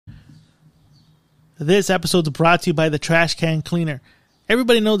This episode is brought to you by the Trash Can Cleaner.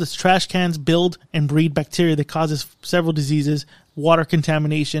 Everybody knows that trash cans build and breed bacteria that causes several diseases, water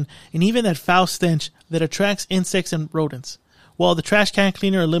contamination, and even that foul stench that attracts insects and rodents. Well, the Trash Can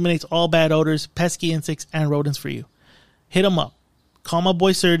Cleaner eliminates all bad odors, pesky insects, and rodents for you. Hit them up. Call my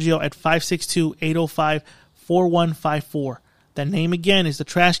boy Sergio at 562-805-4154. The name again is the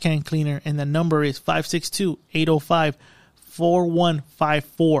Trash Can Cleaner, and the number is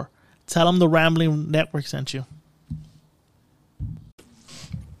 562-805-4154. Tell them the Rambling Network sent you.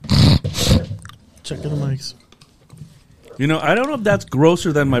 Checking the mics. You know, I don't know if that's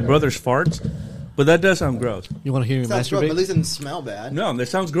grosser than my brother's farts, but that does sound gross. You want to hear me Sounds gross, but masturbate? at least it didn't smell bad. No, that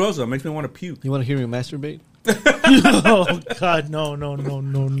sounds gross though. It makes me want to puke. You want to hear me masturbate? Oh, God, no.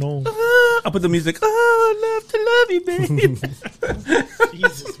 I'll put the music. Oh, I love to love you, babe.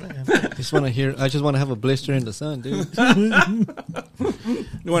 Jesus, man. I just want to have a blister in the sun, dude.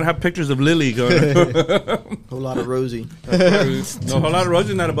 You want to have pictures of Lily going. Whole lot of Rosie. No, a whole lot of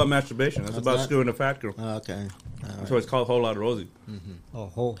Rosie is not about masturbation. That's about not? screwing a fat girl. Okay. That's why it's called whole lot of Rosie. Oh,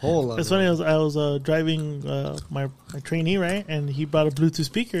 whole lot. It's funny. I was driving my trainee, right, and he brought a Bluetooth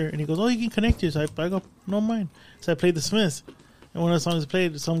speaker, and he goes, "Oh, you can connect yours." I go, "No, mine." So I played the Smiths, and one of the songs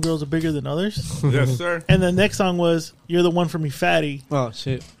played, "Some Girls Are Bigger Than Others." Yes, sir. And the next song was "You're the One for Me, Fatty." Oh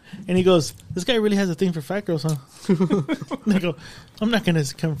shit! And he goes, "This guy really has a thing for fat girls, huh?" And I go, "I'm not going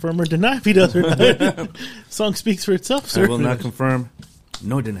to confirm or deny if he does or not." Song speaks for itself, sir. I will not confirm,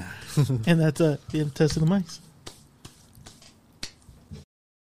 no deny. And that's the test of the mics.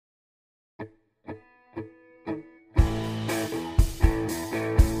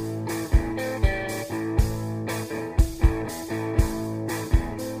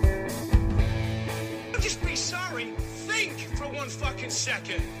 Just be sorry. Think for 1 fucking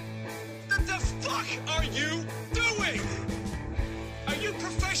second. What the fuck are you doing? Are you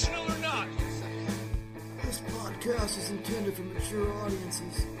professional or not? This podcast is intended for mature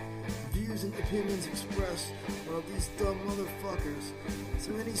audiences. Views and opinions expressed are of these dumb motherfuckers.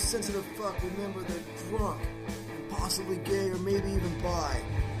 So any sensitive fuck, remember they're drunk, and possibly gay or maybe even bi,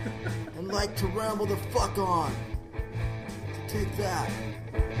 and like to ramble the fuck on. So take that.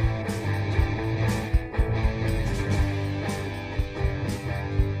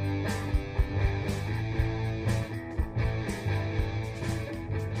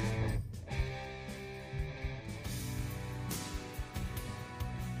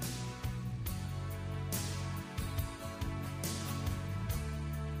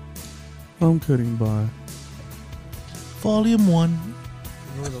 I'm getting by. Volume 1.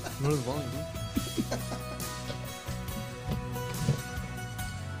 Ignore the volume,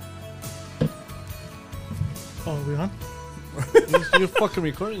 Oh, are we on? dude. You're fucking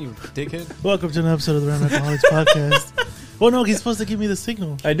recording, you dickhead. Welcome to an episode of the Random Alcoholics Podcast. Well, no, he's supposed to give me the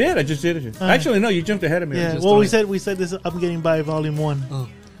signal. I did. I just did it. Actually, no. You jumped ahead of me. Yeah, just well, we throwing- said this is I'm Getting By Volume 1. Oh,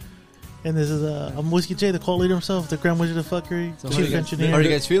 And this is I'm Whiskey J, the cult leader himself, the Grand Wizard of Fuckery, so Chief how Engineer. are you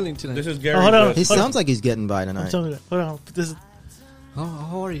guys feeling tonight? This is Gary. Oh, hold on. He sounds like he's getting by I'm tonight. telling you that. Hold on. This is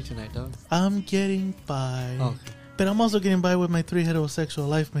How are you tonight, dog? I'm getting by. Oh, But I'm also getting by with my 3 heterosexual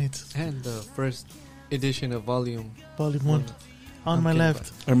life mates. and the first edition of Volume Volume 1. On I'm my getting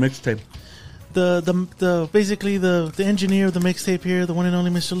left. Our mixtape. The basically the engineer of the mixtape here, the one and only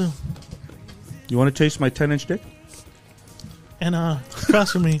Mr. Lou. You want to taste my 10-inch dick? And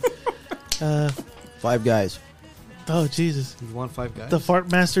across from me, 5 guys. oh Jesus, You want 5 guys? the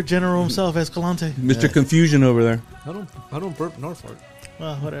fart master general himself, Escalante. Mr. Confusion over there. I don't burp nor fart.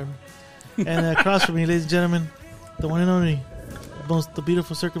 Well, whatever. And across from me, ladies and gentlemen, the one and only, the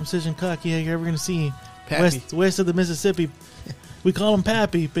beautiful circumcision cock you're ever going to see. Pappy. West of the Mississippi. We call him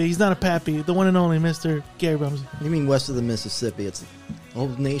Pappy, but he's not a Pappy. The one and only Mr. Gary Rumsey. You mean west of the Mississippi? It's the whole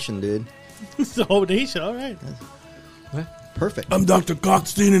nation, dude. It's the whole nation. All right. Perfect. I'm Dr.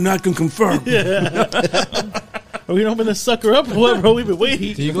 Cockstein, and I can confirm. Are we going to open this sucker up or what, bro? We've been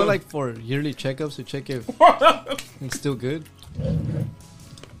waiting. Do you go like for yearly checkups to check if it's still good?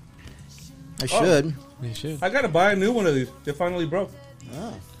 I should. You should. I got to buy a new one of these. They finally broke.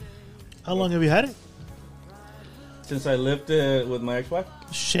 Oh. How long have you had it? Since I lived with my ex-wife.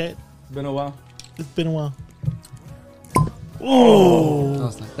 Shit. It's been a while. It's been a while. Oh.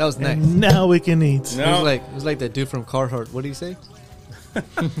 That was nice. And now we can eat. No. It was like that dude from Carhartt. What do you say?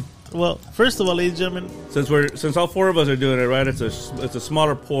 Well, first of all, ladies and gentlemen, Since all 4 of us are doing it, right? It's a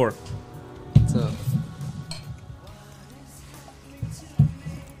smaller pour. It's a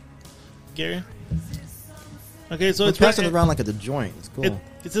Gary. Okay, so We're it's passing it around like it's a joint. It's cool.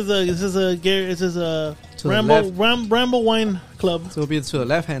 This is a To the Ramble Wine Club. So it'll be to the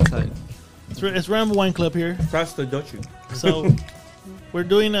left hand side. It's Ramble Wine Club here. Pass the Dutchie. So we're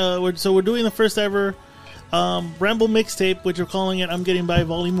doing the first ever Ramble mixtape, which we're calling it I'm Getting By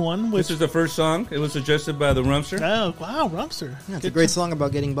Vol.1. Which This is the first song. It was suggested by the Rumster. oh wow, Rumster. Yeah, it's a great song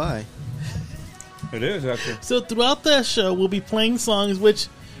about getting by. It is, actually. So throughout the show, we'll be playing songs which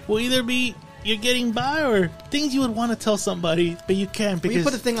will either be you're getting by or things you would want to tell somebody, but you can't Well, because you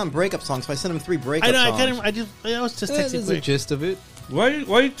put a thing on breakup songs. If I send him 3 breakup I know songs. I was just That's texting the quick. gist of it. Why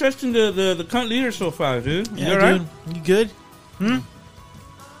are you trusting the cunt leader so far, dude? You Yeah, all right? dude, you good?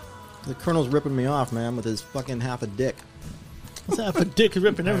 The Colonel's ripping me off, man, with his fucking half a dick. What's that? But Dick is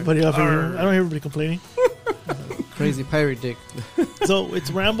ripping everybody off here. I don't hear everybody complaining. Crazy pirate dick. So it's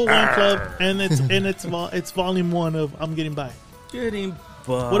Ramble Wine Club, and it's volume 1 of I'm Getting By. Getting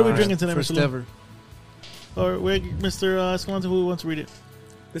by. What are we drinking tonight, First Mr. Lou? ever. Or Mr. Escalante, who wants to read it?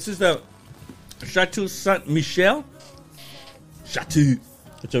 This is the Chateau Saint Michel. Chateau.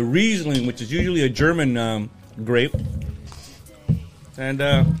 It's a Riesling, which is usually a German grape. And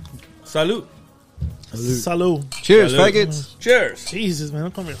salute. Salud. Cheers, Salute. faggots. Cheers. Jesus, man,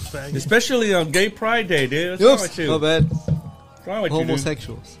 don't call me a fag. Especially on Gay Pride Day, dude. What's wrong Oops, with you? my bad. What's wrong with you, dude?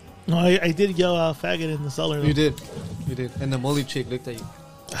 Homosexuals. No, I did yell faggot in the cellar. Though. You did. You did. And the molly chick looked at you.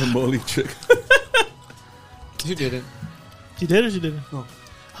 The molly chick. You didn't. She did or she didn't? No.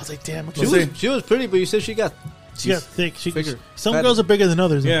 I was like, damn. She was pretty, but you said she got thick. bigger. Some Fatter. girls are bigger than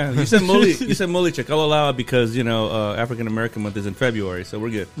others. Yeah, you said molly. You said molly chick. I'll allow it because African American month is in February, so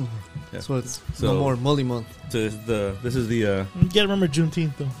we're good. Yeah. So it's So- no more molly month. So this is the You gotta remember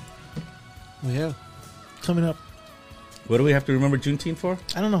Juneteenth, though. Yeah. Coming up. what do we have to remember Juneteenth for?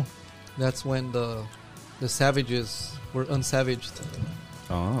 I don't know. That's when the savages were unsavaged.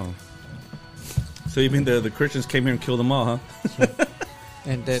 Oh, so you mean the Christians came here and killed them all, huh?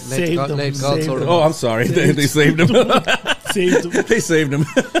 And that Saved them. let God Saved sort them. of. Oh, I'm sorry. They saved him. Saved them. They saved him.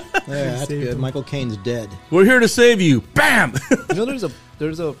 Yeah, that's Saved good. him. Michael Caine's dead. We're here to save you. Bam. You know,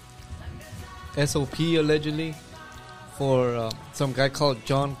 there's a SOP allegedly for some guy called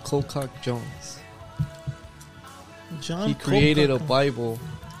John Colcock Jones. John He created a Colcock. Bible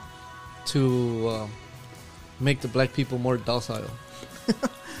to make the black people more docile,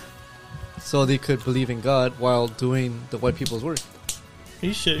 so they could believe in God while doing the white people's work. Are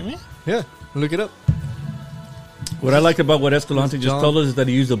you shitting me? Yeah, look it up. What I liked about what Escalante It's just John- told us is that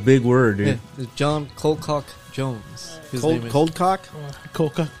he used a big word, dude. Yeah, it's John Colcock Jones. His name is. Cold cock?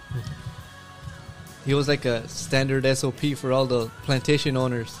 Coca. He was like a standard SOP for all the plantation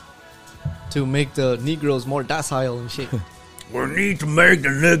owners to make the Negroes more docile and shit. We need to make the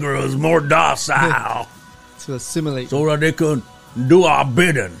Negroes more docile To assimilate. so that they can do our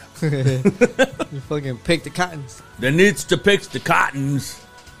bidding. You fucking pick the cottons. They needs to pick the cottons.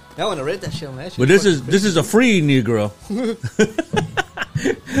 I want to read that shit, man. That shit But this fucking is a free Negro.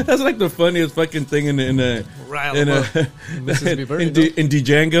 That's like the funniest fucking thing in Rile in them up. Mississippi Burning, in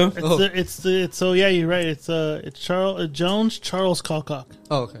Django. It's Oh. it's so yeah, you're right. It's Charles Jones Colcock.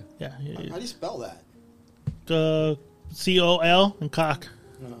 Oh, okay. Yeah, How do you spell that? COL and cock.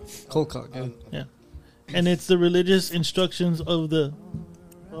 Colcock, yeah. Yeah, and it's the religious instructions of the.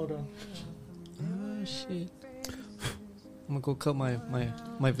 Hold on. Oh, shit. I'm gonna go cut my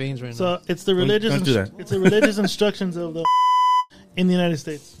veins right now. So it's the religious. don't do that. It's the religious instructions of the in the United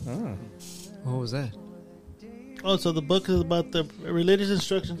States. Oh. What was that? Oh, so the book is about the religious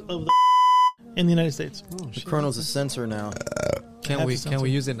instructions of the in the United States. Oh, The shit. Colonel's a censor now. Can have we to censor.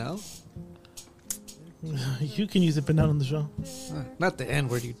 use it now? You can use it, but not on the show. Not the N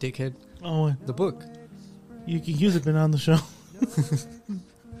word, you dickhead. Oh, The book. you can use it, but not on the show.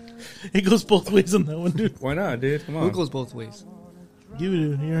 It goes both ways on that one, dude. Why not, dude? Come It on. goes both ways.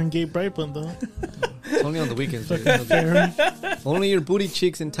 You do. You're in gay Brightbund, though. It's only on the weekends. dude. Karen. Only your booty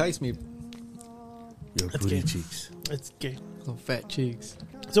cheeks entice me. Your That's booty gay. cheeks. It's gay. Some fat cheeks.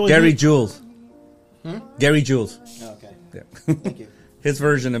 So Gary Jules. Gary Jules. Okay. Yeah. Thank you. His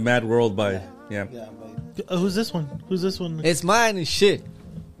version of Mad World by yeah. Yeah, who's this one? Who's this one? It's mine and shit.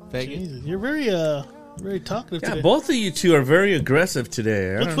 Faggot. Jesus, you're very talkative Yeah, today. both of you two are very aggressive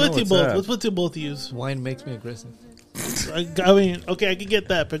today. I What's don't know with you what's both? up. What's with you both of you? Wine makes me aggressive. I mean, okay, I can get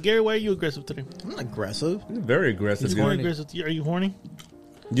that, but Gary, why are you aggressive today? I'm not aggressive. You're very aggressive. You're dude. very horny. aggressive. Are you horny?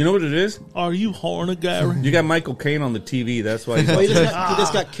 You know what it is? Are you horny, Gary? You got Michael Caine on the TV. That's why. Well, he He's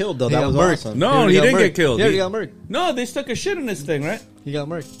just got killed, though. He That got was murked. awesome. No, he got didn't murked. get killed. Yeah, He- he got murked. no, they stuck a shit in this thing, right? He got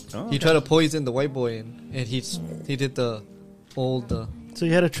murked. Oh, He okay. tried to poison the white boy, and he did the old. So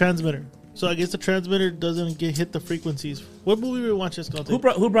you had a transmitter. So I guess the transmitter doesn't hit the frequencies. What movie were we watching?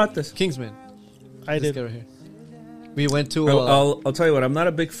 Who brought this? Kingsman. I This did. guy right here. We went to. I'll tell you what. I'm not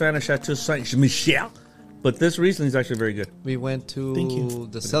a big fan of Chateau Saint Michel, but this Riesling is actually very good. We went Thank to you.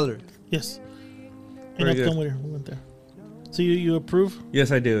 the cellar. Yes. Very And good. I've come with her. We went there. So you approve?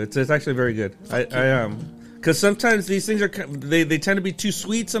 Yes, I do. It's actually very good. Because sometimes these things are they tend to be too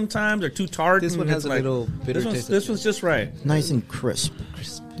sweet sometimes or too tart. This one has a little bitter taste. This one's just right. Nice and crisp.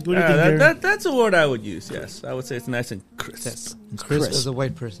 What do you think, Gary? That's a word I would use. Yes, I would say it's nice and crisp. Yes. It's Crisp crisp. as a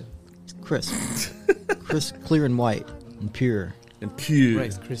white person. Crisp. Crisp, clear and white and pure. And pure.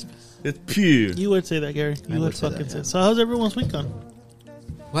 Rice crispy. It's pure. You would say that, Gary. You would say fucking that, say. yeah. So how's everyone's week gone?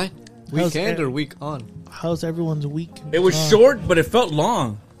 What? How's Weekend it- or week on? How's everyone's week? It was gone? short, but it felt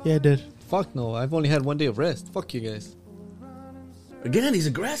long. Yeah, it did. Fuck no. I've only had 1 day of rest. Fuck you guys. Again, he's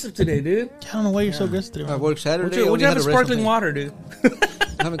aggressive today, dude. I don't know why you're so aggressive today. I worked Saturday. Would only you have had a to rest on sparkling Sunday. water, dude?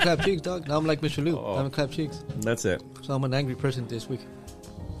 I haven't clapped cheeks, dog. Now I'm like Mr. Lou. Oh. I haven't clapped cheeks. That's it. So I'm an angry person this week.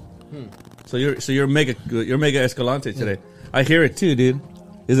 So you're mega Escalante today. I hear it too, dude.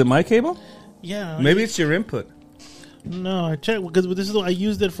 Is it my cable? Yeah. Maybe it's your input. No, I checked because this is I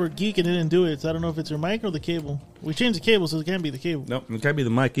used it for Geek and it didn't do it. So I don't know if it's your mic or the cable. We changed the cable, so it can't be the cable. Nope, it can't be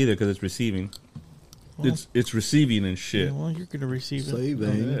the mic either because it's receiving. It's receiving and shit. Well, you're gonna receive it.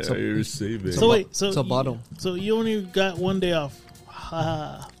 Saving. Yeah, you're receiving. So wait, so It's a bottom. So you only got 1 day off.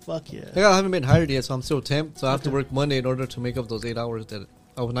 Ha! Fuck yeah. I haven't been hired yet, so I'm still temp. So I have to work Monday in order to make up those 8 hours that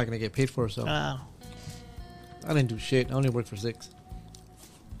I was not going to get paid for. So Wow. I didn't do shit. I only worked for 6.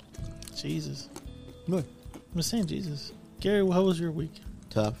 Jesus. What? I'm just saying, Jesus. Gary, how was your week?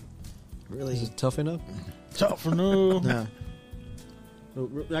 Tough. Really? Is it tough enough? Tough for no. No.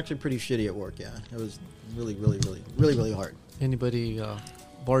 Actually, pretty shitty at work. Yeah, it was really hard. Anybody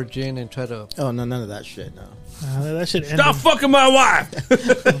barge in and try to? Oh no, none of that shit. No. That shit ended. Stop fucking my wife.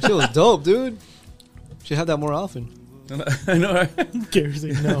 She was dope, dude. Should have that more often. I know. Right? Gary's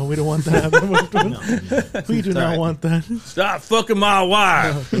like, no, we don't want that. We do not want that. Stop fucking my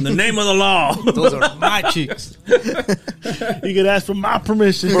wife in the name of the law. Those are my cheeks. You could ask for my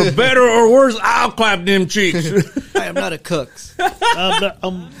permission. For better or worse, I'll clap them cheeks. I am not a cooks.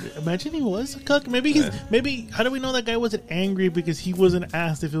 Imagine he was a cuck. Maybe. How do we know that guy wasn't angry because he wasn't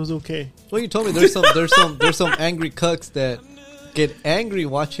asked if it was okay? Well, you told me there's some angry cucks that get angry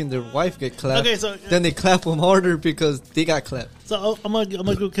watching their wife get clapped. Okay, so then they clap them harder because they got clapped. So I'm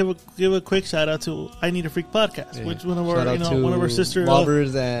gonna go give a quick shout out to I Need a Freak podcast, Yeah. which one of Shout out our to one of our sister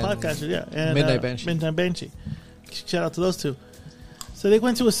Robbers and podcasters, yeah, and Midnight Banshee. Midnight Banshee. Shout out to those two. So they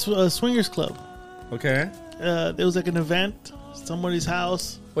went to a swingers club. Okay. There was like an event, somebody's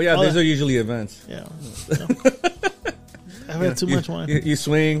house. Well, yeah, All these that- are usually events. Yeah. I've had too much wine. You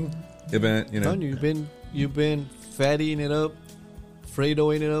swing, event, you know. You've been fattying it up,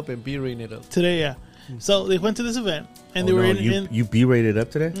 Fredoing it up, and B-rating it up. Today, yeah. So they went to this event, and they were in you B-rated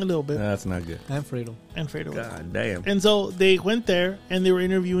up today? a little bit, That's not good. And Fredo. and Fredo. God damn. And so they went there, and they were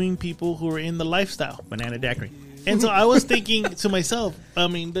interviewing people who were in the lifestyle. Banana daiquiri. And so I was thinking to myself, I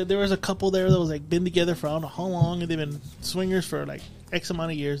mean, there was a couple there that was like been together for I don't know how long, and they've been swingers for like X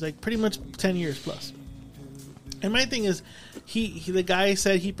amount of years, like pretty much 10 years plus. And my thing is, the guy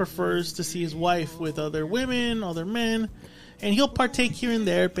said he prefers to see his wife with other women, other men, and he'll partake here and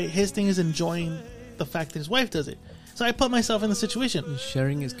there, but his thing is enjoying the fact that his wife does it. So I put myself in the situation.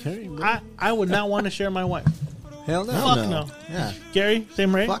 Sharing is caring, bro. I would not want to share my wife. Hell no. Fuck no. Yeah. Gary,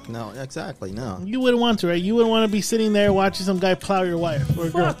 same right? Fuck no. Exactly. No. You wouldn't want to, right? You wouldn't want to be sitting there watching some guy plow your wife or a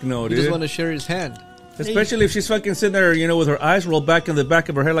girl. Fuck no, You dude. just want to share his hand. Especially if she's fucking sitting there, you know, with her eyes rolled back in the back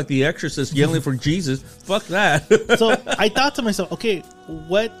of her head like the Exorcist, yelling for Jesus. Fuck that. So I thought to myself, okay,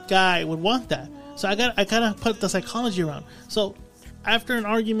 what guy would want that? So I kind of put the psychology around. So after an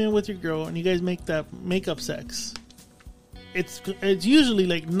argument with your girl and you guys make that makeup sex, it's usually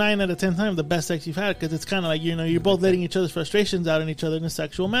like 9 out of 10 times the best sex you've had because it's kind of like, you know, you're both letting each other's frustrations out on each other in a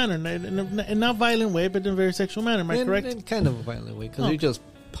sexual manner, in not violent way, but in a very sexual manner. Am I correct? In kind of a violent way, because Oh. you're just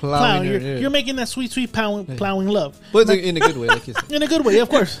Plowing, plowing you're making that sweet plowing love. But in a good way, like you said. In a good way, of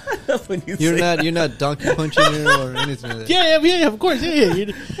course. When you You're say not donkey punching her or anything like that. Yeah, of course. Yeah.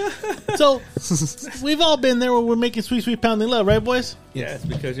 So we've all been there where we're making sweet pounding love, right, boys? yeah, it's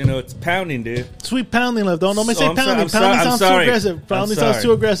because, you know, it's pounding, dude. Sweet pounding love. Don't say I'm so- pounding. I'm so- Pounding I'm sounds too sorry. aggressive. I'm Pounding sounds sorry.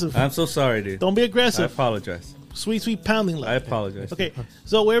 too aggressive. I'm so sorry, dude. Don't be I aggressive. apologize. Sweet pounding love. I apologize. Okay,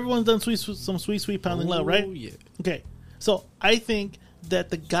 so everyone's done some sweet pounding love, right? Oh, yeah. Okay, so I think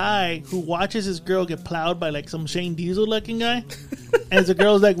that the guy who watches his girl get plowed by like some Shane Diesel looking guy, and the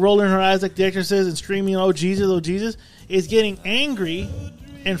girl's like rolling her eyes like the Exorcist and screaming, "Oh Jesus," is getting angry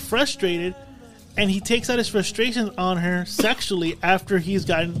and frustrated, and he takes out his frustrations on her sexually after he's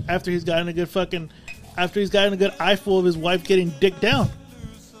gotten a good eyeful of his wife getting dicked down.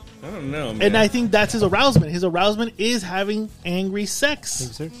 I don't know, man. And I think that's his arousement. His arousement is having angry sex.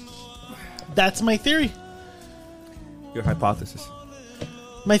 Thanks, sir. That's my theory. Your hypothesis.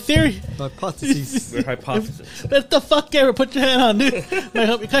 My theory. Hypotheses. Their hypothesis. What the fuck, Gary? Put your hand on,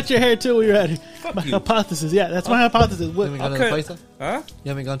 dude. Cut your hair too while you're at it. My hypothesis. Yeah, that's my hypothesis. You haven't gone to the Okay. Paisa? Huh? You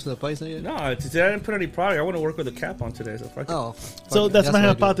haven't gone to the Paisa yet? No, today I didn't put any product. I want to work with a cap on today. So fuck it. Oh. So fuck, that's my what I do.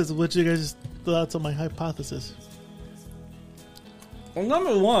 hypothesis. What you guys' thoughts on my hypothesis? Well,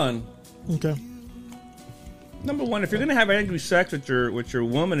 number one, Okay. if you're gonna have angry sex with your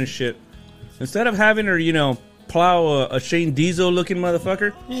woman and shit, instead of having her, plow a Shane Diesel looking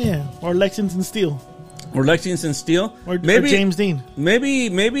motherfucker Yeah, or Lexington Steel, or Lexington Steel, or James Dean.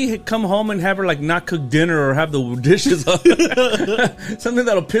 maybe come home and have her like not cook dinner or have the dishes on. Something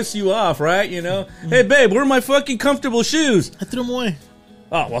that'll piss you off, right? Hey babe, where are my fucking comfortable shoes? I threw them away.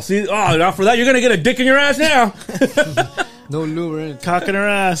 Oh well, see, now for that you're gonna get a dick in your ass now. No lube or anything. Cock in her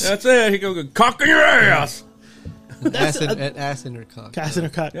ass. That's it. He go cock in your ass. That's An ass in her cock. Ass in her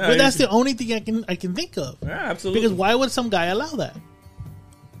cock. Yeah, But that's you the only thing I can think of. Yeah, absolutely. Because why would some guy allow that?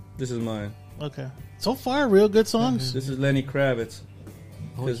 This is mine. Okay. So far, real good songs. This is Lenny Kravitz.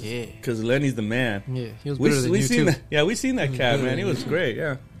 Oh, yeah. Because Lenny's the man. Yeah, he was better than We you, seen too. that. Yeah, we seen that cat, better man. than He you, was too. great.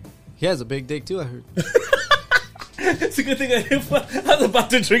 Yeah. He has a big dick, too, I heard. It's a good thing I was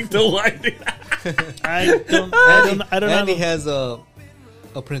about to drink the wine. I don't And know. he has a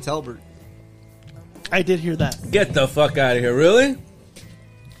Prince Albert. I did hear that. Get the fuck out of here! Really?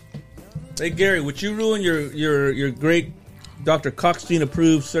 Hey Gary, would you ruin your great Dr. Cockstein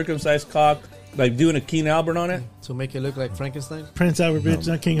approved circumcised cock by doing a Keen Albert on it? To make it look like Frankenstein? Prince Albert, bitch,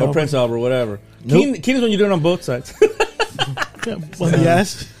 not King Or Albert. Prince Albert, whatever. Nope. Keen is when you do it on both sides. Yeah, on the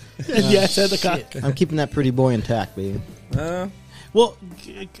ass. And the ass and the cock. I'm keeping that pretty boy intact, baby. Well,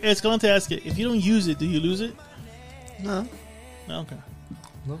 it's going to ask it. If you don't use it, do you lose it? No, No, okay.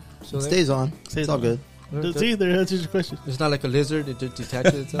 No? So it stays on. Stays It's all on. good. See, there answers your question. It's not like a lizard, it just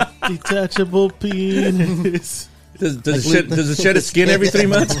detaches itself. Detachable penis. Does it shed its skin every 3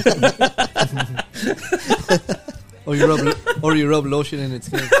 months? Or you rub lotion in its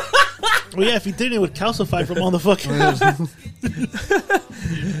skin. Well, yeah, if you didn't, it would calcify from all the fucking...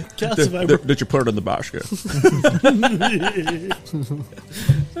 calcify. That you put it in the basket.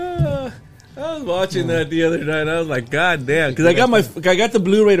 I was watching that the other night. I was like, God damn, because I got the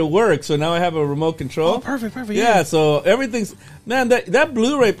Blu-ray to work, so now I have a remote control. Oh, perfect. Yeah, so everything's that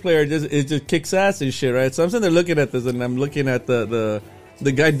Blu-ray player just kicks ass and shit, right? So I'm sitting there looking at this, and I'm looking at the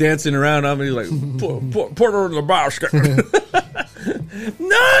guy dancing around. I'm like, put her in the basket.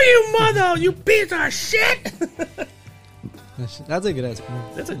 No, you mother, you piece of shit. That's a good ass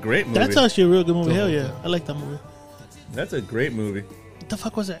movie. That's a great movie. That's actually a real good movie. Hell yeah. I like that movie. That's a great movie. What the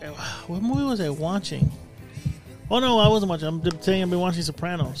fuck was that? What movie was I watching? Oh, no, I wasn't watching. I'm saying I've been watching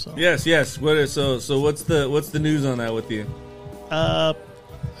Sopranos. So. Yes. So what's the news on that with you?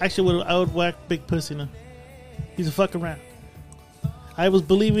 Actually, I would whack Big Pussy now. He's a fucking rat. I was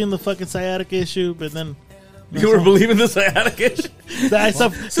believing the fucking sciatica issue, but then... You were believing the sciatica issue? I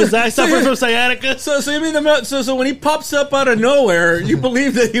suffer from sciatica. So you mean so when he pops up out of nowhere, you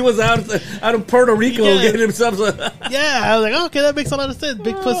believe that he was out of Puerto Rico Yeah. getting himself? Yeah, I was like, oh, okay, that makes a lot of sense.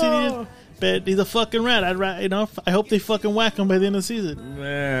 Big Pussy needed... But he's a fucking rat. I hope they fucking whack him by the end of the season.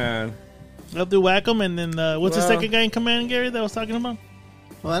 Man, I hope they whack him, and then what's the Well- second guy in command, Gary, that I was talking about?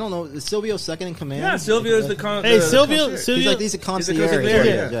 Well, I don't know. Is Silvio second in command? yeah, Silvio is the Hey, Silvio, concierge. He's a concierge.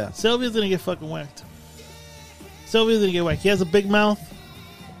 concierge, Yeah. Silvio's gonna get fucking whacked. Silvio's gonna get whacked. He has a big mouth.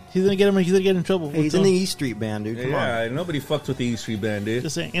 He's gonna get in trouble. Hey, he's in the East Street Band, dude. Come on. Yeah, nobody fucks with the E Street Band, dude.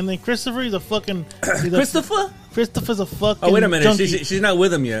 Just saying. And then Christopher, he's a fucking Christopher? Christopher's a fucking. Oh, wait a minute, junkie. she's not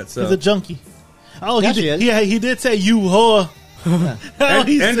with him yet. So He's a junkie. Oh, Yeah, he she did. is. Yeah, he did say you whore. Oh,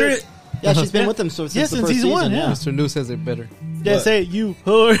 he Andrew, said- Yeah, she's been with him since Yeah, the since first season one, season. yeah. Mr. Lou says it better. Yeah, say you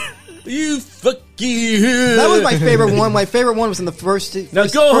whore. you fucking. That was my favorite one. My favorite one was in the first. Now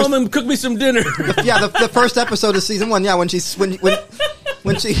first, go first- home and cook me some dinner. Yeah, the first episode of season one. Yeah, when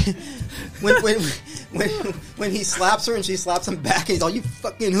he slaps her and she slaps him back, and he's all you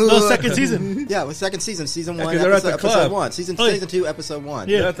fucking hood. No, second season. Yeah, it was second season, season one, 'cause they're at the episode club. one, season Oh, yeah. season 2, episode 1.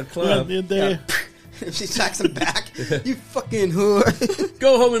 Yeah, at the club. Yeah. If she smacks him back, you fucking hood.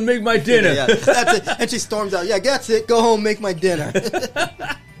 Go home and make my dinner. Yeah, that's it. And she storms out. Yeah, that's it. Go home, make my dinner.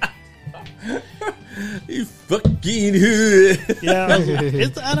 You fucking hood. Yeah,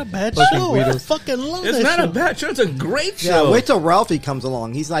 it's not a bad Fucking show. I Guidos. fucking love It's that not show. a bad show. It's a great Yeah, show. wait till Ralphie comes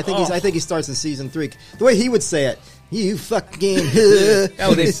along. I think he starts in season 3. The way he would say it, you fucking hood. Yeah,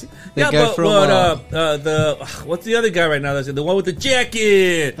 The guy from, what's the other guy right now? That's the one with the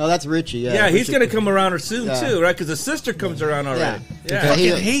jacket. Oh, that's Richie. Yeah, Yeah, he's Richie. gonna come around soon Yeah. too, right? Because the sister comes around already. Yeah. Yeah, I He-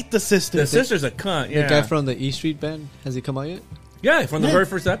 fucking hate the sister. the sister's a cunt. The Yeah, guy from the E Street Band, has he come out yet? yeah, from the Yeah. very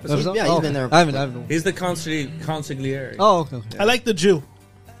first episode. Yeah, he's been there. I haven't. He's the consigliere. Oh, okay. I like the Jew.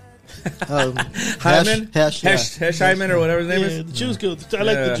 Hyman? Hesh, Hesh Hyman or whatever his name Yeah, is. the Jew's good. I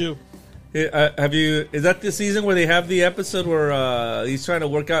like the Jew. Have you? Is that the season where they have the episode where he's trying to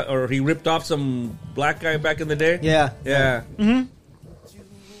work out, or he ripped off some black guy back in the day? Yeah. Mm-hmm.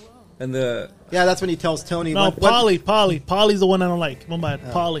 And Yeah, that's when he tells Tony. No, Polly's the one I don't like. One by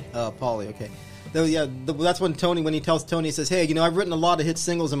Polly. Polly, okay. That's when he tells Tony, he says, hey, I've written a lot of hit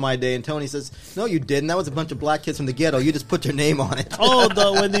singles in my day. And Tony says, no, you didn't. That was a bunch of black kids from the ghetto. You just put your name on it.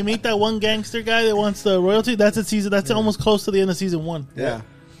 When they meet that one gangster guy that wants the royalty, that's at season. That's almost close to the end of season 1. Yeah.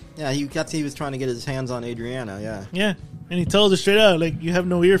 Yeah, he was trying to get his hands on Adriana, yeah. Yeah. And he tells her straight out, like, you have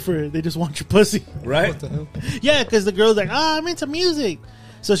no ear for it. They just want your pussy. right? What the hell? Yeah, because the girl's like, I'm into music.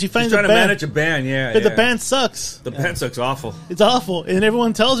 So she finds He's trying a to band. manage a band, yeah. But yeah. the band sucks. The band sucks awful. It's awful. And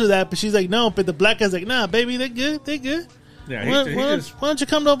everyone tells her that, but she's like, no. But the black guy's like, nah, baby, they're good. They're good. Yeah, Why don't you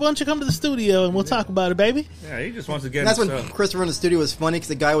come to the studio and we'll talk about it, baby? Yeah, he just wants to get. And that's when Christopher in the studio was funny because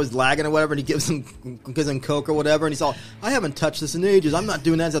the guy was lagging or whatever, and he gives him coke or whatever, and he's all, I haven't touched this in ages. I'm not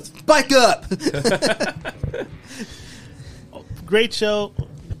doing that. That's spike up. Great show.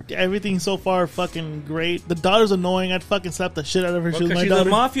 Everything so far fucking great. The daughter's annoying. I'd fucking slap the shit out of her. Well, my she's daughter.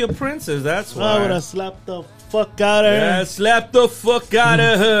 a mafia princess. That's why. I would have slapped the fuck out of her. Yeah, slap the fuck out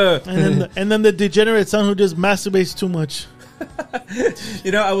of her. And then the degenerate son who just masturbates too much.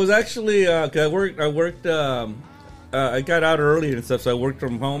 I was actually I worked I got out early and stuff, so I worked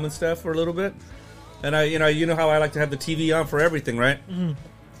from home and stuff for a little bit. And you know how I like to have the TV on for everything, right? Mm-hmm.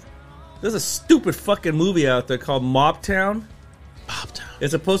 There's a stupid fucking movie out there called Mobtown.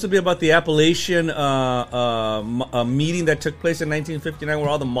 It's supposed to be about the Appalachian meeting that took place in 1959, where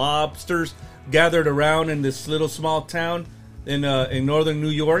all the mobsters gathered around in this little small town in northern New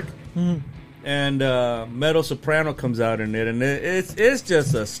York. Mm-hmm. And Meadow Soprano comes out in it, and it's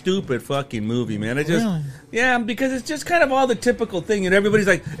just a stupid fucking movie, man. It just because it's just kind of all the typical thing, and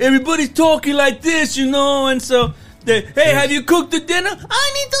everybody's talking like this, and so hey, have you cooked the dinner?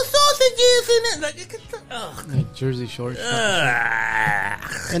 I need the sausages in it. Like Jersey Shore.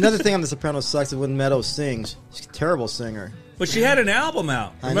 Another thing on The Sopranos sucks is when Meadow sings. She's a terrible singer. But she had an album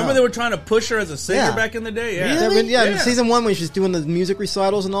out. I Remember know. they were trying to push her as a singer Yeah. back in the day? Yeah. Really? In season 1 when she's doing the music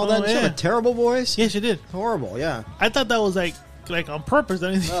recitals and all that, she had yeah. a terrible voice. Yeah, she did. Horrible, yeah. I thought that was like on purpose.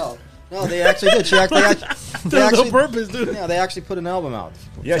 No, they actually did. They That was actually, on purpose, dude. yeah, they actually put an album out.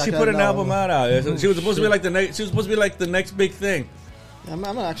 Yeah, Check she that put an album out. She was supposed to be like the next. She was supposed to be like the next big thing. I'm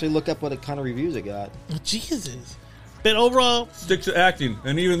gonna actually look up what kind of reviews it got. Jesus. But overall, Stick to acting,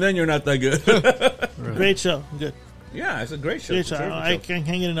 and even then, you're not that good. great show. Good. Yeah, it's a great show. Great It's a show. terrific I show.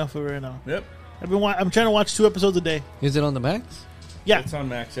 can't get enough of it right now. Yep, I'm trying to watch 2 episodes a day. Is it on the Max? Yeah. it's on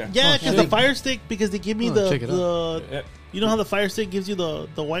Max. Yeah. Yeah, Oh, because shit. the Fire Stick, because they give me check it the Yep. you know how the Fire Stick gives you the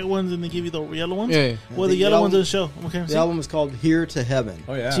white ones and they give you the yellow ones? Yeah. Well, The the yellow album- ones on the show. Okay, The album is called Here to Heaven.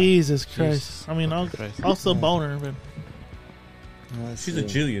 Oh yeah. Jesus Christ. I mean, Christ. I'll still boner, but She's a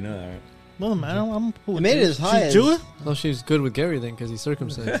Jew, you know that, right? doesn't matter. I'm cool. It made it as high She's as Jewish? Oh, she's good with Gary then because he's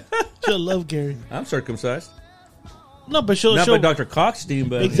circumcised. She'll love Gary. I'm circumcised. No, but she'll. Not she'll by Dr. Cockstein,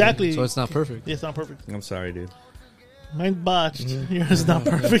 but exactly. So it's not perfect. Yeah, it's not perfect. I'm sorry, dude. Mine's botched. Yours is not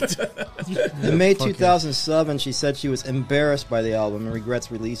perfect. In May Fuck it. 2007, she said she was embarrassed by the album and regrets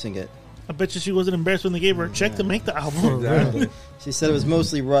releasing it. I bet you she wasn't embarrassed when they gave her a check to make the album. Exactly. She said it was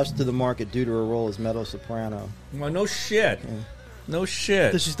mostly rushed to the market due to her role as Meadow Soprano. Well, no shit. No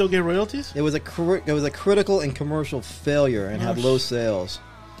shit. Does she still get royalties? It was a critical and commercial failure and had Oh, low sales,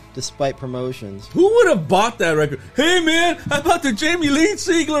 despite promotions. Who would have bought that record? Hey, man, I bought the Jamie Lee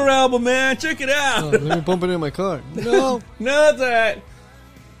Siegler album, man. Check it out. Oh, let me bump it in my car. No, No, it's all right.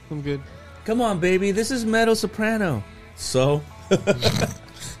 I'm good. Come on, baby. This is Meadow Soprano. So?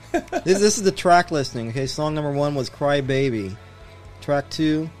 This is the track listing. Okay, song number 1 was Cry Baby. Track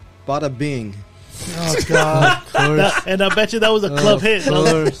 2, Bada Bing. Oh God! And I bet you that was a club hit. Of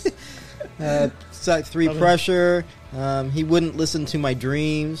course. Side 3, Pressure. He Wouldn't Listen to My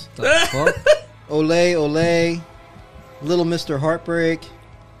Dreams. The fuck? Ole Ole. Little Mr. Heartbreak.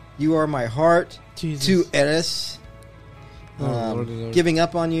 You Are My Heart. Jesus. To Eris. Oh, Lord. Giving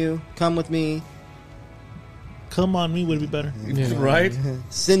Up on You. Come With Me. Come on, me would be better. Yeah. Right?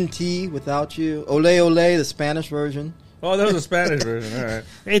 Sin T, Without You. Ole Ole, the Spanish version. Oh, that was a Spanish version. All right.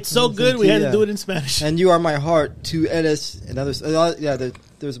 It's so good we had to Yeah. do it in Spanish. And You Are My Heart. To Eris. And others.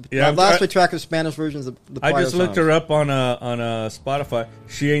 There's Yeah, last track of Spanish versions of the I prior just looked songs. her up on Spotify.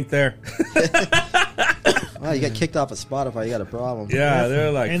 She ain't there. Wow, you got kicked off of Spotify. You got a problem. Yeah,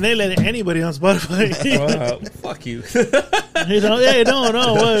 they're like, And they let anybody on Spotify. fuck you. Hey,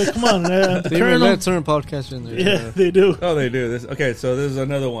 no, come on. The They even Colonel. let certain podcasts in there. Yeah, they do. Oh, they do this. Okay, so this is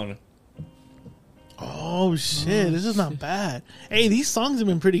another one. Oh shit, this is not bad. Hey, these songs have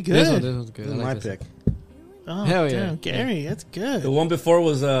been pretty good. This one's good. This I is like my this pick. Oh, Hell damn, yeah. Gary, that's good. The one before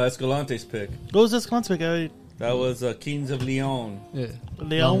was Escalante's pick. What was this concert? That was Kings of Leon. Yeah.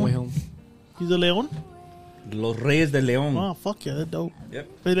 Leon? Long way home. He's a Leon? Los Reyes de Leon. Oh, fuck yeah, that's dope. Yep.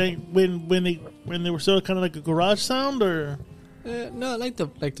 But when they were sort of kind of like a garage sound, or No, like the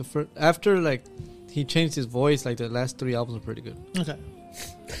first after like he changed his voice. Like the last 3 albums were pretty good, okay,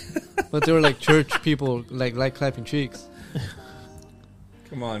 but they were like church people like clapping cheeks.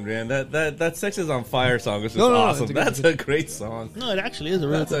 Come on, man. That Sex is on Fire song is just No, awesome. it's a good- That's a great song. no, it actually is a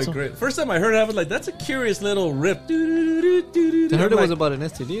really That's good a song. great. First time I heard it, I was like, "That's a curious little rip." I heard it was like, about an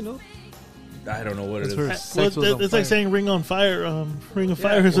STD. No, I don't know what it It's is. for- Well, Sex was on it's like fire. saying "Ring on Fire." Ring of Yeah,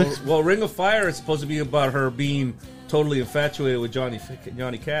 Fire is like well, Ring of Fire is supposed to be about her being totally infatuated with Johnny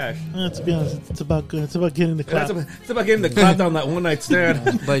Cash. to be honest, it's about good. It's about getting the clap. It's about getting the clap down that one night stand.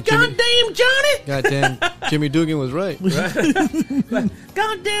 by Jimmy. Goddamn Johnny! Goddamn, Jimmy Dugan was right. Goddamn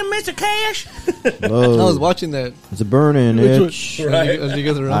Mr. Cash! I was Whoa. watching that. It's a burning Which one? itch. Right. As you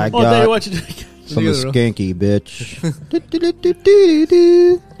guys are I around. Oh, there you got watch it. from a Together, huh? skanky bitch.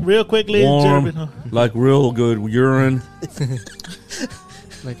 Real quick, ladies and Warm, gentlemen. like real good urine.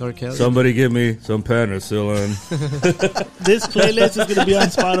 Like R. Kelly. Somebody give me some penicillin. This playlist is going to be on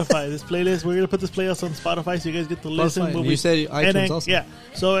Spotify. This playlist, we're going to put this playlist on Spotify so you guys get to listen. Spotify. when You said and iTunes then, also. Yeah.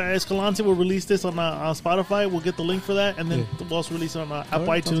 So Escalante will release this on Spotify. We'll get the link for that, and then we'll also release it on Apple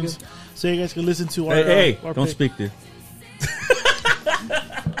Alright, sounds iTunes, so you guys can listen to our. Hey, our don't pick. speak, dude.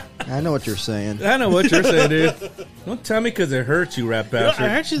 I know what you're saying. I know what you're saying, dude. Don't tell me because it hurts you, rap You know, I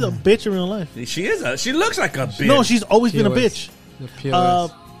bastard. heard she's a bitch in real life. She is. She looks like a bitch. No, she's always been a POS. bitch. The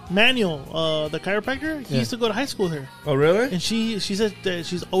POS. Manuel, the chiropractor, he Yeah. used to go to high school with her, Oh, really? and she said that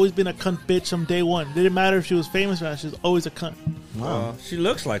she's always been a cunt bitch from day one. Didn't matter if she was famous or not; she was always a cunt. Wow. She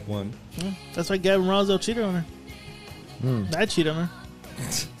looks like one. Yeah. That's why Gavin Rosdale cheated on her. I cheated on her.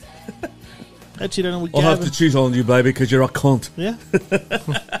 I cheated on her with I'll have Gavin. to cheat on you, baby, because you're a cunt. Yeah.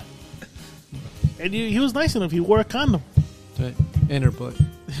 And he was nice enough. He wore a condom. Right. In her butt.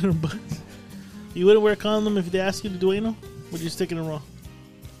 But you wouldn't wear a condom if they asked you to do anal? Would you stick it in raw?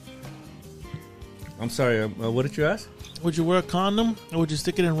 I'm sorry. What did you ask? Would you wear a condom or would you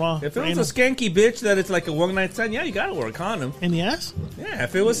stick it in raw? If for it was a anal? skanky bitch that it's like a one night stand, yeah, you gotta wear a condom. In the ass? Yeah,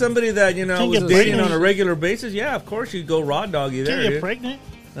 if it was somebody that Can't was get dating pregnant. on a regular basis, yeah, of course you'd go raw doggy Can't there. get Dude. pregnant.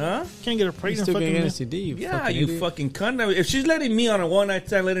 Huh? Can't get her You pregnant. still Fucking getting man. STD. Yeah, fucking you idiot. fucking cunt. I mean, if she's letting me on a one night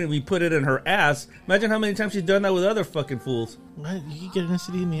stand, letting me put it in her ass, imagine how many times she's done that with other fucking fools. What? You can get an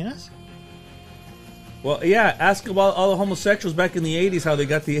STD in the ass? Well, yeah, ask about all the homosexuals back in the 80s how they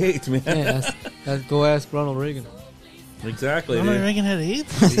got the AIDS, man. Yeah, go ask Ronald Reagan. Exactly. Ronald dude. Reagan had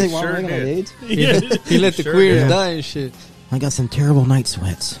AIDS? I think sure Ronald Reagan had did. AIDS. Yeah. He let the Sure queers did. die and shit. I got some terrible night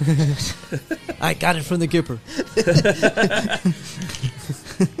sweats. I got it from the Gipper.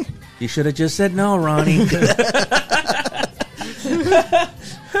 You should have just said no, Ronnie.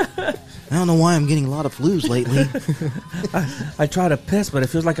 I don't know why I'm getting a lot of flus lately. I try to piss, but it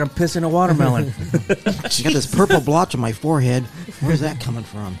feels like I'm pissing a watermelon. I got this purple blotch on my forehead. Where's that coming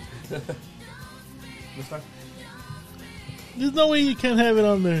from? There's no way you can't have it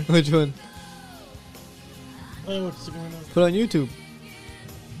on there. Which one? Oh, what's going on? Put on YouTube.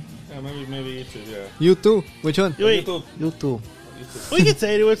 Yeah, maybe you should, yeah. YouTube. Which one? Wait, YouTube. well, you can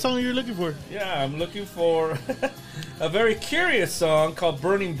say it. What song you're looking for? Yeah, I'm looking for a very curious song called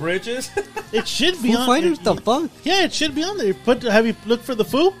Burning Bridges. It should be Foo on Fighters? it- The fuck? Yeah, it should be on there. But have you looked for the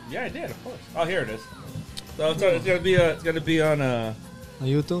Foo? Yeah, I did, of course. Oh, here it is. So it's gonna be on On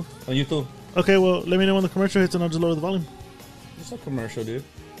YouTube? YouTube. Okay, well, let me know when the commercial hits and I'll just lower the volume. It's a commercial, dude.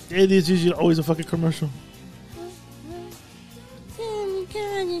 It is usually always a fucking commercial.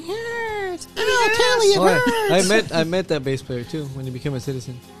 Oh, I met that bass player too when he became a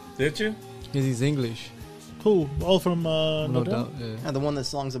citizen. Did you? Because he's English. Cool. All from No doubt. Yeah. Yeah, the one this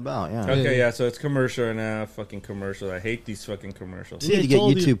song's about. Yeah. Okay, Yeah. yeah. So it's commercial and fucking commercial. I hate these fucking commercials. You See, need I to get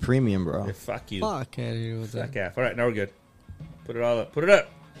told YouTube you. Premium, bro. Yeah, fuck you. Fuck out of here with Fuck that. off. All right, now we're good. Put it all up. Put it up.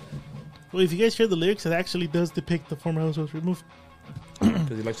 Well, if you guys hear the lyrics, it actually does depict the former house was removed. Because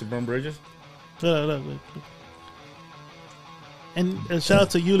he likes to burn bridges. Look. And shout out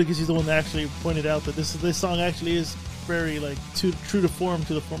to Yulik because he's the one that actually pointed out that this song actually is very like true to form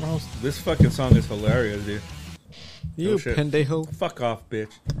to the former host. This fucking song is hilarious, dude. You Oh, shit. pendejo. Fuck off,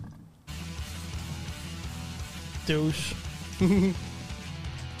 bitch. Douche. You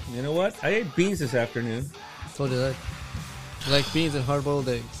know what? I ate beans this afternoon. So did I. Like beans and hard-boiled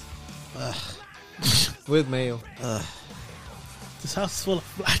eggs. With mayo. This house is full of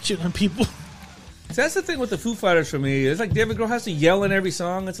flatulent people. So that's the thing with the Foo Fighters for me. It's like David Grohl has to yell in every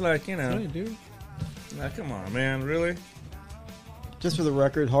song. It's like, you know. Right, dude. Nah, come on, man. Really? Just for the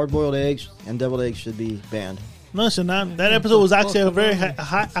record, hard-boiled eggs and deviled eggs should be banned. No, it should not. That episode was actually a very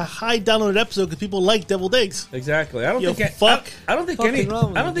high downloaded episode because people like deviled eggs. Exactly. I don't Yo, think. fuck. I don't think Fucking wrong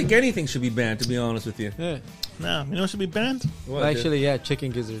with I don't you. think anything should be banned. To be honest with you. Yeah. Nah, you know what should be banned? What, Actually, yeah,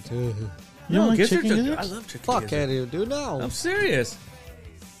 chicken gizzards. You no, don't like gizzards chicken are- gizzards? I love chicken Fuck gizzards. out of here, dude. No. I'm serious.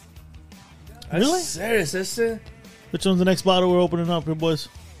 Really? I'm serious. Which one's the next bottle we're opening up here, boys?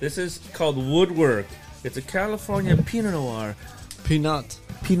 This is called Woodwork. It's a California Pinot Noir. Peanut.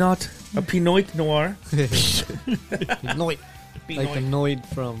 A Pinot Noir. Noid. Like a Noid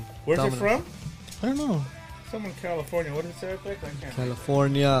from Where's Domino's. it from? I don't know. Someone in California. What does it say right there? I can't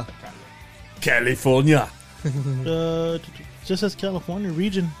California. California. It just says California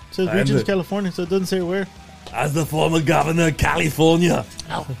region. It says And region's the- California, so it doesn't say where. As the former governor of California,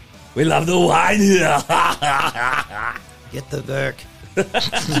 we love the wine here. Get the Burke.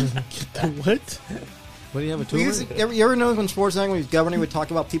 What? What do you have a You tumor? ever know when Schwarzenegger, when he was governor, he would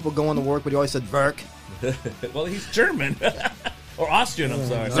talk about people going to work, but he always said Burke? Well, he's German. Or Austrian, I'm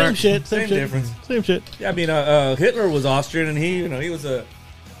sorry. Same shit. Same Same shit. difference. Same shit. Yeah, I mean, Hitler was Austrian, and he was a...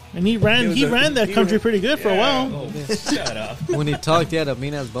 And he ran that country pretty good for a while. Oh, shut up. When he talked, he had a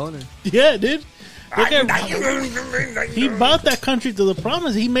mean ass boner. Yeah, dude. Look at, he brought that country to the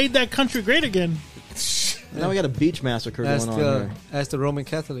promise. He made that country great again. Now we got a beach massacre Ask, going on here. ask the Roman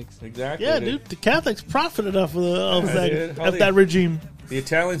Catholics. Exactly. Yeah, dude. The Catholics profited off of dude. How that regime. The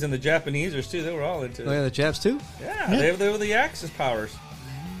Italians and the Japanesers, too, they were all into Oh, it. yeah, the Japs too? Yeah, Yeah. they were the Axis powers.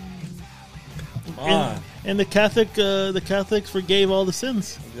 Come on. And the Catholics forgave all the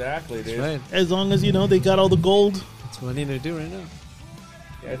sins. Exactly, dude. Right. As long as, they got all the gold. That's what I need to do right now.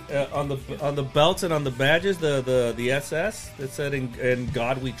 Yeah, on the belts and on the badges, the SS, it said in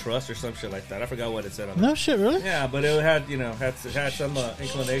God we trust or some shit like that. I forgot what it said on it. No shit, really? Yeah, but it had had some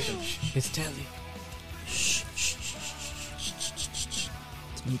inclination. It's Stanley.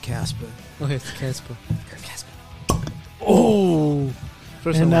 It's me, Casper. Oh, it's Casper. Oh.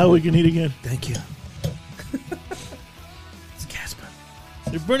 First And one. now we can eat again. Thank you. It's Casper.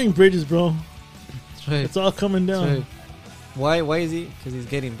 They're burning bridges, bro. That's right. It's all coming That's down. right. Why is he? Because he's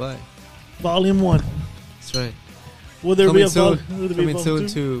getting by. Volume 1. That's right. Will there Coming be a soon, will there be a coming volume soon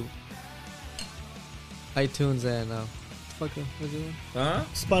 2? to iTunes and fucking what's it? Huh?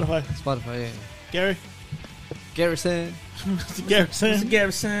 Spotify. Spotify. Yeah. Gary. Garrison. Mr. Garrison. Mr.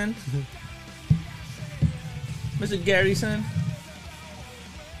 Garrison. Mr. Garrison.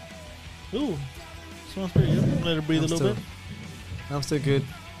 Ooh. Smells pretty good. Let it breathe a little bit. I'm still good.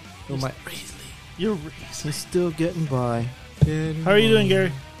 With my You're He's still getting by. How are you doing,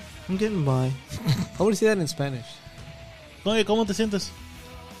 Gary? I'm getting by. I want to say that in Spanish. Oye, ¿cómo te sientes?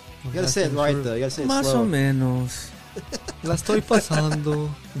 You gotta say it right, though. You gotta say it slow. menos. La estoy pasando.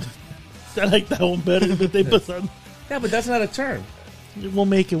 I like that one better than they put on. Yeah, but that's not a term. We'll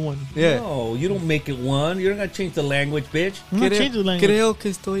make it one. Yeah. No, you don't make it one. You're not gonna change the language, bitch. I'm not changing the language. Creo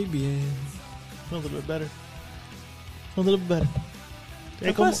que estoy bien. Sounds a little bit better. Sounds a little bit better.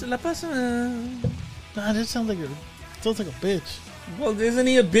 Hey, La pasa. Nah, that sounds like a bitch. Well, isn't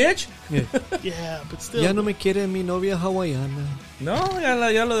he a bitch? Yeah. Yeah, but still. Ya no me quiere mi novia hawaiana. No, ya lo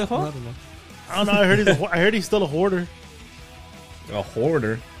I dejó. don't know. I don't know. I heard he's still a hoarder. A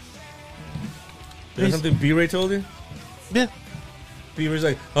hoarder. Is that something B-Ray told you? Yeah. B-Ray's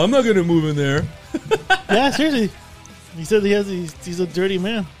like, I'm not gonna move in there. Yeah, seriously. He said he's a dirty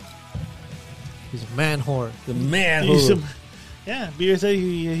man. He's a man whore. The man He's who. yeah, Beer said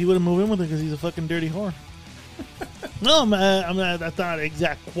he wouldn't move in with him because he's a fucking dirty whore. No, I'm not. That's not an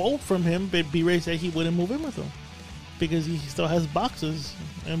exact quote from him, but B-Ray said he wouldn't move in with him because he still has boxes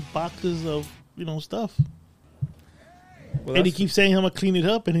and boxes of stuff, Well, and he keeps saying I'm gonna clean it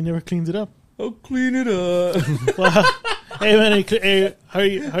up, and he never cleans it up. I'll clean it up. Wow. Hey man, hey, how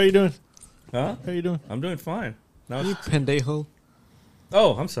are you doing? Huh? How are you doing? I'm doing fine. Now You pendejo.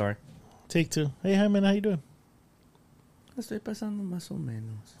 oh, I'm sorry. Take 2. Hey, hi man, how you doing? Estoy pasando más o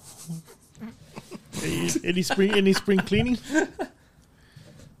menos. Any spring cleaning?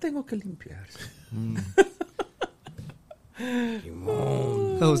 Tengo que limpiar.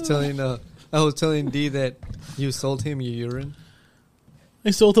 I was telling D that you sold him your urine.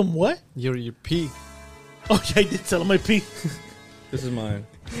 I sold him what? Your pee. Oh yeah, I did sell him my pee. This is mine.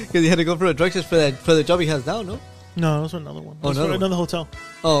 Because he had to go for a drug test for the job he has now, no? No, that was for another one. That Oh, was for another one. another hotel.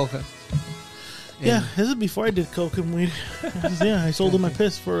 Oh, okay. Yeah, this is before I did coke and weed. Yeah, I sold him my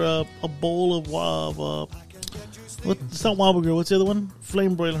piss for a bowl of what? It's not Wobble Girl. What's the other one?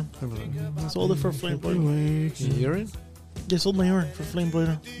 Flame broiler. I sold it for flame broiler. Urine? They sold my urine for flame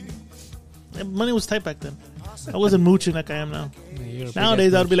broiler. Yeah, money was tight back then. I wasn't mooching like I am now. You're a big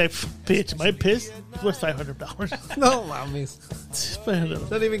Nowadays, ass I'd be like, bitch, my piss is worth $500. No, mami. It's $500.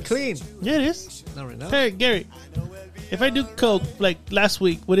 It's not even clean. Yeah, it is. Not right now. Hey, Gary, if I do coke like last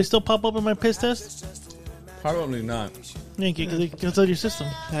week, would it still pop up in my piss test? Probably not. Thank you, because it gets out of your system.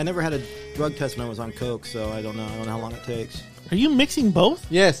 I never had a drug test when I was on coke, so I don't know. I don't know how long it takes. Are you mixing both?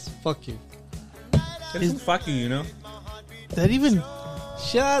 Yes, fuck you. It's fuck you, you know? That even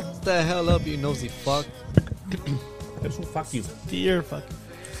Shut the hell up, you nosy fuck. It's fuck you. dear fuck.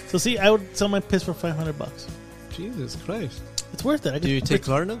 So see, I would sell my piss for $500. Jesus Christ. It's worth it. Do you take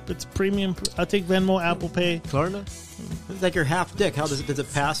Klarna? It's premium. I'll take Venmo, Apple Pay. Klarna? It's like your half dick. How does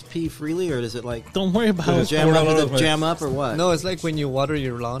it pass pee freely, or does it like Don't worry about it. jam up? all Does over it the jam up or what? No, it's like when you water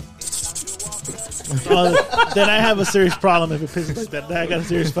your lawn. Then I have a serious problem if it pisses like that. Then I got a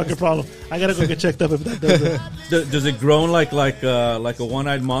serious fucking problem. I gotta go get checked up if that does it. Does it groan like a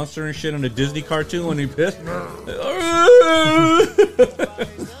one-eyed monster and shit in a Disney cartoon when he pissed?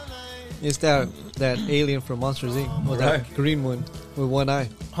 It's that alien from Monsters Inc. Or that Right. green one with one eye.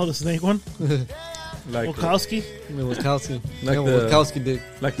 Oh, the snake one? Like Wachowski? It was Wachowski. Like Yeah, the- Wachowski did.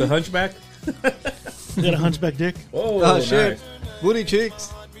 like the Hunchback? You got a hunchback dick? Oh, shit. nice. Booty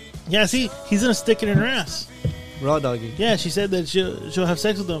cheeks. Yeah, see, he's gonna stick it in her ass. Raw doggy. Yeah, she said that she'll have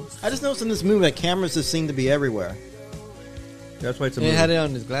sex with him. I just noticed in this movie that cameras just seem to be everywhere. That's why it's a He movie. had it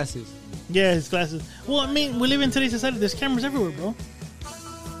on his glasses. Yeah, his glasses. Well, I mean, we live in today's society. There's cameras everywhere, bro.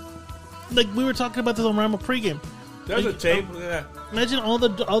 Like we were talking about this on Rambo pregame. There's a tape. Yeah. Imagine all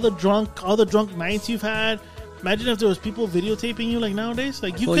the drunk nights you've had. Imagine if there was people videotaping you like nowadays.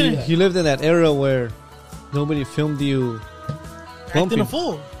 Like you Well, couldn't you lived in that era where nobody filmed you act in pumping a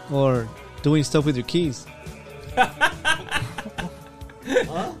fool. or doing stuff with your keys.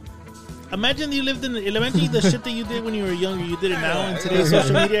 Imagine you lived in. Imagine the shit that you did when you were younger. You did it now in today's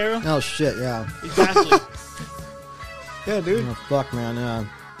social media era. Oh shit! Yeah. Exactly. Yeah, dude. Oh fuck, man. Yeah.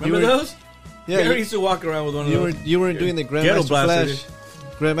 Remember those? Yeah, Gary used to walk around with one of those. you weren't doing the Ghetto Grandmaster blaster,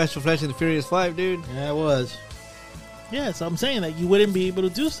 Flash. Grandmaster Flash and the Furious 5, dude. Yeah, it was. Yeah, so I'm saying that you wouldn't be able to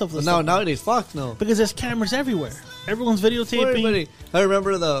do stuff But like now that nowadays, fuck no. because there's cameras everywhere. Everyone's videotaping. Everybody. I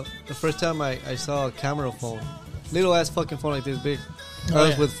remember the first time I saw a camera phone. Little ass fucking phone like this big. Oh, I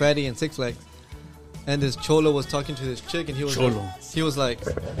was yeah. with Fatty and Six Flags. And this cholo was talking to this chick and he was like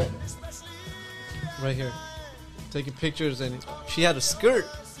right here. Taking pictures and she had a skirt.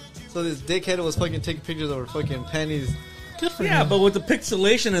 So this dickhead was fucking taking pictures of her fucking panties. Good for Yeah, him. but with the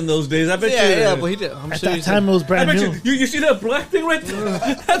pixelation in those days, I bet Yeah, you. yeah, but he did. I'm At sure that he time, it was I brand bet new. you see that black thing right there?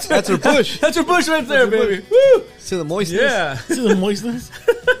 That's her bush. That's her bush right there, That's her baby. Woo! See the moistness? Yeah. See the moistness?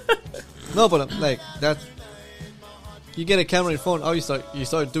 No, but like that's. You get a camera on your phone. Oh, you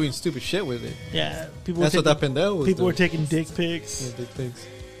start doing stupid shit with it. Yeah, people. That's were what taking, that Pendel was. People were doing. taking dick pics. Yeah, big things.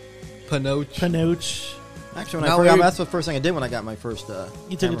 Panoch. Panoch. Actually, when Now I forgot, we're- that's the first thing I did when I got my first.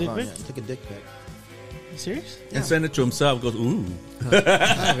 You took a camera dick phone. pic? Yeah, I took a dick pic. You serious? And send it to himself. Goes, ooh.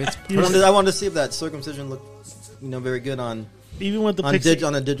 I wanted to see if that circumcision looked, very good on Even with the on, pixel,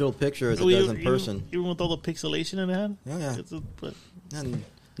 on a digital picture as it Well, does in person. Even with all the pixelation in it had. Yeah. But And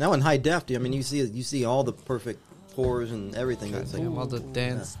now in high def, I mean, you see all the perfect pores and everything. It's like, All the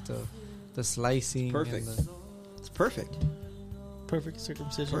dance, the slicing. Perfect. And it's perfect. perfect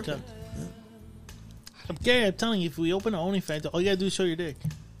circumcision. Perfect. Time. Gary, I'm telling you, if we open an OnlyFans, all you gotta do is show your dick.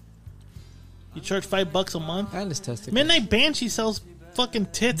 You charge $5 a month. and his testicles. Midnight Banshee sells fucking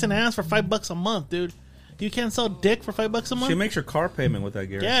tits and ass for $5 a month, dude. You can't sell dick for $5 a She month. makes your car payment with that,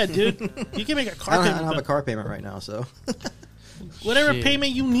 Gary. Yeah, dude. You can make a I car don't, payment. have a car payment right now, so Whatever Shit.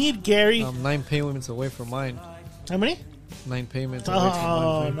 payment you need, Gary. 9 payments away from mine. How many? 9 payments away from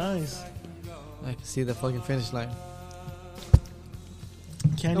Oh, mine. nice. I can see the fucking finish line.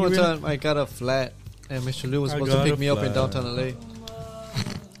 Can And you one really? time I got a flat, and Mr. Lou was I supposed to got pick a me up in flat. downtown LA.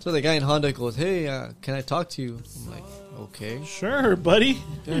 So the guy in Honda goes, "Hey, can I talk to you?" I'm like, "Okay." Sure, buddy.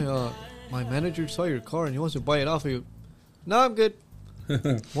 Hey, my manager saw your car and he wants to buy it off of you. No, I'm good.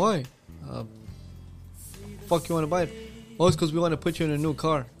 Why? Fuck you want to buy it? Oh, it's because we want to put you in a new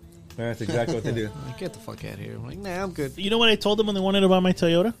car. That's exactly what they do. I'm like, get the fuck out of here. I'm like, nah, I'm good. You know what I told them when they wanted to buy my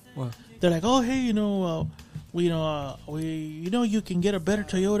Toyota? What? They're like, "Oh, hey, you can get a better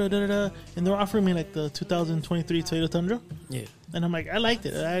Toyota, da da da," and they're offering me like the 2023 Toyota Tundra, Yeah. and I'm like, I liked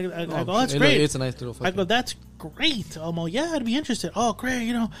it. I go, "Oh, that's It- great." It's a nice little I fucking... go, "That's great." I'm like, "Yeah, I'd be interested." "Oh,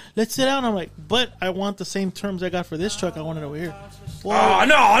 great, let's sit down." I'm like, "But I want the same terms I got for this truck. I want it over here." Well, Oh,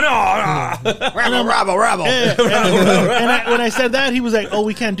 no. rabble. yeah, and when I said that, he was like, "Oh,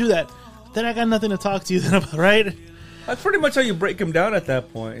 we can't do that." Then I got nothing to talk to you then about, right? That's pretty much how you break him down at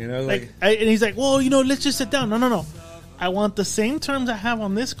that point, And he's like, "Well, let's just sit down." No. I want the same terms I have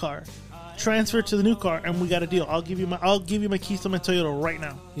on this car. transfer to the new car, and we got a deal. I'll give you my keys to my Toyota right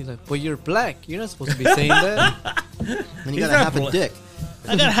now. He's like, but you're black. You're not supposed to be saying that. And you He's got a not half a black. dick.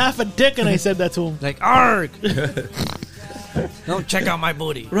 I got half a dick, and I said that to him. Like, arg. Don't check out my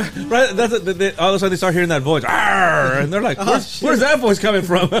booty. Right. That's all of a sudden they start hearing that voice, "Arr!" And they're like, "Where's that voice coming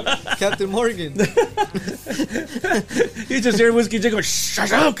from?" Captain Morgan. You just hear Whiskey Jig go,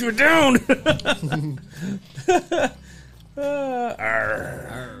 "Shut up, you're down."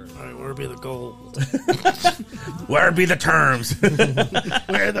 Arr. Where be the gold? Where be the terms?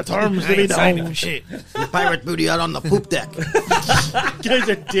 Where are the terms to be done? Shit. You pirate booty out on the poop deck. You guys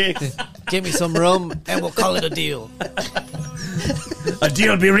are dicks. Give me some rum and we'll call it a deal. A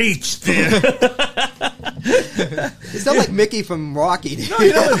deal be reached. You sound like Mickey from Rocky. Dude.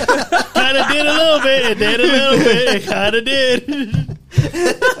 Kind of did a little bit. It did a little bit. It kind of did.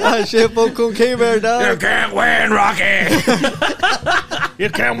 Ah, shit, Boku K Bear, You dog. can't win, Rocky. You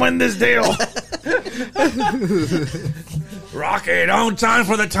can't win this deal. Rocky, don't sign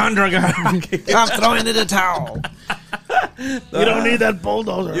for the Tundra guy. Rocky. I'm throwing in the towel. You don't need that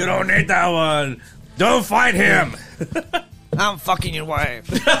bulldozer. You don't need that one. Don't fight him. I'm fucking your wife.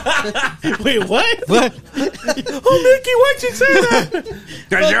 Wait, what? What? Oh, Mickey, why'd you say that?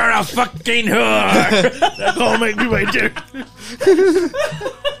 Because you're a fucking whore. That's gonna make me my dick.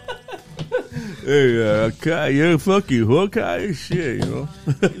 Hey, okay, you fuck you, okay? Shit, you know.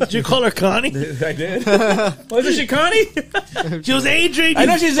 Did you call her Connie? I did. Wasn't she Connie? She was Adrian. I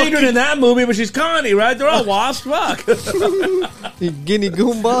know she's Adrian in that movie, but she's Connie, right? They're all wasps. Fuck. You guinea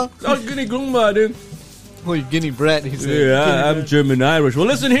goomba? Oh, Guinea Goomba, dude. Oh, you guinea brat, he said. Yeah, I'm German Irish. Well,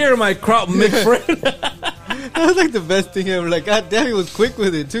 listen here, my crop McFriend. That was like the best thing ever. Like, god damn, he was quick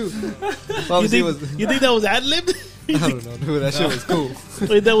with it, too. Obviously, You think that was ad-libbed? I don't know, dude. That shit was cool.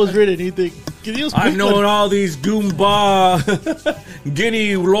 Wait, that was written. You think? 'Cause he was I've quick known with it. all these Goomba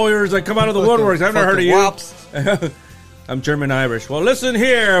Guinea lawyers that come out of the woodworks. I've never heard of you. Wops. I'm German Irish. Well, listen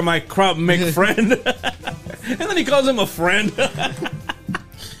here, my crop McFriend. And then he calls him a friend.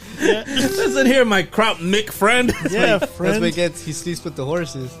 Listen here, my crop McFriend. Yeah, That's friend. what he gets. He sleeps with the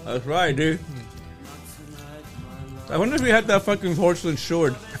horses. That's right, dude. I wonder if we had that fucking horse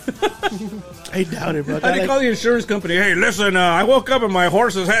insured. I doubt it, bro. How'd you call the insurance company? Hey, listen, I woke up and my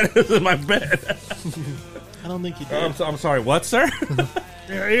horse's head is in my bed. I don't think you did. I'm sorry, what, sir?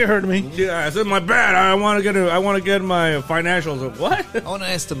 You heard me. Yeah, it's in my bed. I want to get my financials. What? I want to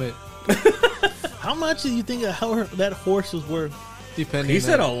estimate. How much do you think that horse was worth? Depending He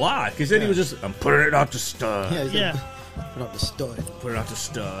said a on- lot. He said he was just, I'm putting it out to stud. Yeah, he's Yeah. put out the stud. Put it out to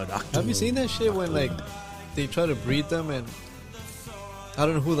stud. Have you seen that shit when, like, they try to breed them and I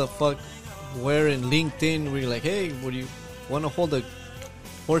don't know who the fuck, where in LinkedIn, where you're like, hey, would you want to hold a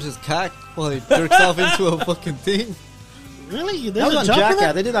horse's cock while he jerks off into a fucking thing? Really? That There's was a on job for Jackass.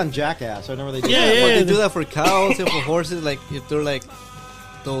 that? They did on Jackass. I remember they did Yeah, that. yeah. Well, they do that for cows and for horses, like, if they're, like,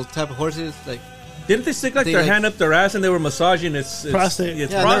 those type of horses, like, Didn't they stick like They, their like- hand up their ass and they were massaging its Prostate.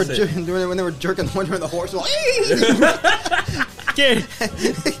 Its Yeah, prostate. and when they were jerking the one during the horse. Like, Okay.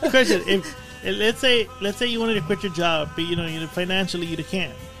 Question: let's say you wanted to quit your job, but financially you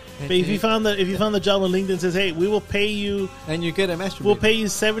can't. But if you found the job on LinkedIn says, hey, we will pay you and you get a masturbate. We'll pay you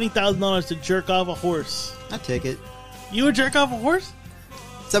 $70,000 to jerk off a horse. I take it. You would jerk off a horse?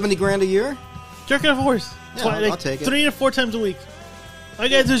 $70,000 a year? Jerk off a horse. Yeah, I'll take it. 3 to 4 times a week. All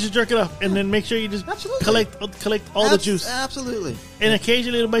you gotta do is just jerk it off, and then make sure you just Absolutely. collect all the juice. Absolutely. And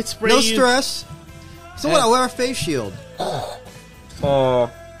occasionally it might spray No you. stress. So what? I wear a face shield.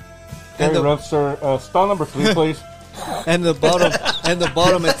 And the- sir. Stall number 3, please. And the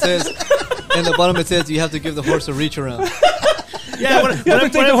bottom it says you have to give the horse a reach around. Yeah, what You have to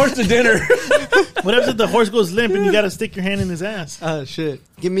take the horse to dinner. what happens if the horse goes limp and you gotta stick your hand in his ass? Ah, shit.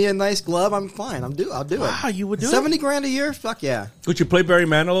 Give me a nice glove. I'm fine. I'll do it. Wow, you would do it? $70,000 a year? Fuck yeah. Would you play Barry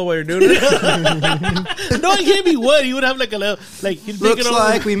Manilow while you're doing it? No, he can't be wood. He would have like a little, like he'd make Looks it over.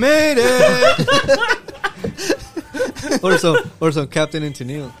 like we made it. Or some Captain and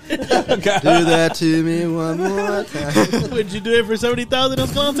Tennille. Do that to me one more time. Would you do it for $70,000,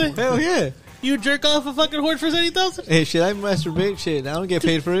 Escalante? Hell yeah. You jerk off a fucking horse for $70,000, Hey, shit, I masturbate. Shit, I don't get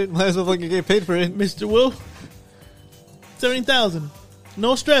paid for it. Might as well fucking get paid for it. Mr. Will? $70,000.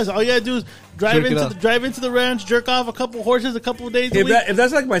 No stress. All you gotta do is drive Jerk it off. into the ranch, jerk off a couple horses a couple of days a week. If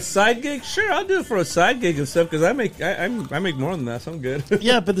that's like my side gig, sure, I'll do it for a side gig and stuff because I make more than that, so I'm good.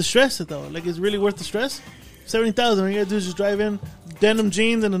 Yeah, but the stress though, like, it's really worth the stress. $70,000. All you gotta do is just drive in, denim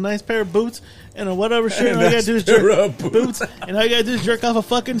jeans and a nice pair of boots and a whatever shirt. All you gotta do is jerk boots, and all you gotta do is jerk off a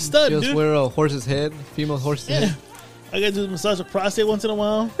fucking stud, Just dude. wear a horse's head, female horse's Yeah. head. All you gotta do is massage a prostate once in a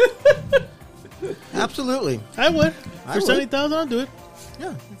while. Absolutely. I would. I For would. $70,000, I'll do it.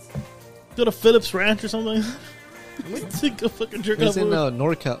 Yeah. Go to Phillips Ranch or something. Go fucking jerk It's off. in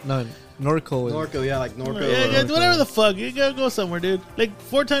NorCal. No, Norco. Norco, yeah, like Norco. Yeah, whatever the fuck. You gotta go somewhere, dude. Like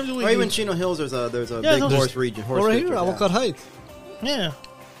 4 times a week. Or even Chino Hills, there's a Yeah, big those- horse region. Horse Or right feature, here, yeah. Avocado Heights. Yeah.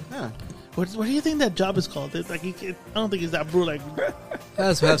 Yeah. What do you think that job is called? It's like I don't think it's that brutal. Like,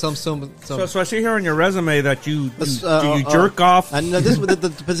 Has to have some. So I see here on your resume that you That's, you jerk off. And this the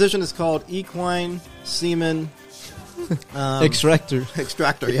position is called equine semen extractor.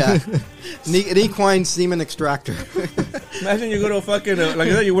 extractor. Yeah, an equine semen extractor. Imagine you go to a fucking like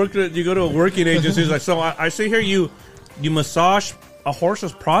that. You go to a working agency. It's like, so I see here you massage a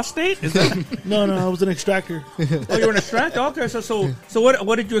horse's prostate. Is that? no, I was an extractor. Oh, you're an extractor. Okay, so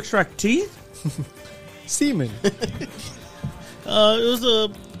what did you extract? Teeth? Semen.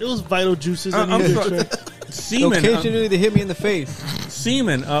 It was vital juices. I I'm needed to sorry. extract. Semen. Occasionally they hit me in the face.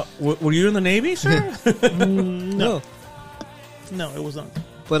 Semen. Were you in the Navy, sir? No. No, it was not.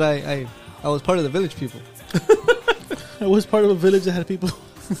 But I was part of the village people. I was part of a village that had people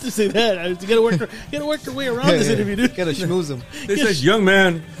to say that. You gotta work your way around this interview, dude. Gotta schmooze them. They says, young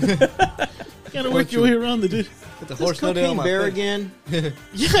man. You gotta work your way around the dude. Get the This horse nutted on cocaine my bear face. again.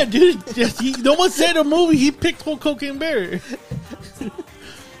 Yeah, dude. No one said a movie. He picked whole Cocaine Bear.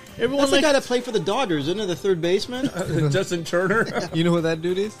 Everyone That's the like guy that played for the Dodgers, isn't it? The third baseman. Justin Turner. You know who that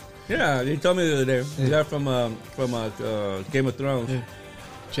dude is? Yeah, they told me the other day. The guy from Game of Thrones.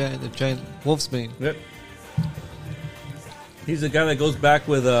 Yeah. The giant wolfsbane. Yep. He's the guy that goes back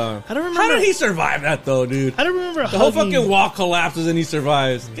with. I don't remember. How did he survive that though, dude? I don't remember. The whole fucking wall collapses and he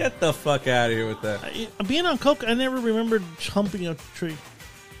survives. Get the fuck out of here with that. Being on coke, I never remembered humping a tree.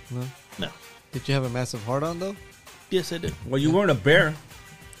 No. No. Did you have a massive heart on though? Yes, I did. Well, you weren't a bear.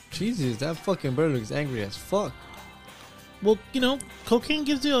 Jesus, that fucking bear looks angry as fuck. Well, cocaine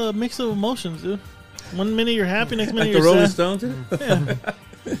gives you a mix of emotions, dude. One minute you're happy, next Like minute the you're Rolling sad. Stones.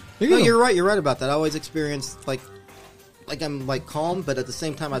 No, you're right. You're right about that. I always experience like I'm like calm, but at the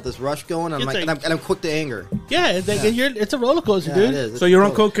same time I have this rush going. I'm It's like, like- and I'm quick to anger. Yeah, it's, like, it's a roller coaster, Yeah, dude. it is. So you're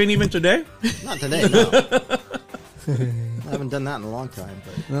on cocaine even today? Not today. No. I haven't done that in a long time.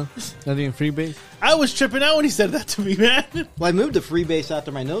 But No? Not even freebase? I was tripping out when he said that to me, man. well, I moved to freebase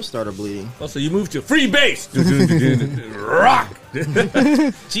after my nose started bleeding. Oh, so you moved to free base. Rock.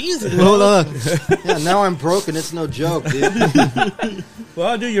 Jesus. Hold on. Yeah, now I'm broken. It's no joke, dude.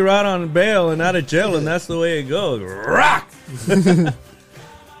 Well, dude, you're out on bail and out of jail, and that's the way it goes. Rock.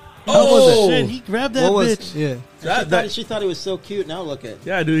 Oh, shit. He grabbed that What was bitch. Yeah. She thought he was so cute. Now look at.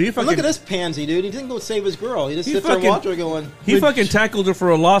 Yeah, dude, he But fucking look at this pansy, dude. He didn't go save his girl. He just He sits there and fucking- watch her going. he fucking tackled her for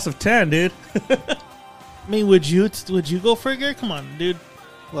a loss of 10, dude. I mean, would you go for a girl? Come on, dude.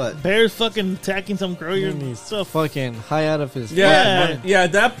 What? Bear's fucking attacking some girl. You're He's so fucking high out of his Yeah. Yeah,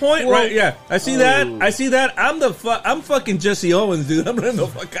 at that point, Well- right? Yeah, I see that. I see that. I'm fucking Jesse Owens, dude. I'm running the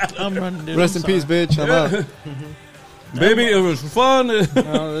fuck out. I'm running, dude. Rest I'm in peace, sorry. bitch. I'm out. Baby, it was fun.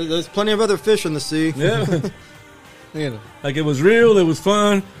 There's plenty of other fish in the sea. Yeah, You know. like it was real. It was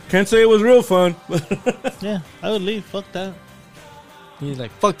fun. Can't say it was real fun. Yeah, I would leave. Fuck that. He's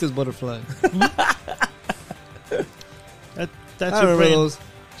like, fuck this butterfly. That's I your remember brain. those.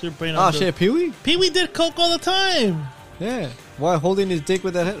 That's your brain. Oh, shit, Pee-wee? Pee Wee did coke all the time. Yeah. Why holding his dick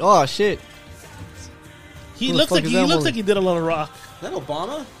with that head? Oh, shit. He Who the looks fuck like is he that looks movie? like he did a lot of rock. Is that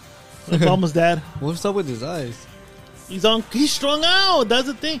Obama? Obama's dad. What's up with his eyes? He's strung out. That's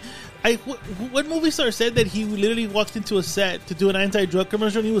the thing. What movie star said that he literally walked into a set to do an anti-drug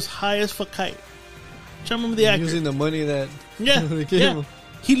commercial and he was high as fuck kite? I'm trying to remember the actor. Using the money that Yeah, they gave yeah. him.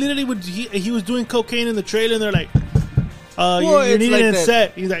 He literally would. He was doing cocaine in the trailer, and they're like, Well, "You're it's needing like it that-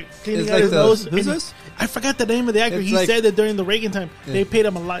 set." He's like cleaning it's out like his the- nose. who's and this? I forgot the name of the actor. It's He like- said that during the Reagan time, Yeah. they paid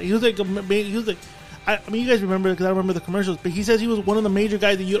him a lot. He was like, I mean, you guys remember because I remember the commercials. But he says he was one of the major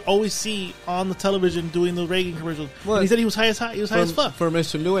guys that you'd always see on the television doing the Reagan commercials. What? And he said he was high as fuck. For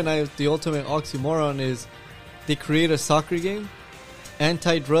Mr. Lou and I, the ultimate oxymoron is they create a soccer game,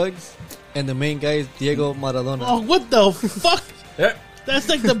 anti-drugs, and the main guy is Diego Maradona. Oh, what the fuck? Yeah. That's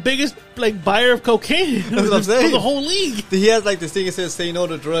like the biggest buyer of cocaine That's what I'm for saying. the whole league. He has like this thing that says "Say no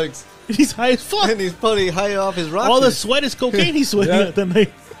to drugs," He's high as fuck. and he's probably high off his rocket. All the sweat is cocaine he's sweating Yeah. at the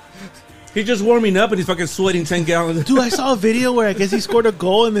night. He's just warming up and he's fucking sweating 10 gallons. Dude, I saw a video where I guess he scored a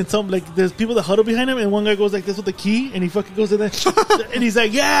goal and then there's people that huddle behind him and one guy goes like this with the key and he fucking goes in there and he's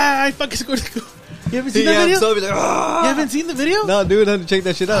like, yeah, I fucking scored a goal. You haven't seen that video? So like, You haven't seen the video? no, dude, I had to check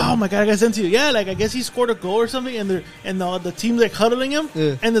that shit out. Oh my god, I got sent to you. Yeah, like I guess he scored a goal or something, and the team's like huddling him,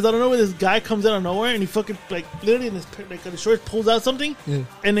 Yeah. and there's, I don't know where this guy comes out of nowhere, and he fucking like literally in his like the shorts pulls out something, Yeah.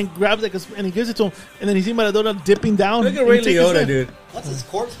 and then grabs and he gives it to him, and then he sees Maradona dipping down. Look at and Ray he takes his Liotta, hand. dude. That's his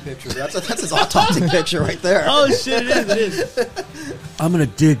corpse picture. That's his autopsy picture right there. Oh shit, it is. I'm gonna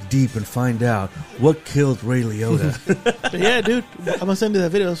dig deep and find out what killed Ray Liotta. But yeah, dude, I'm gonna send you that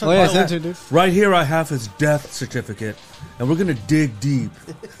video. It's Oh yeah, fucking sent to dude. Right here, I have his death certificate, and we're gonna dig deep.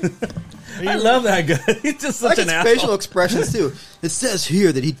 I love that guy. He's just I like such his an facial asshole. expressions too. It says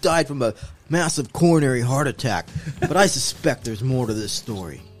here that he died from a massive coronary heart attack, but I suspect there's more to this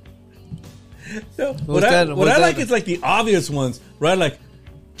story. No, what What's I, that- what what's I like that? is like the obvious ones, right? Like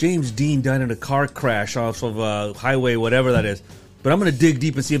James Dean died in a car crash off of highway, whatever that is. But I'm gonna dig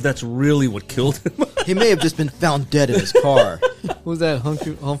deep and see if that's really what killed him. He may have just been found dead in his car. Who's that?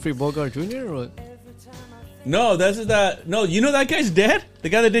 Humphrey Bogart Jr. or what? No, that's that. No, you know that guy's dead. The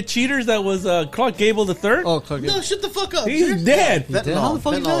guy that did Cheaters, that was Clark Gable III. Oh, Clark. No, shut the fuck up. He's dead. How the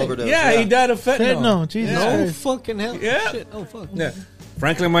fuck he Fentanyl died? overdose. Yeah, he died of fentanyl. No, Jesus No Christ. fucking hell. Yeah. Shit. Oh fuck. Yeah.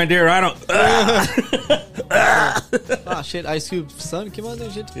 Frankly, my dear, I don't. Ah shit. Ice Cube's son came out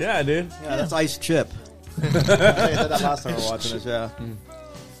and shit. Yeah, dude. Yeah, that's Ice Chip. I said that last time we were watching this. Yeah.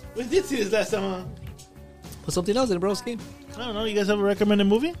 We did see this last time. Put something else in it, broski. I don't know. You guys have a recommended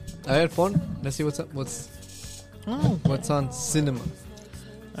movie? I had fun. Let's see what's up. What's on cinema.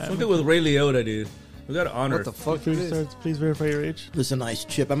 Something with Ray Liotta, dude. We got to honor. What the fuck Please, is this? please verify your age. Listen, Ice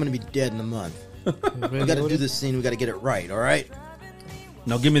Chip, I'm gonna be dead in a month. We Really got to do loaded? this scene. We got to get it right. All right.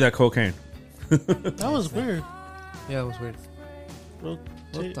 Now give me that cocaine. That was weird. Yeah, it was weird. What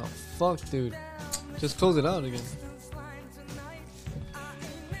Rotate. the fuck, dude? Just close it out again.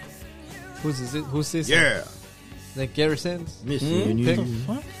 Who's this? Who's this? Yeah. Like Garrison's? Missing Pick. you.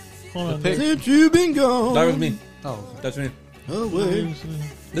 What? Hold on. Pick. Since you've been gone. That was me. Oh, That's me. Away.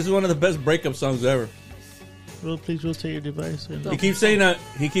 This is one of the best breakup songs ever. Please rotate your device. He keeps saying I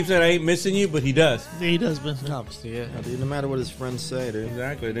ain't missing you, but he does. Yeah, he does, but obviously, yeah. Dude, no matter what his friends say, dude.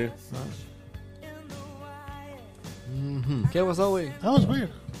 Exactly, dude. Okay, what's that way? that was weird.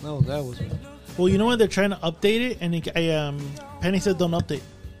 No, that was weird. Well, you know what? They're trying to update it, and Penny said don't update.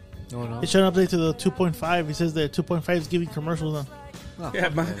 No. It's trying to update to the 2.5. He says that 2.5 is giving commercials now. Oh, Yeah,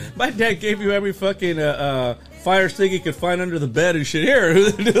 fuck my dad gave you every fucking fire stick he could find under the bed and shit. Here, do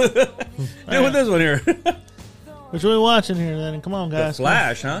with this one here. Which one are we watching here then? Come on, The guys.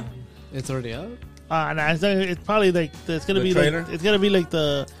 Flash, huh? It's already out? Nah, it's probably like it's gonna The be trailer? like it's gonna be like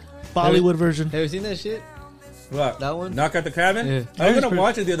the Bollywood version. Have you seen that shit? What? That one? Knock at the Cabin? Yeah. I was That is gonna pretty-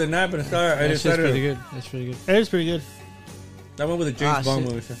 watch it the other night, but I That shit's decided pretty good. That's pretty good. It's pretty good. that one with the James Ah, Bond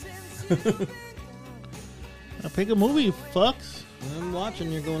shit. movie. Pick a movie, you fucks. I'm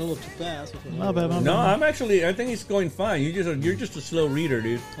watching. You're going a little too fast. My bad, my No, bad. I think he's going fine. You're just a slow reader,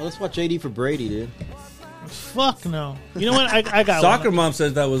 dude. Well, let's watch 80 for Brady, dude. Fuck no. You know what? I got Soccer one. mom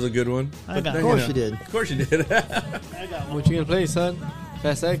says that was a good one. I But got then, one. Of course you did. Of course you did. I got one. What you gonna play, son?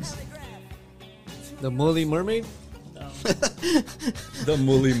 Fast X? The Mully Mermaid? The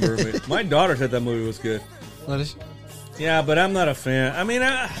Mully Mermaid. My daughter said that movie was good. What is Yeah, but I'm not a fan. I mean,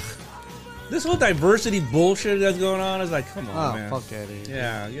 this whole diversity bullshit that's going on is like, come on, Oh, man. fuck that. Dude.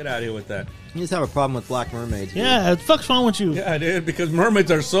 Yeah, get out of here with that. You just have a problem with black mermaids. Dude. Yeah, what the fuck's wrong with you? Yeah, dude, because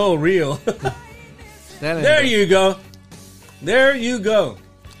mermaids are so real. That ain't There good. you go. There you go.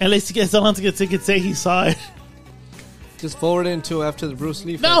 At least he gets someone to say he saw it. Just forward it until after the Bruce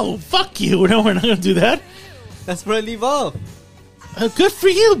Lee fight. No, fuck you. No, we're not gonna do that. That's where I leave off. Good for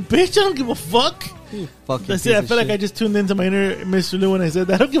you, bitch. I don't give a fuck. You fucking That's it. I piece feel of like I just tuned into my inner Mr. Lou when I said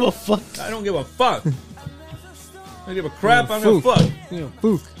that. I don't give a fuck. I don't give a fuck. I don't give a crap. I don't give a fuck. shit. You know,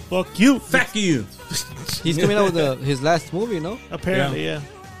 fook. Fuck you. Fuck you. He's coming out with his last movie, no? Apparently, yeah.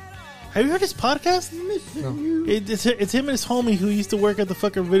 Have you heard his podcast? It's him and his homie who used to work at the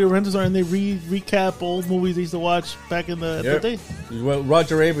fucking video rental store, and they recap old movies they used to watch back in the Yep. day.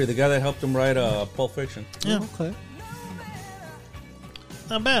 Roger Avery, the guy that helped him write Pulp Fiction. Yeah, Okay.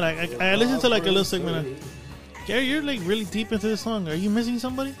 not bad. I listened to like a little segment. Gary, you're like really deep into this song. Are you missing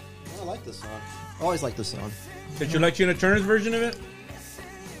somebody? I like this song. I always like this song. Did you like Tina Turner's version of it?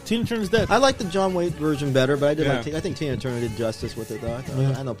 Tina Turner's dead. I like the John Wayne version better, but I did Yeah. like. I think Tina Turner did justice with it, though. I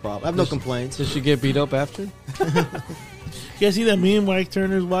have no problem. I have no complaints. Did she get beat up after? You guys see that meme? Mike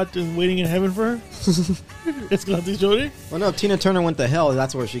Turner's watching, waiting in heaven for her. It's got this shoulder. Well, no, if Tina Turner went to hell,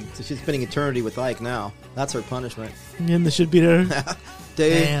 that's where she's spending eternity with Ike now. That's her punishment. And this should be there.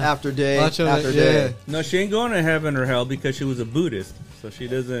 Day Damn. after day Watch her, after yeah. day. No, she ain't going to heaven or hell because she was a Buddhist. So she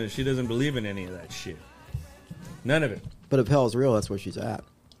doesn't believe in any of that shit. None of it. But if hell's real, that's where she's at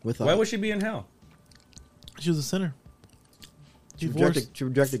with Ike. Why would she be in hell? She was a sinner. She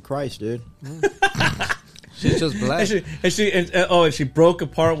rejected Christ, dude. She's just black. And she broke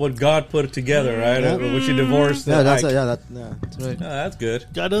apart what God put together, right? When she divorced. Yeah, that's Ike. That's right. Oh, that's good.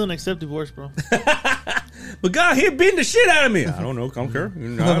 God doesn't accept divorce, bro. But God, he beating the shit out of me. I don't know. I don't care.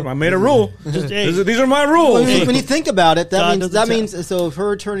 I made a rule. Hey. These are my rules. when you think about it, God that doesn't means so if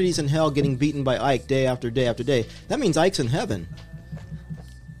her eternity's in hell, getting beaten by Ike day after day after day, that means Ike's in heaven.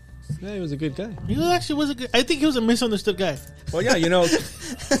 Yeah, he was a good guy. He actually was a good. I think he was a misunderstood guy. Well, yeah, I did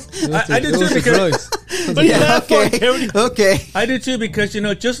It was too the because drugs. But yeah, Okay. I did too because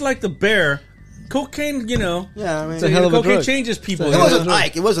just like the bear, cocaine. Yeah, I mean, It's a hell of a cocaine drug. changes people. It's it a wasn't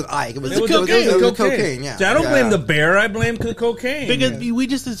Ike. It wasn't Ike. It was cocaine. It was cocaine. Yeah. See, I don't blame the bear. I blame the cocaine.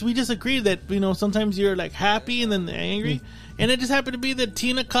 because we just agreed that sometimes you're like happy and then angry, and it just happened to be that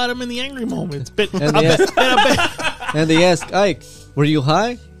Tina caught him in the angry moments. But And they ask Ike, "Were you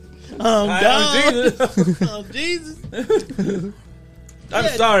high?" God. Jesus. Oh, Jesus. I'm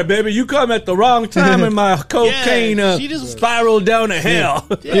sorry, baby. You come at the wrong time, and my cocaine she just- spiraled down to hell.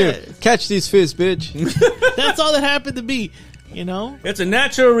 Yeah, Here, catch these fish, bitch. that's all that happened to be. It's a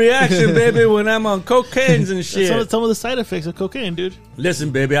natural reaction, baby, when I'm on cocaines and shit. That's some of the side effects of cocaine, dude. Listen,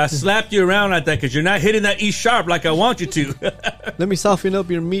 baby, I slapped you around like that because you're not hitting that E sharp like I want you to. Let me soften up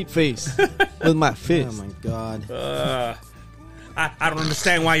your meat face with my Oh fist. my God. I don't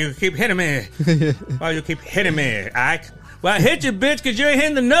understand why you keep hitting me. Why you keep hitting me, Ike? Well, I hit you, bitch, because you ain't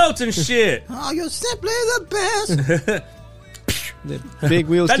hitting the notes and shit. Oh, you're simply the best. The big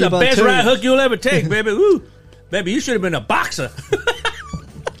wheels That's keep the on best turning. right hook you'll ever take, baby. Woo. Baby, you should have been a boxer.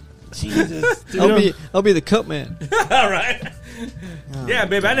 Jesus. Dude, I'll be the cut man. All right. Yeah,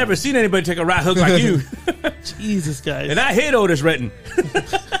 baby, I never seen anybody take a right hook like you. Jesus, guys. And I hate Otis Redding.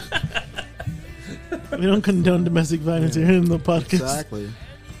 We don't condone domestic violence here in the podcast. Exactly.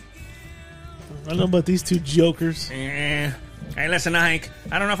 I don't know about these two jokers. Hey, listen, Ike.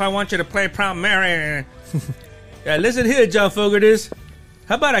 I don't know if I want you to play Prom Mary. Yeah, listen here, John Fogerty.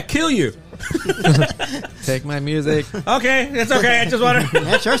 How about I kill you? Take my music. Okay, it's okay. I just want to.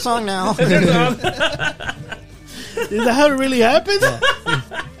 That's your song now. Is that how it really happened?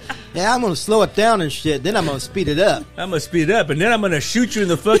 Yeah, I'm gonna slow it down and shit. Then I'm gonna speed it up. I'm gonna speed up, and then I'm gonna shoot you in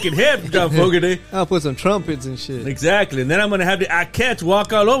the fucking head, John Fogerty. I'll put some trumpets and shit. Exactly, and then I'm gonna have the Ikettes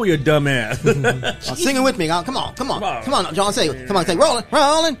walk all over your dumb ass. Sing it with me. Come on, John. Say, come on, say, rolling.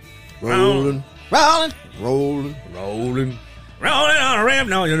 Rolling. Rolling on a ramp.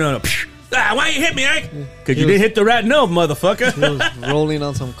 No. Why you hit me, Ike? Because you didn't hit the right note, motherfucker. He was rolling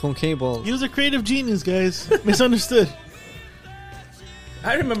on some cocaine balls. He was a creative genius, guys. Misunderstood.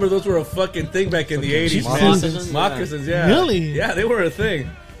 I remember those were a fucking thing back in the 80s, man. Moccasins? Moccasins, yeah. Really? Yeah, they were a thing.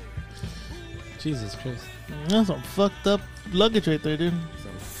 Jesus Christ. That's some fucked up luggage right there, dude.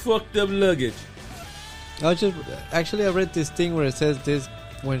 Some fucked up luggage. I read this thing where it says this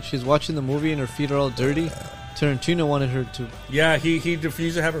when she's watching the movie and her feet are all dirty. Tarantino wanted her to. Yeah, he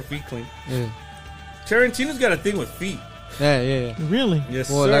refused to have her feet clean. Yeah, Tarantino's got a thing with feet. yeah. Really? Yes,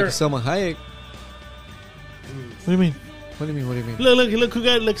 Well, sir. like Selma Hayek. What do you mean? What do you mean? Look who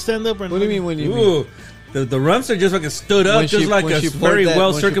got stand up. What do you mean when you mean? Ooh, the rumps are just fucking stood up, When just like when a poured very that-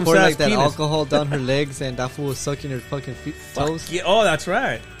 well when she poured, circumcised like that penis. alcohol down her legs and that fool was sucking her fucking toes. Yeah, oh, that's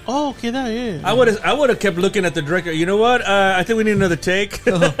right. Oh, okay, yeah. I would have kept looking at the director. You know what? I think we need another take.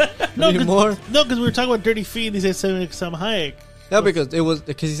 Need more? No, because we were talking about dirty feet. He said Sam Hayek. Yeah, because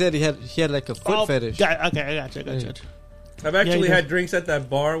he said he had like a foot fetish. Okay, I got you. I've actually Yeah, had drinks at that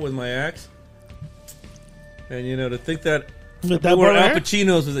bar with my ex, and to think that With we that were bar Al there?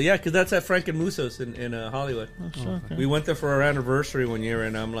 Pacino's, yeah, because that's at Frank and Musso's in Hollywood. Okay. We went there for our anniversary one year,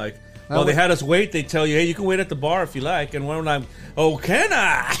 and I'm like, I well, they would- had us wait. They tell you, hey, you can wait at the bar if you like. And when I'm, oh, can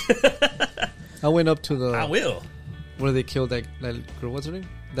I? I went up to the I will. where they killed that girl. What's her name?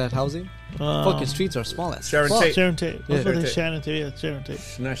 That housing. Fucking streets are small as Sharon fuck. Tate. Sharon Tate. Yeah. Sharon Tate. Sharon Sharon Tate. Yeah, Sharon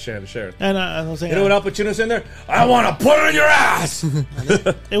Tate. Not Sharon. And I was saying, You know what Al Pacino's in there? I want to put it in your ass.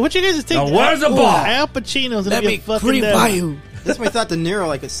 hey, what you guys think? Now, where's the bar? Al Pacino's Let gonna me get fucking creep dead. by you. This we thought De Niro,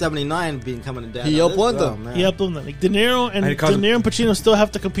 like at 79, being coming to death. He up one them. Man. Yeah, boom. Like De Niro and And he calls him- Pacino still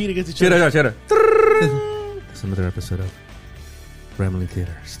have to compete against each other. Cheddar. It's another episode of Rambling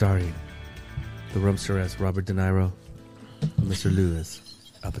Theater, starring the Rumpster as Robert De Niro and Mr. Lou as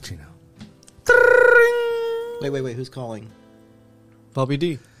Al Pacino. Wait. Who's calling? Bobby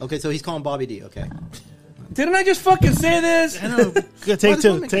D. Okay, so he's calling Bobby D. Okay. Didn't I just fucking say this? I know. Good, take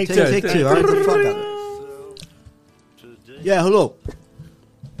two. Take two. All right, the fuck out of it. Yeah, hello.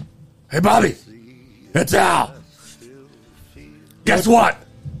 Hey, Bobby. It's Al. Guess what?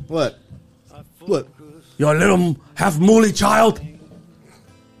 What? You little half-mooly child.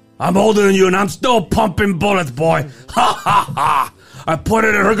 I'm older than you, and I'm still pumping bullets, boy. Ha, ha, ha. I put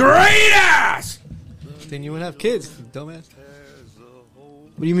it in her great ass. Then you would have kids, you dumbass.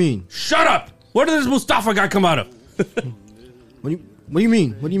 What do you mean? Shut up. Where did this Mustafa guy come out of? What do you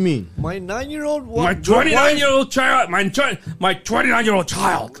mean? What do you mean? My 9-year-old... My 29-year-old child. My 29-year-old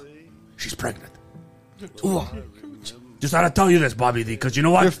child. She's pregnant. Just had to tell you this, Bobby D, because you know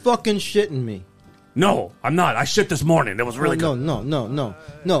what? You're fucking shitting me. No, I'm not. I shit this morning. It was really good.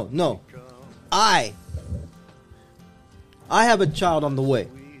 No. I have a child on the way.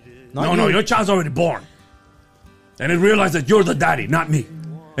 Not No, you. your child's already born. And I realized that you're the daddy, not me.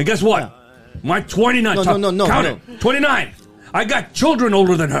 And guess what? Yeah. My 29... No. Count it. 29. I got children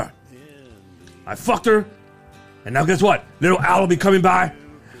older than her. I fucked her. And now guess what? Little Al will be coming by.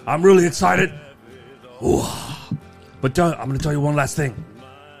 I'm really excited. Ooh. But I'm going to tell you one last thing.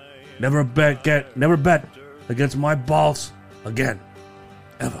 Never bet against my balls again.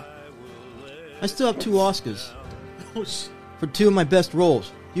 Ever. I still have 2 Oscars for 2 of my best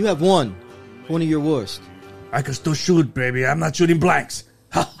roles. You have one of your worst. I can still shoot, baby. I'm not shooting blanks.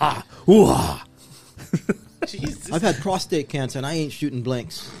 Ha ha. Ooh ha. Jesus. I've had prostate cancer and I ain't shooting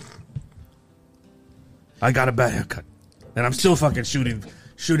blanks. I got a bad haircut. And I'm still fucking shooting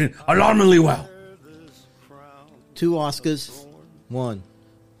alarmingly well. 2 Oscars, 1.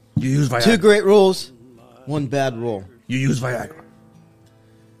 You use Viagra. 2 great roles, 1 bad role. You use Viagra.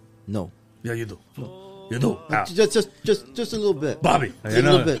 No. Yeah, you do. You do. Ow. Just a little bit. Bobby. Just a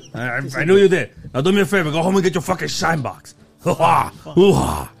little bit. I knew you did. Now do me a favor. Go home and get your fucking shine box. Hoo-ha.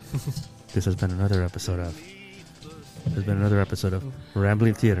 Hoo-ha. This has been another episode of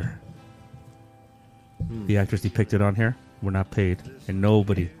Rambling Theater. The actors depicted on here were not paid, and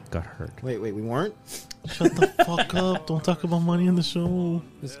nobody got hurt. Wait, we weren't? Shut the fuck up. Don't talk about money in the show.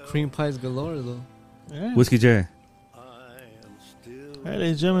 This cream pie's galore, though. Yeah. Whiskey J. All right,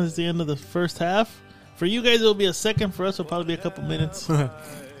 ladies and gentlemen, it's the end of the first half. For you guys, it'll be a second. For us, it'll probably be a couple minutes.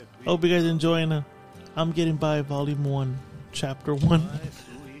 Hope you guys are enjoying I'm Getting By Volume 1, Chapter 1.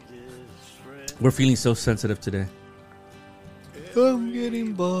 We're feeling so sensitive today. I'm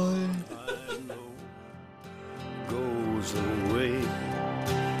getting by. Goes away in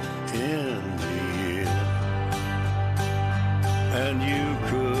the end, and you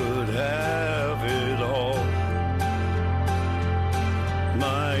could have it all.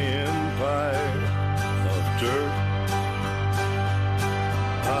 My empire of dirt,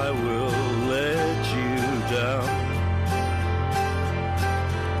 I will let you down.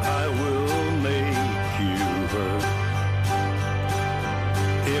 I will make you hurt.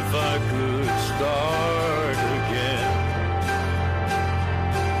 If I could start again,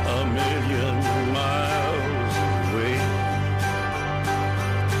 a million miles away,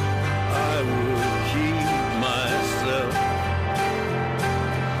 I would keep myself.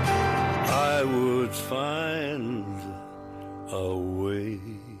 I would find a way.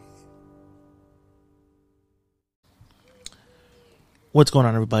 What's going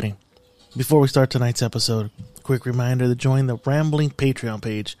on, everybody? Before we start tonight's episode, quick reminder to join the Rambling Patreon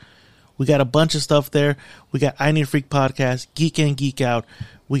page. We got a bunch of stuff there. We got I Need a Freak Podcast, Geek In, Geek Out.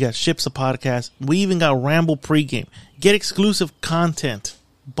 We got Ships of Podcast. We even got Ramble Pregame. Get exclusive content,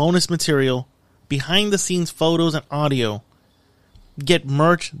 bonus material, behind-the-scenes photos and audio. Get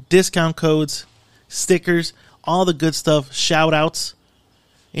merch, discount codes, stickers, all the good stuff, shout-outs.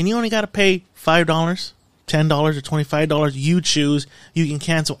 And you only got to pay $5, $10, or $25. You choose. You can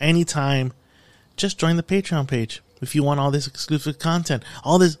cancel anytime. Just join the Patreon page if you want all this exclusive content,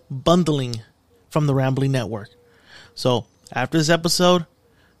 all this bundling from the Rambling Network. So, after this episode,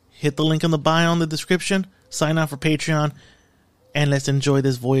 hit the link in the bio in the description, sign up for Patreon, and let's enjoy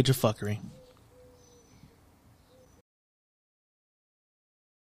this voyage of fuckery.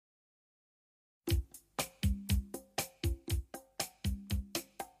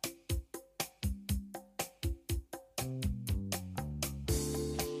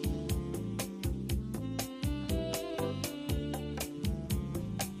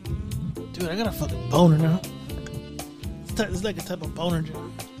 Dude, I got a fucking boner now. It's like a type of boner,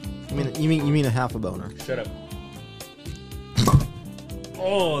 Joe. You mean a half a boner? Shut up.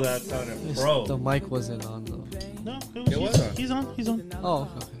 Oh, that sounded bro. The mic wasn't on, though. No, It was on. He's on. He's on. Oh,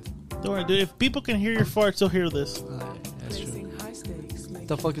 okay. Don't worry, dude. If people can hear your farts, they'll hear this. That's true. What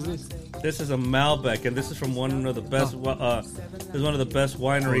the fuck is this? This is a Malbec, and this is from one of the best. This is one of the best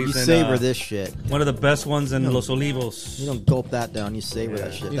wineries. You in, savor this shit. One of the best ones in Los Olivos. You don't gulp that down. You savor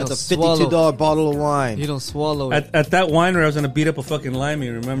that shit. You That's a don't swallow. $52 bottle of wine. You don't swallow it. At that winery, I was gonna beat up a fucking limey.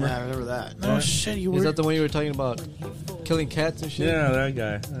 Remember? Yeah, I remember that. No shit, you Is were. that the one you were talking about? Killing cats and shit? Yeah, that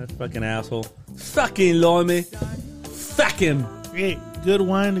guy. That fucking asshole. Fucking limey. Fuck him. Hey, good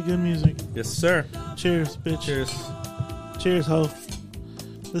wine to good music. Yes, sir. Cheers, bitch. Cheers. Cheers, ho.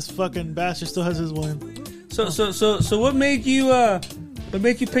 This fucking bastard still has his wine. So what made you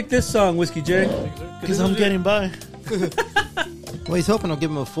pick this song, Whiskey J? Because I'm getting by. Well, he's hoping I'll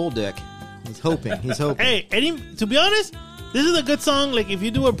give him a full deck. He's hoping. Hey, to be honest, this is a good song. Like, if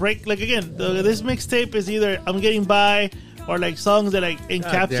you do a break, like, again, this mixtape is either I'm Getting By or, like, songs that, like, God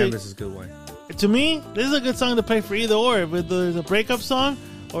encapsulate. damn, this is a good one. To me, this is a good song to play for either or. If there's a breakup song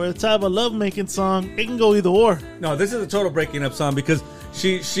or a type of love-making song, it can go either or. No, this is a total breaking up song because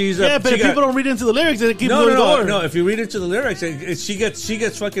she's Yeah, but if people don't read into the lyrics, they keep no, going no, either no, or. no. If you read into the lyrics, she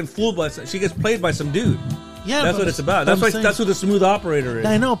gets fucking fooled by. She gets played by some dude. Yeah, That's what it's about. That's who the smooth operator is.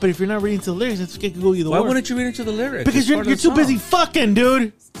 I know, but if you're not reading into the lyrics, it can go either Why or. wouldn't you read into the lyrics? Because It's you're part of the too song. busy fucking,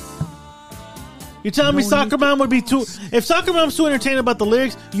 dude. You're telling me Soccer Mom would be too... If Soccer Mom's too entertained about the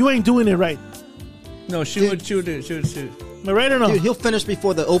lyrics, you ain't doing it right. No, she would. Am I right or no? Dude, he'll finish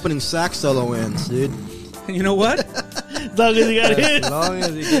before the opening sax solo ends, dude. You know what? As long as he got hit. As long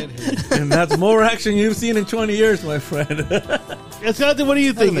as he get hit. And that's more action you've seen in 20 years, my friend. It's got to, what do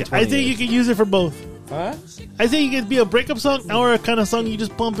you Hasn't been think? 20 I think years. you can use it for both. Huh? I think it could be a breakup song or a kind of song you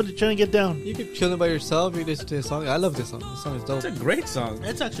just pump it trying to get down. You could chill by yourself. You listen to this song. I love this song. This song is dope. It's a great song.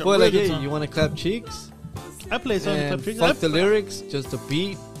 It's actually Boy, a like, really hey, good song. you want to clap cheeks? I play songs And with fuck the lyrics, just the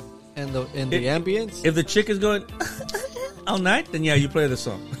beat and the ambience. If the chick is going all night, then yeah, you play the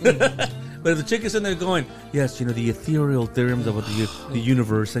song. But if the chick is in there going, yes, the ethereal theorems of the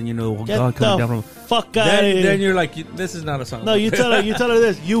universe, and Get God coming down the from, fuck out of here. then you're like, this is not a song. No, you tell her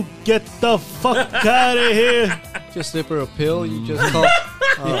this. You get the fuck out of here. Just slip her a pill. You just call.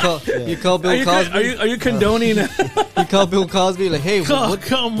 You call Are Bill you, Cosby. are you condoning? You call Bill Cosby like, hey, what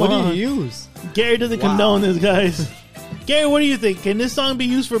Come do on. you use? Gary doesn't condone this, guys. Gary, what do you think? Can this song be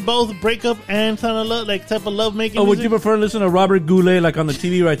used for both breakup and kind of love, like type of love making? Would you prefer to listen to Robert Goulet like on the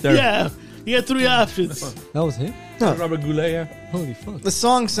TV right there? Yeah, you got three options. That was him. Robert Goulet, yeah. Holy fuck. The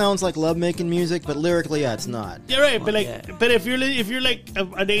song sounds like love-making music, but lyrically, yeah, it's not. You're right, but but if you're like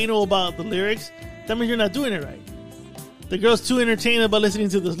an anal about the lyrics, that means you're not doing it right. The girl's too entertained about listening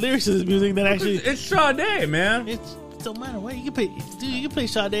to the lyrics of this music than actually. It's Sade, man. It don't matter what you can play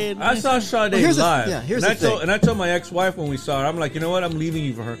Sade. I saw Sade here's the- live. yeah, here's and the thing. and I told my ex-wife when we saw her, I'm like, you know what? I'm leaving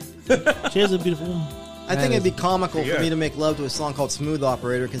you for her. She has a beautiful woman. I think it'd be comical for me to make love to a song called Smooth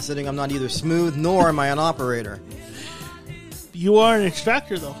Operator, considering I'm not either smooth nor am I an operator. You are an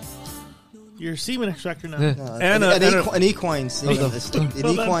extractor, though. You're a semen extractor now. Yeah. An equine semen. An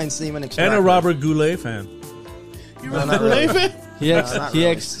equine semen extractor. And a Robert Goulet fan. You're a Goulet fan? He not really.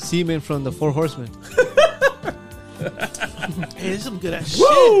 ex semen from the Four Horsemen. Hey, this is some good ass shit.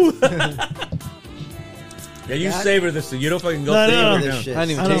 Woo! Yeah, you savor this. You don't fucking go No, savor no. it This now. shit. I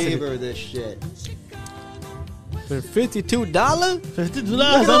didn't even taste it. Savor this shit. For $52?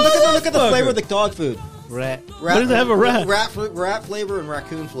 Look at the flavor of the dog food. Rat. Why does it have a rat? Rat flavor and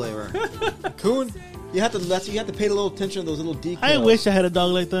raccoon flavor. Coon? You have to pay a little attention to those little decals. I wish I had a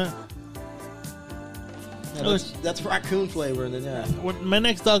dog like that. Yeah, that's raccoon flavor, and then My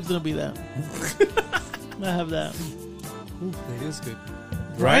next dog's gonna be that. I have that. It is good.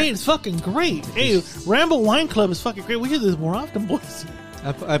 Right? It's fucking great. Hey, Rambo Wine Club is fucking great. We should do this more often, boys.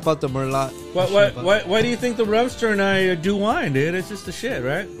 I bought the Merlot. Why do you think the Revster and I do wine, dude? It's just the shit,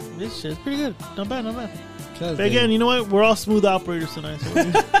 right? This shit's pretty good. Not bad, not bad. Cause But again, you know what? We're all smooth operators tonight.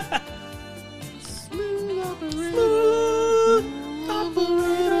 So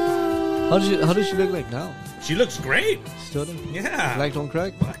how does she look like now? She looks great. Still there? Yeah. Black don't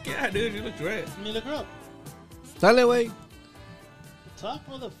crack? Fuck yeah, dude. She looks great. Let me look her up. Dale, way. Talk,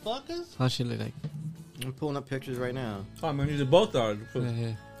 motherfuckers. How she look like? I'm pulling up pictures right now. Oh, man, these are both are.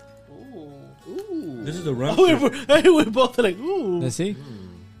 Yeah. Ooh. This is the Oh, Revster. we're both like, ooh. Let's see.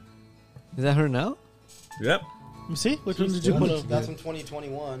 Is that her now? Yep. Let me see. Which one did you pull up? That's from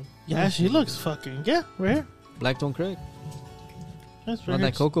 2021. Yeah, she looks fucking. Yeah, right here. Black don't crack. That's right On here.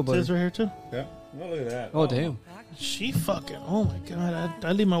 that cocoa butter. Says right here too. Yeah. Well, look at that. Oh, damn. She fucking. Oh my god.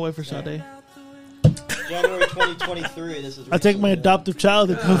 I'd leave my wife for Sade. January 2023. This is. I take my adoptive child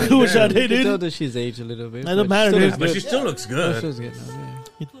and go with Sade, You can tell dude. that she's aged a little bit. It don't but matter, still dude. looks But good. she still looks Oh, good. she's good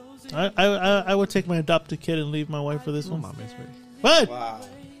now, yeah. I would take my adopted kid and leave my wife for this Oh, one. my best friend. What? Wow.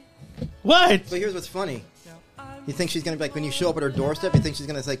 What? But here's what's funny. You think she's gonna be like when you show up at her doorstep? You think she's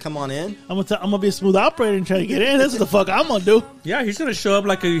gonna say, "Come on in"? I'm gonna be a smooth operator and try to get in. That's what the fuck I'm gonna do. Yeah, he's going to show up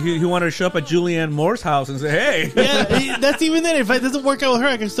like he wanted to show up at Julianne Moore's house and say, hey. Yeah, that's even then. If it doesn't work out with her,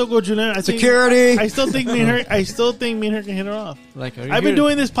 I can still go Julian. Security. I still think me and her. I still think me and her can hit her off. Like, are you I've been here?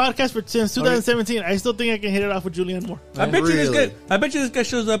 doing this podcast since 2017. I still think I can hit it off with Julianne Moore. I bet you Really? this guy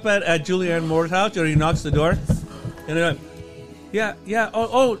shows up at Julianne Moore's house or he knocks the door. And they're like, Yeah.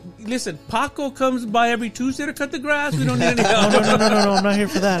 Oh, listen, Paco comes by every Tuesday to cut the grass. We don't need any help. No, I'm not here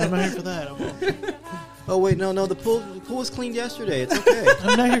for that. Oh wait, no, the pool was cleaned yesterday. It's okay.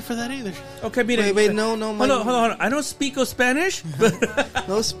 I'm not here for that either. Okay, mire. Wait, no, Hold on. I don't speak Spanish. But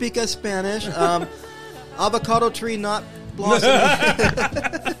no speak of Spanish. Avocado tree not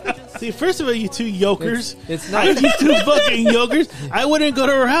blossoming. See, first of all, you two yokers. It's not. You two fucking yokers. I wouldn't go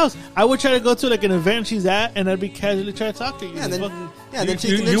to her house. I would try to go to like an event she's at, and I'd be casually trying to talk to you. Yeah, then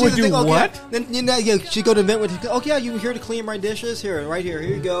You would do what? Then she go to an event with. Oh yeah, you here to clean my dishes? Here, right here.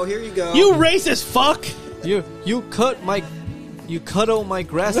 Here you go. You racist fuck. You cut out my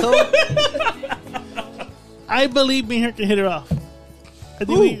grass hoe. I believe me and her can hit her off. I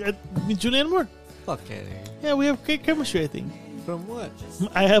think Julianne Moore. Fuck it. Yeah, we have great chemistry, I think. From what?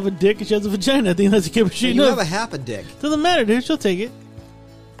 I have a dick and she has a vagina. I think that's a chemistry. You have a half a dick. Doesn't matter, dude. She'll take it.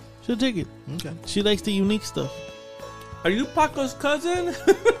 Okay. She likes the unique stuff. Are you Paco's cousin?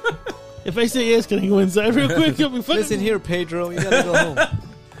 If I say yes, can I go inside real quick? You'll be fucking. Listen here, Pedro. You gotta go home.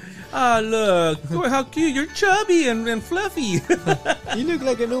 Ah, look. Boy, how cute. You're chubby and fluffy. You look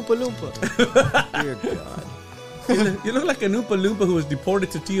like an Oompa Loompa. Dear God. You look like an Oompa Loompa who was deported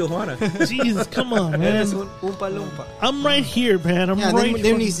to Tijuana. Jesus, come on, man. Eres un Oompa Loompa. I'm right here, man. I'm Yeah, right then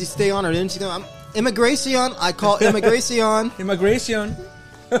here. needs to stay on her. Then she's going, immigration. I call immigration. Immigration.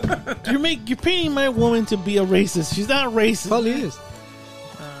 You're painting my woman to be a racist. She's not racist. Probably is.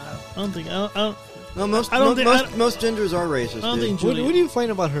 I don't think. I don't No, most gingers are racist. I don't dude. think What Julia. do you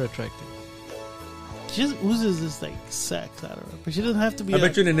find about her attractive? She just oozes this like sex out of her, but she doesn't have to be. I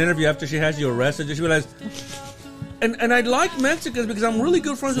bet you in an interview after she has you arrested, just realized. And I like Mexicans because I'm really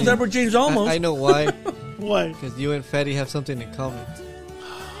good friends with Edward James Olmos. I know why. Why? Because you and Fatty have something in common.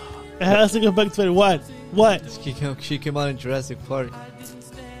 It has to go back to what? What? She came out in Jurassic Park.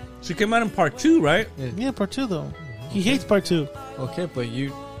 She came out in part 2, right? Yeah, part 2 though. He hates part 2. Okay, but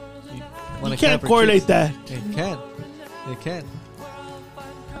you You can't correlate that. It can. It can.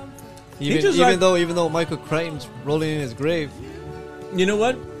 He just like- Even though Michael Crichton's rolling in his grave. You know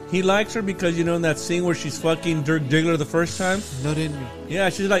what? He likes her because, you know, in that scene where she's fucking Dirk Diggler the first time? Not in me. Yeah,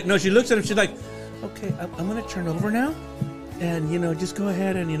 she's like, no, she looks at him, she's like, okay, I'm going to turn over now. And, you know, just go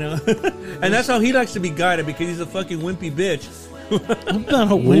ahead and, you know. And that's how he likes to be guided because he's a fucking wimpy bitch. I'm not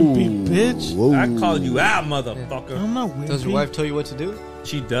a wimpy bitch. I called you out, motherfucker. I'm not wimpy. Does your wife tell you what to do?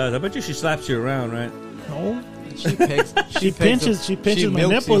 She does. I bet you she slaps you around, right? No. She pegs. She pinches my milks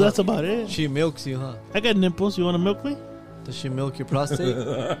nipples. you, That's huh? about it. She milks you, huh? I got nipples. You want to milk me? Does she milk your prostate?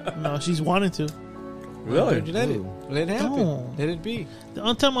 No, she's wanting to. Really? Let it. Let it happen. No. Let it be. The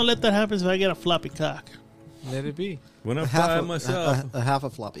only time I'll let that happen is if I get a floppy cock. Let it be. Wanna Half find a, myself. a half a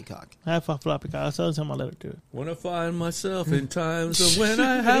floppy cock. I have a floppy cock. That's the only time I'll let her do it. Wanna find myself in times of when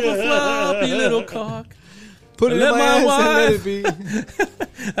I have a floppy little cock. Put it in Let my my ass wife- and let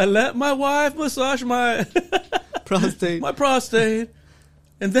it be. I let my wife massage my Prostate. my prostate,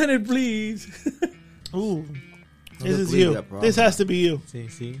 and then it bleeds. Ooh. I'll This just is leave you. that problem. This has to be you.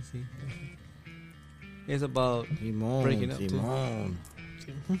 See. It's about Simone, breaking up, too. Simone.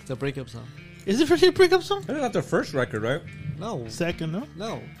 It's a breakup song. Is it for your breakup song? That's not their first record, right? No. Second, no?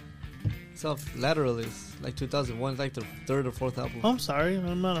 No. Self Lateral is like 2001. It's like the third or fourth album. Oh, I'm sorry.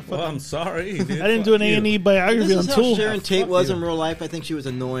 I'm not a fucking... Well, I'm sorry. Dude. I didn't do an Fuck you. A&E biography This on is how Tool. Sharon Tate fuck was you. in real life. I think she was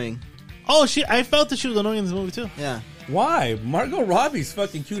annoying. Oh, I felt that she was annoying in this movie, too. Yeah. Why? Margot Robbie's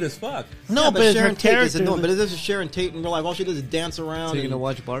fucking cute as fuck. No, Yeah, but it's her Sharon Tate is character. annoying. But this is Sharon Tate in real life. All she does is dance around. So you're and- gonna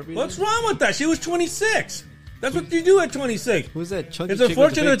watch Barbie? What's wrong with that? She was 26. That's what you do at 26. Who's that chunky It's chick with the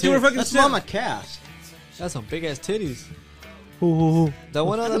unfortunate big that you were titties? fucking That's sick. Mama Cass. That's some big ass titties. Who? That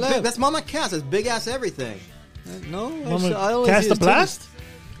one on the left. That's Mama Cass. That's big ass everything. No, Mama, I always Cast see the his Blast? titties.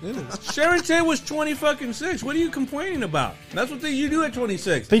 Yeah. Sharon Tate was 26. What are you complaining about? That's what you do at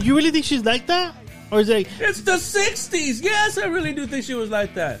 26. But you really think she's like that? Or is it like, It's the 60s. Yes, I really do think she was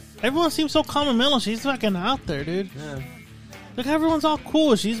like that. everyone seems so calm and mellow. She's fucking out there, dude. Yeah. Look, everyone's all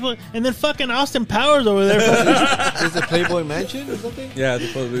cool. And then fucking Austin Powers over there. Is it Playboy Mansion or something? Yeah, it's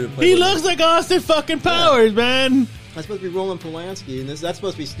supposed to be He looks like Austin fucking Powers, man. That's supposed to be Roland Polanski, and that's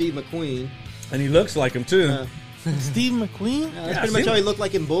supposed to be Steve McQueen. And he looks like him, too. Steve McQueen? That's Yeah, pretty much Steve- how he looked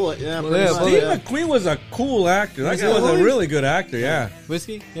like in Bullet. Yeah, Well, pretty yeah, much, Bullet. Steve McQueen was a cool actor. That Was guy he was a always? really good actor, yeah.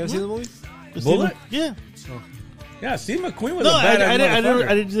 Whiskey? You ever seen the movie? Steve Bullet? Yeah. Yeah, Steve McQueen was No, a badass I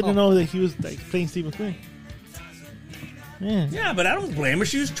motherfucker. didn't know that he was like playing Steve McQueen. Yeah. Yeah, but I don't blame her.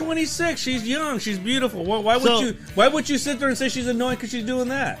 She was 26. She's young. She's beautiful. Why would So- you? Why would you sit there and say she's annoying because she's doing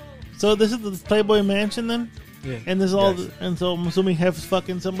that? So this is the Playboy Mansion then? Yeah. And this is all Yes. and so I'm assuming Hef's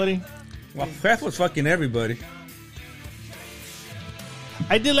fucking somebody. Well, Hef was fucking everybody.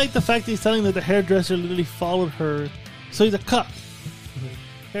 I did like the fact that he's telling that the hairdresser literally followed her. So he's a cuck.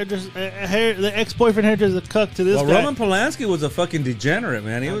 The ex-boyfriend hairdresser is a cuck to this Well, guy. Roman Polanski was a fucking degenerate,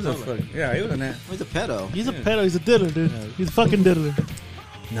 man. He was a fucking he was an ass. He's a pedo. He's a pedo. He's a diddler, dude. He's a fucking diddler.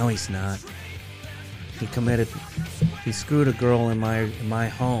 No, he's not. He screwed a girl in my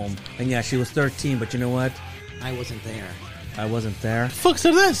home, and yeah, she was 13. But you know what? I wasn't there. I wasn't there. Fuck's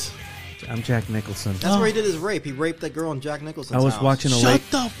are this? I'm Jack Nicholson. That's where he did his rape. He raped that girl in Jack Nicholson's I was house. watching Shut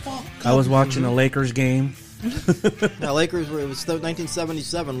the fuck up. I was watching a Lakers game. Yeah, Lakers were. It was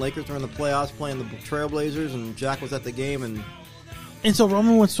 1977. Lakers were in the playoffs playing the Trailblazers, and Jack was at the game. And so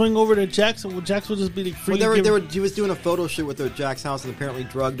Roman would swing over to Jax, and Jax would just be like free. He was doing a photo shoot with her at Jack's house, and apparently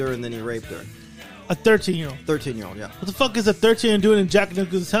drugged her, and then he raped her. A 13-year-old. 13-year-old, yeah. What the fuck is a 13-year-old doing in Jack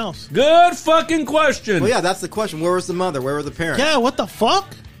Nicholson's house? Good fucking question. Well, yeah, that's the question. Where was the mother? Where were the parents? Yeah, what the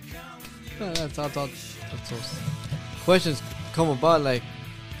fuck? That's those questions come about. Like,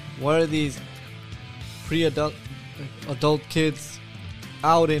 what are these pre-adult adult kids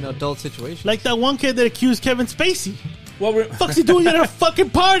out in adult situations? Like that one kid that accused Kevin Spacey. Well, What the fuck's he doing at a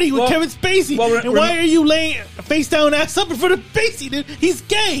fucking party with Kevin Spacey? And why are you laying face down ass up in front of Spacey, dude? He's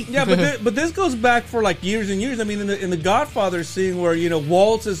gay. Yeah, but this goes back for like years and years. I mean, in the Godfather scene where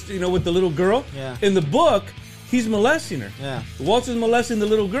Waltz is with the little girl. Yeah. In the book, he's molesting her. Yeah. Waltz is molesting the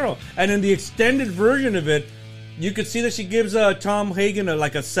little girl, and in the extended version of it, you could see that she gives Tom Hagen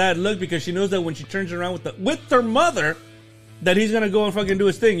a sad look because she knows that when she turns around with her mother, that he's gonna go and fucking do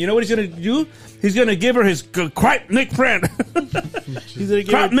his thing. You know what he's gonna do? He's gonna give her his Nick friend. He's gonna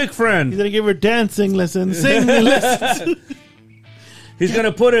give Nick friend. He's gonna give her dancing lessons, singing lessons. He's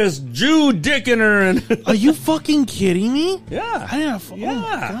gonna put his Jew dick in her. And Are you fucking kidding me? yeah, I didn't. Oh yeah, my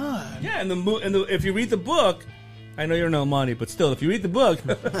god. yeah. And if you read the book, I know you're no money, but still, if you read the book,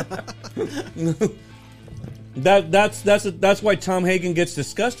 that's why Tom Hagen gets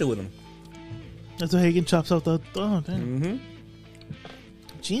disgusted with him. That's why Hagen chops out the. Oh damn. Mm-hmm.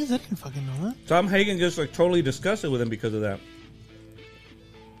 Jeez, I didn't fucking know that. Tom Hagen gets totally disgusted with him because of that.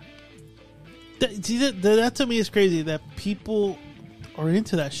 That to me is crazy that people are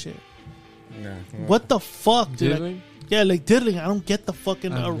into that shit. Yeah. What the fuck, dude? Diddling? Like diddling. I don't get the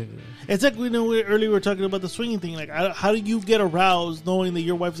fucking. Diddling. It's like earlier we were talking about the swinging thing. Like, how do you get aroused knowing that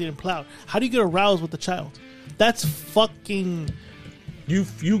your wife's getting plowed? How do you get aroused with the child? That's fucking.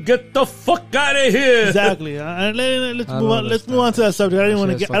 You get the fuck out of here. Exactly. Let's move on. Let's move on to that subject. I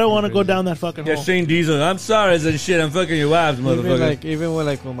don't want to go down that fucking Yeah, hole. Shane Diesel. I'm sorry, as shit. I'm fucking your wives, motherfucker. Even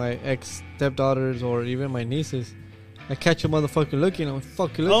with my ex stepdaughters or even my nieces, I catch a motherfucker looking. I'm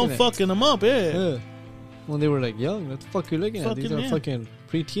fucking looking. Oh, fucking them up, yeah. Yeah. When they were like young, what the fuck you looking at? These are fucking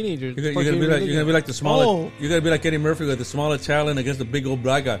pre-teenagers. You're gonna be like the smaller. Oh. You're gonna be like Eddie Murphy with the small Italian against the big old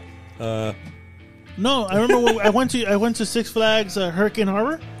black guy. No, I remember when I went to Six Flags Hurricane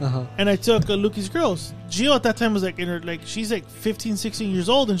Harbor, and I took Lukey's girls. Gio at that time was she's like 15, 16 years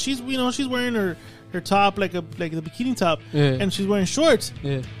old, and she's wearing her top like the bikini top, and she's wearing shorts.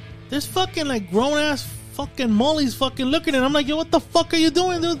 Yeah. There's fucking like grown ass fucking mollies fucking looking at her. I'm like, yo, what the fuck are you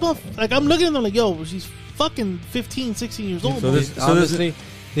doing? Like, I'm looking at them like, yo, she's fucking 15, 16 years old. Honestly,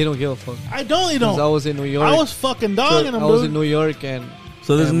 they don't give a fuck. I don't, you know. I was in New York. I was fucking dogging them, I was dude. in New York and.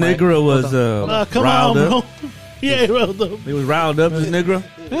 So this Negro was come riled on, up. bro. Yeah, he riled up. He was riled up, this Negro.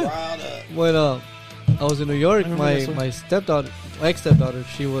 When I was in New York, my ex-stepdaughter,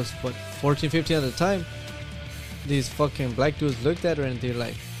 she was 14, 15 at the time. These fucking black dudes looked at her and they're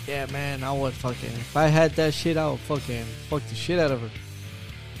like, yeah, man, I would fucking, if I had that shit, I would fucking fuck the shit out of her.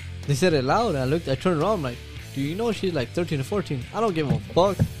 They said it loud. I turned around, I'm like, do you know she's like 13 or 14? I don't give a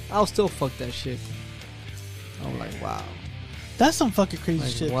fuck. I'll still fuck that shit. I'm like, wow. That's some fucking crazy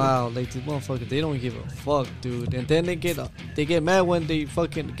Like, shit. wow, like these motherfuckers, they don't give a fuck, dude. And then they get mad when they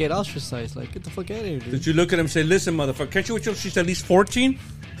fucking get ostracized. Like, get the fuck out of here, dude. Did you look at him and say, listen, motherfucker, can't you wait she's at least 14?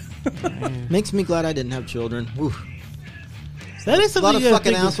 Makes me glad I didn't have children. Oof. That is A something lot of you gotta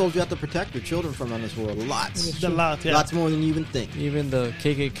fucking think of. assholes you have to protect your children from on this world. Lots. A lot, yeah. Lots more than you even think. Even the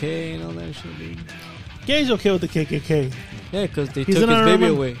KKK and all that shit, dude. Gary's okay with the KKK. Yeah, because they He's took an his baby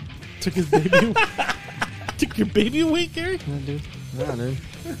honorable- away. Took his baby away. Took your baby away, Gary? Yeah, dude. Yeah,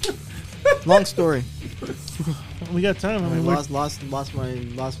 dude. Long story. We got time. I I mean, we're-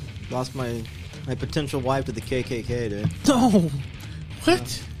 lost my potential wife to the KKK, dude. No.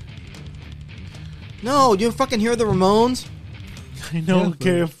 What? No, do you fucking hear the Ramones? I know, Yeah,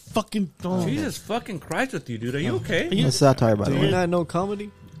 Gary. Fucking. Oh. Jesus fucking Christ with you, dude. Are you okay? You- That's satire, by the Do way. you not know comedy?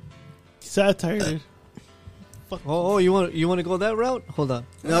 Satire, dude. fuck. Oh, you want to go that route? Hold on.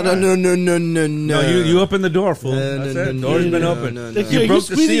 No. No, you open the door, fool. That's it. Door's been open. Like, You are broke you the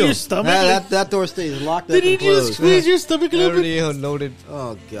squeezing seal. your stomach? That door stays locked up Did he and just closed. squeeze your stomach a little bit? Already unloaded.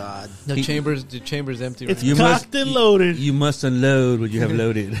 Oh God. The chamber's empty right It's now. cocked and loaded. You must unload what you have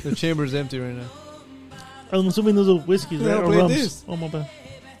loaded. The chamber's empty right now. I'm assuming those are whiskeys, Yeah, right? Or play rums. this. Oh, my bad.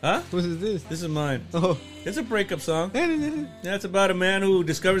 Huh? What is this? This is mine. Oh. It's a breakup song. Yeah, it's about a man who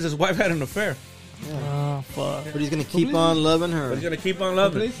discovers his wife had an affair. Oh, fuck. But he's gonna keep on loving her. But he's gonna keep on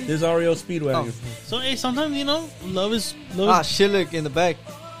loving. This REO Speedwagon. So, hey, sometimes, love is... Ah, shit, look in the back.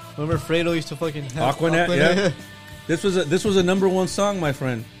 Remember Fredo used to fucking have Aquanet, yeah. This was a number one song, my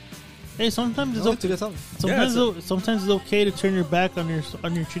friend. Hey, sometimes it's Oh, okay. to get something. Sometimes it's okay to turn your back on your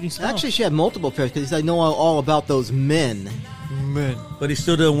cheating spouse. Actually, she had multiple affairs because I know all about those men. Man. But he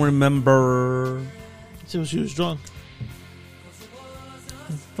still don't remember. So she was drunk.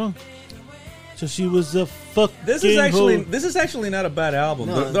 So she was a fuck. This is actually not a bad album.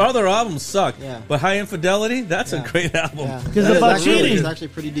 No. The other albums suck. Yeah. But High Infidelity, that's a Yeah. great album. Yeah. Because That it's is about actually- cheating. It's actually a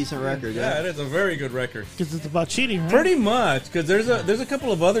pretty decent record. Yeah, Yeah. it is a very good record. Because it's about cheating, right? Pretty much, because there's a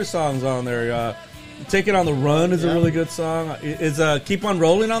couple of other songs on there. Take It on the Run is a really good song. Is Keep on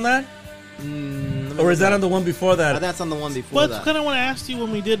Rolling on that? Or is that on the one before that? That's on the one before Well, that. kind of want to ask you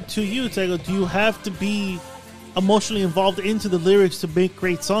when we did To You, it's like, do you have to be emotionally involved into the lyrics to make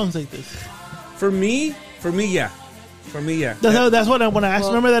great songs like this? For me, yeah. That's what I want to ask.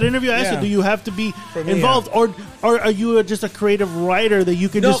 Remember that interview I asked Yeah. you, do you have to be For me, involved, or are you just a creative writer that you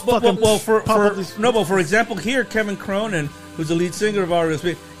can just fucking pop up this? but for example, here Kevin Cronin, who's the lead singer of REO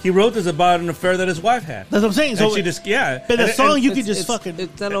Speed, he wrote this about an affair that his wife had. That's what I'm saying. So, And she just but the song you It's- could just it's- fucking.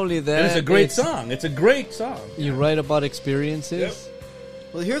 It's not only that. And it's a great song. It's a great song. You write about experiences. Yep.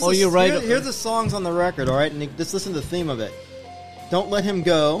 Well, here's Oh, you're right. Here's the songs on the record. All right, and just listen to the theme of it. Don't Let Him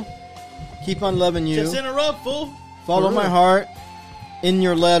Go. Keep on Loving You. Just interrupt, fool. Follow My Heart. In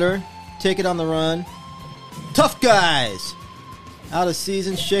Your Letter. Take It on the Run. Tough Guys. Out of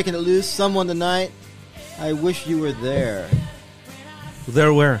Season. Shaking It Loose. Someone Tonight. I Wish You Were There.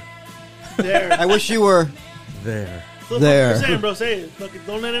 There where? There. I wish you were There. So there. What you're saying, bro? Say it. Fucking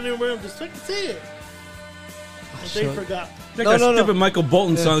don't let anyone just fucking say it. They Sure. forgot. Like a stupid Michael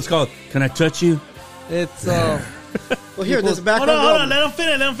Bolton song. It's called "Can I Touch You?" It's Well, here, there's a Hold background. on. Let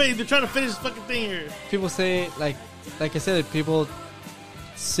them finish. They're trying to finish this fucking thing here. people say like I said, people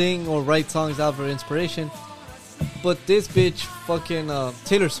sing or write songs out for inspiration, but this bitch, fucking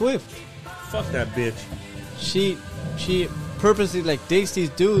Taylor Swift, Fuck that bitch. she purposely like dates these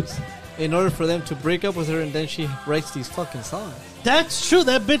dudes in order for them to break up with her, and then she writes these fucking songs. That's true.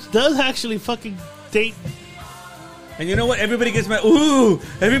 That bitch does actually fucking date. And you know what? Everybody gets mad. Ooh,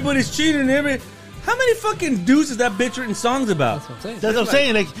 everybody's cheating. How many fucking dudes has that bitch written songs about? That's what I'm saying. That's what I'm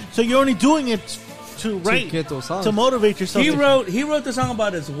saying. Like, so you're only doing it to write, get those songs. to motivate yourself. He wrote the song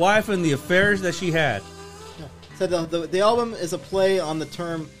about his wife and the affairs that she had. So the album is a play on the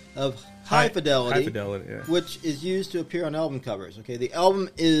term of high fidelity. High fidelity, yeah. Which is used to appear on album covers. Okay, the album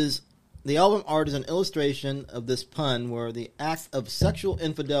art is an illustration of this pun where the act of sexual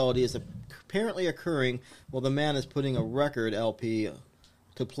infidelity is apparently occurring while the man is putting a record LP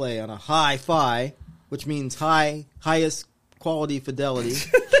to play on a hi-fi, which means highest quality fidelity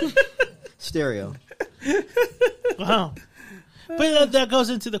stereo. Wow. But that goes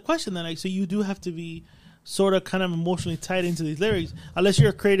into the question then. Like, so you do have to be sort of kind of emotionally tied into these lyrics, unless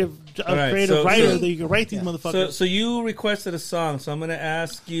you're a creative writer that you can write these motherfuckers. So you requested a song, so I'm going to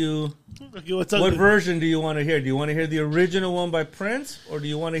ask you, Okay, what's what ugly? version do you want to hear? Do you want to hear the original one by Prince, or do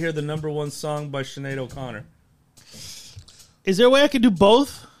you want to hear the number one song by Sinead O'Connor? Is there a way I could do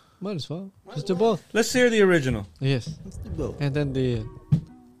both? Might as well. Just do both. Let's hear the original. Yes. And then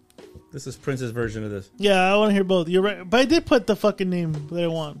This is Prince's version of this. Yeah, I want to hear both. You're right, but I did put the fucking name that I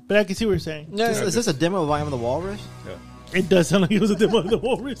want. But I can see what you're saying. Is this a demo of I Am the Walrus? Yeah. It does sound like it was a demo of the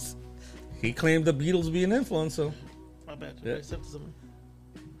Walrus. He claimed the Beatles be an influence, so My bad. Yeah. I accepted something.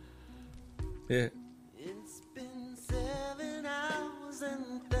 yeah.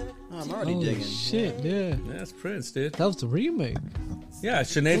 Oh, I'm already holy digging. shit, yeah. That's Prince, dude. That was the remake. Yeah,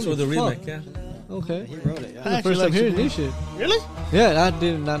 Sinead's Holy with the fuck. remake, yeah. Okay. He wrote it. I That's the actually first time like hearing Sinead. this shit. Really? Yeah, I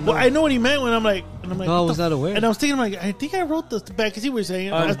did not know. Well, I know what he meant when I'm like, No, I what was the not aware. And I was thinking, like, I think I wrote this back. I can see what you're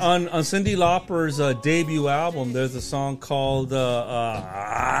saying. On Cyndi Lauper's debut album, there's a song called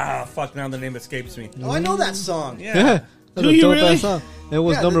fuck, now the name escapes me. Oh, I know that song. Yeah. Yeah. That's Do a you dope really? ass song. It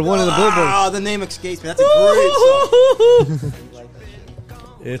was Yeah, number one in the Billboard. Ah, the name escapes me. That's a great song.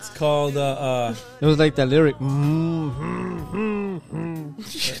 It's called It was like that lyric.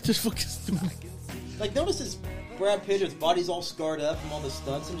 Just fucking stupid. Like, notice his Brad Pitt, his body's all scarred up from all the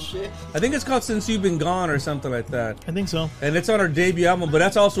stunts and shit. I think it's called Since You've Been Gone or something like that. I think so. And it's on her debut album, but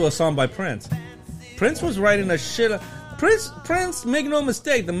that's also a song by Prince. Prince was writing a shit. Prince, make no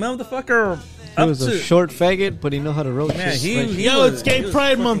mistake, the motherfucker. He was a short faggot, but he know how to roast Man, shit. Yo, it's Gay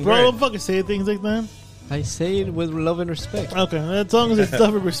Pride Month, bro. great. Don't fucking say things like that. I say it with love and respect. Okay, as long as it's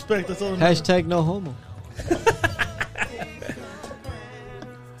love and respect, that's all. Hashtag no homo.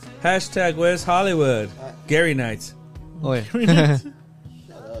 Hashtag West Hollywood. Gary Nights. Oh yeah.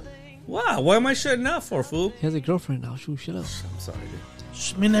 Wow, what am I shutting up for, fool? He has a girlfriend now. Shut up. I'm sorry, dude.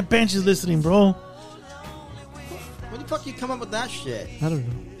 Shh, man, that bench is listening, bro. When the fuck you come up with that shit? I don't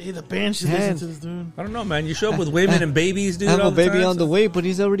know. Hey, the bench is Man. listening to this, dude. I don't know, man. You show up with women and babies, dude. I have all a the baby time, on the way, but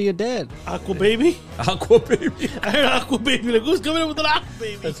he's already a dad. Aqua baby. Aqua baby. I heard Aqua baby. Like, who's coming up with an Aqua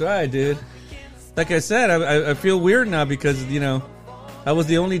baby? That's right, dude. Like I said, I feel weird now because, you know, I was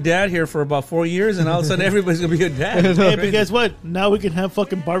the only dad here for about 4 years, and all of a sudden everybody's going to be a dad. Hey, but guess what? Now we can have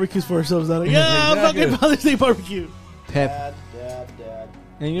fucking barbecues for ourselves. Now. Like, yeah, Exactly. fucking Father's Day barbecue. Pep. Dad.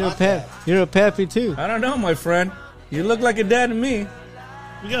 And you're Not a pep. dad. You're a pappy too. I don't know, my friend. You look like a dad to me.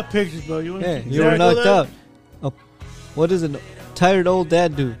 We got pictures, bro. You want Yeah, to you were knocked out. Oh, what does a tired old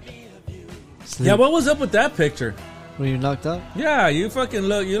dad do? Sleep. Yeah, what was up with that picture? When you're knocked out? Yeah, you fucking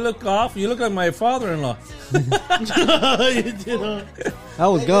look. You look off. You look like my father-in-law. You did, huh? I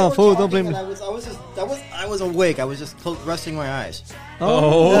was Hey, gone, they were fool. Don't talking blame me. and I was awake. I was just resting my eyes.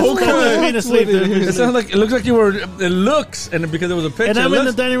 Oh, That's okay. being asleep. It sounds like it looks like you were. It looks, and because it was a picture. And I'm it in the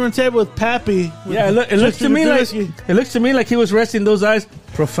looks, dining room table with Pappy. yeah, it looks to me like he was resting those eyes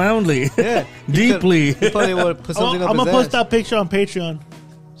profoundly, Yeah. deeply. He probably would put something I'm up his gonna post ass. that picture on Patreon,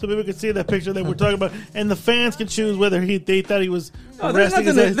 so people can see that picture that we're talking about, and the fans can choose whether they thought he was Oh, there's resting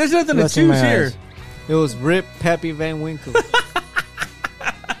nothing. his There's eyes. nothing to Resting choose my here. eyes. It was Rip Pappy Van Winkle.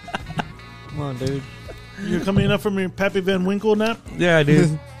 Come on, dude. You're coming up from your Pappy Van Winkle nap. Yeah,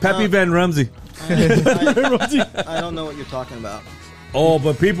 dude. Pappy Van Rumsey. I don't know what you're talking about. Oh,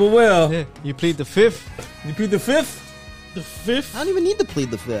 but people will. Yeah, you plead the fifth. You plead the fifth. The fifth. I don't even need to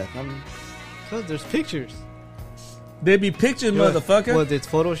plead the fifth. Cause there's pictures. They be pictures, motherfucker. What? It's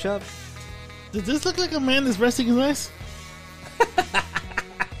Photoshop. Does this look like a man that's resting his eyes?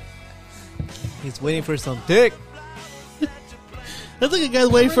 He's waiting for some dick. That's like a guy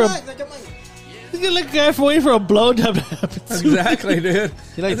waiting for a. He's like a guy waiting for a blowjob to happen. Exactly, dude.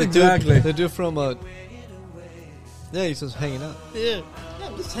 He like That's the exactly. dude. The dude from yeah, he's just hanging out. Yeah.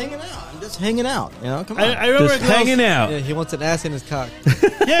 I'm just hanging out. You know, come on. I remember Just hanging out. Yeah, he wants an ass in his cock.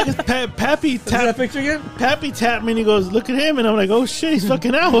 Yeah, because Pappy Is that tapped picture again? Pappy tapped me and he goes, "Look at him," and I'm like, "Oh shit, he's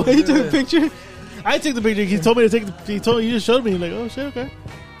fucking out." He took a picture. I took the picture. He told me to take. He just showed me. Like, "Oh shit, okay."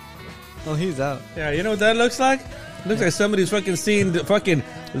 Oh, he's out. Yeah, you know what that looks like? Looks like somebody's fucking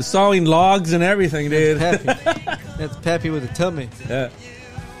sawing logs and everything, dude. Pappy. That's Pappy with a tummy. Yeah.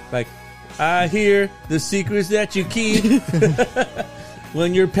 Like, I hear the secrets that you keep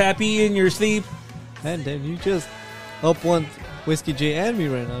when you're pappy in your sleep. And then you just up one Whiskey J and me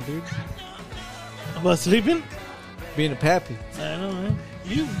right now, dude. About sleeping? Being a Pappy. I know, man.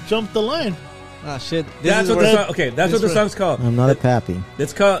 You jumped the line. Ah, shit. That's what the song. Okay, that's what the song's called. I'm not a pappy.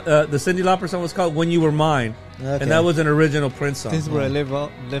 It's called the Cyndi Lauper song was called "When You Were Mine," Okay. and that was an original Prince song. This is where I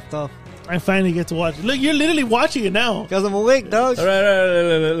left off. I finally get to watch it. Look, you're literally watching it now. Because I'm awake, dog. All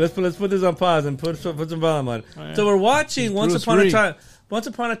right. Let's put this on pause and put some volume on. right. So we're watching Once Bruce Upon a Reed. Time. Once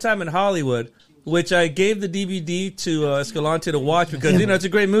Upon a Time in Hollywood, which I gave the DVD to Escalante to watch because it's a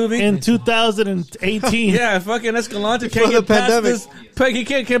great movie. In 2018. Yeah, fucking Escalante Before can't the get past pandemic. this. He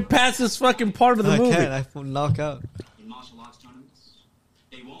can't get past this fucking part of the I movie. can't. I knock out. In martial arts tournaments,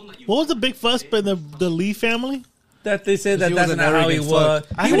 they won't let you. What was the big fuss by the Lee family? That they said that He that's was an not how he arrogant was.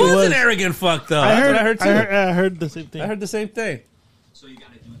 fuck. I He heard he was an was. arrogant fuck, though. I That's what I heard too. I heard the same thing. I heard the same thing. So you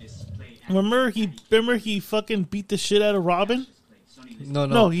gotta do this play. Remember he fucking beat the shit out of Robin? No.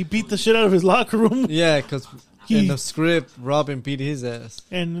 No, he beat the shit out of his locker room. Yeah, because He- in the script, Robin beat his ass.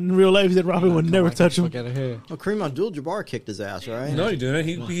 And in real life, he said Robin would never touch him. Fuck out of here. Well, Kareem Abdul-Jabbar kicked his ass, right? No, he didn't.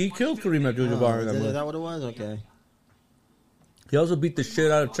 He killed Kareem Abdul-Jabbar in that Is movie. that what it was? Okay. He also beat the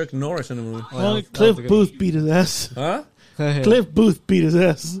shit out of Chuck Norris in the movie. Well, that Cliff was a good Booth beat his ass. Huh? Cliff Booth beat his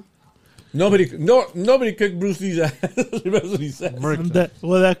ass. Nobody kicked Bruce Lee's ass. That's what he said. Murked That,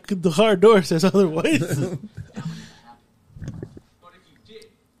 the hard door says otherwise. But if you did,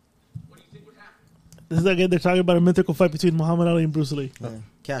 what do you think would happen? This is again, they're talking about a mythical fight between Muhammad Ali and Bruce Lee.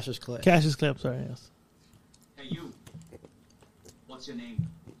 Cassius Clay. Cassius Clay, sorry, yes. Hey, you. What's your name?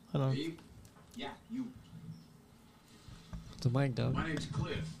 I don't know. Me? Yeah, you. the mic, dog. My name's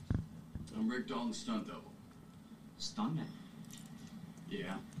Cliff. I'm Rick Dalton's stunt double. Stuntman.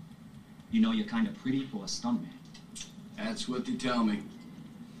 Yeah. You know you're kind of pretty for a stuntman. That's what they tell me.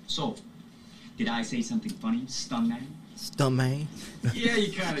 So, did I say something funny, stun man? Stomach. Yeah,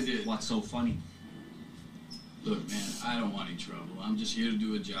 you kind of did. What's so funny? Look, man, I don't want any trouble. I'm just here to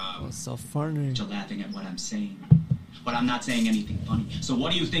do a job. What's so funny? You're laughing at what I'm saying. But I'm not saying anything funny. So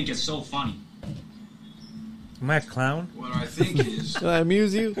what do you think is so funny? Am I a clown? What I think is, Do I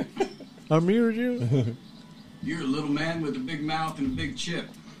amuse you? Amuse you? you're a little man with a big mouth and a big chip.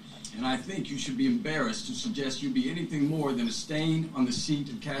 And I think you should be embarrassed to suggest you be anything more than a stain on the seat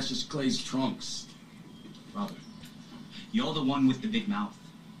of Cassius Clay's trunks. Brother, you're the one with the big mouth.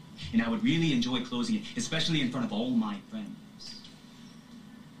 And I would really enjoy closing it, especially in front of all my friends.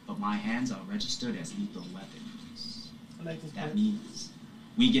 But my hands are registered as lethal weapons. I like this That part. means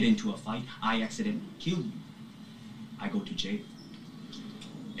we get into a fight, I accidentally kill you. I go to jail.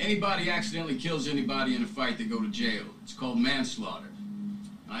 Anybody accidentally kills anybody in a fight, they go to jail. It's called manslaughter.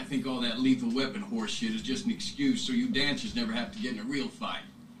 I think all that lethal weapon horse shit is just an excuse so you dancers never have to get in a real fight.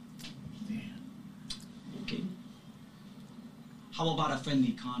 Okay. How about a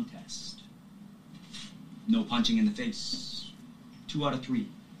friendly contest? No punching in the face. 2 out of 3.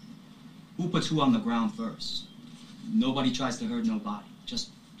 Who puts who on the ground first? Nobody tries to hurt nobody.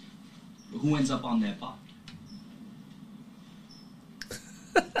 Just who ends up on their butt?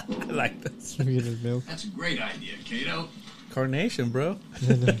 I like this. Milk. That's a great idea, Kato. Carnation, bro.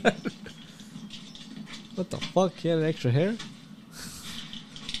 What the fuck? He had extra hair?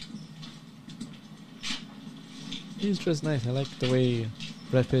 He's dressed nice. I like the way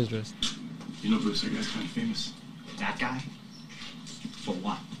Brad Pitt is dressed. You know, Bruce, that guy's kind of famous. That guy? For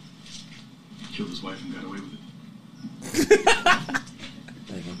what? He killed his wife and got away with it.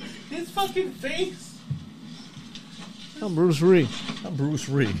 His fucking face. I'm Bruce Lee. I'm Bruce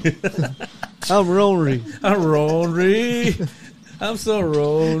Lee. I'm Ronry. I'm Ronry. I'm so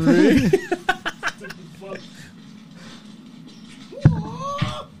Ronry.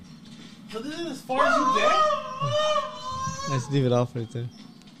 So this is as far as you get? Let's leave it off right there.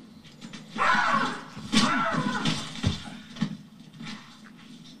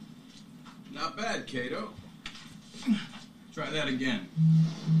 Not bad, Kato. Try that again.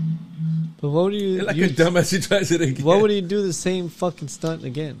 But what would you? Like a dumbass, he tries it again. What would he do the same fucking stunt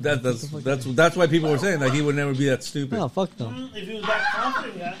again? That's why people were saying like he would never be that stupid. No, fuck no. If he was that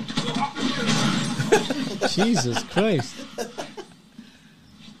confident, yeah. Jesus Christ.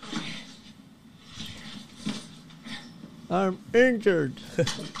 I'm injured.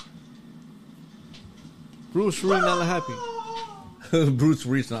 Bruce Lee not happy. Bruce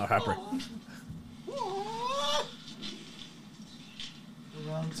Lee's not happy.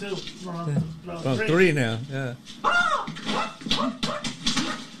 Round 2. Round Oh, 3 now. Yeah.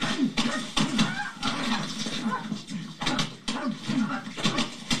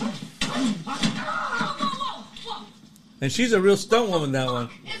 And she's a real stunt woman, that one.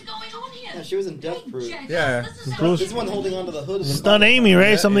 Yeah, she was in Death Proof. Yeah. This is one holding onto the hood. Of the Stun Amy,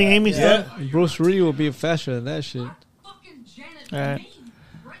 right? Something Amy Yeah. stunt. Bruce Lee will be faster than that shit. Alright.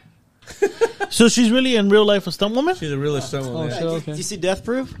 So she's really in real life a stunt woman? She's a real stunt woman. Oh, yeah. shit, okay. Do you see Death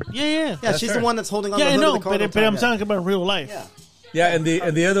Proof? Yeah. Yeah, she's her. the one that's holding on Yeah, the I hood know, of the car. but I'm talking about real life. Yeah. Yeah, and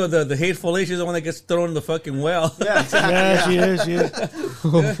the other the hateful lady, she's the one that gets thrown in the fucking well. Yeah, exactly. Yeah, she is.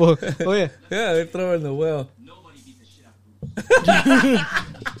 Oh, fuck. Oh, yeah. Yeah, they throw her in the well. Nobody beat the shit out of Bruce.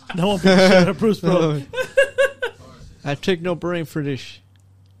 No one beats shit out of Bruce, bro. I take no brain for this.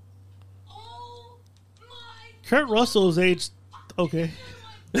 Kurt Russell's aged okay.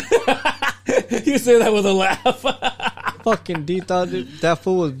 You say that with a laugh. Fucking D thought that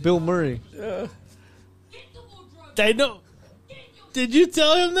fool was Bill Murray. I know. Did you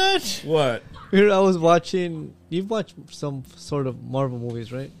tell him that? What? Here I was watching. You've watched some sort of Marvel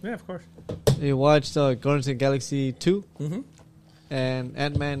movies, right? Yeah, of course. You watched Guardians of the Galaxy 2 Mm-hmm. and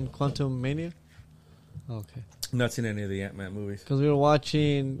Ant-Man Quantum Mania? Okay. Not seen any of the Ant-Man movies. Because we were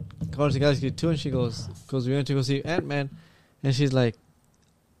watching Guardians of the Galaxy 2 and she goes, because we went to go see Ant-Man, and she's like,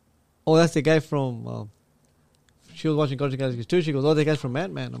 oh, that's the guy from, she was watching Guardians of the Galaxy 2, she goes, oh, the guy's from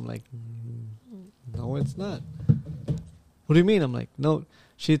Ant-Man. I'm like, no, it's not. What do you mean? I'm like, no.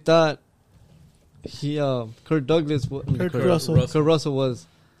 She thought Kurt Russell was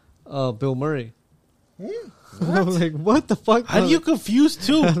Bill Murray. I'm like, what the fuck? How do you confuse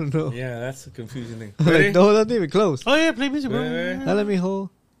two? I don't know. Yeah, that's a confusing thing. I'm Ready? like, no, that's not even close. Oh yeah, play music, bro. Ready? Now let me hold.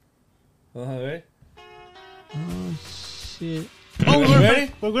 Ready? Oh, shit. Oh,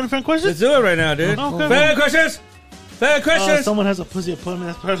 Ready? we're going to fan questions? Let's do it right now, dude. Okay. Fan questions! Fan questions! Someone has a pussy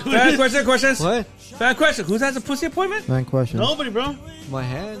appointment. That's probably Fan questions! What? Fan question. Who has a pussy appointment? Fan question. Nobody, bro. My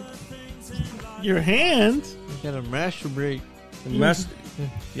hand? Your hand? I gotta masturbate. Mas-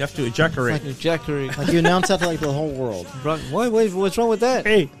 You have to ejaculate. Like ejaculate. Like you announce that to like the whole world. What's wrong with that?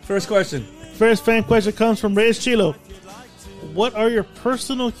 Hey, First question. first fan question comes from Reyes Chilo. What are your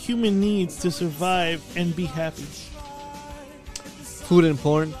personal human needs to survive and be happy? Food and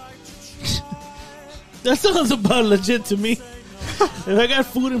porn. That sounds about legit to me. If I got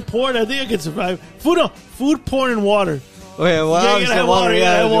food and porn, I think I could survive. Food, porn, and water. Oh yeah, well, You gotta obviously have water. You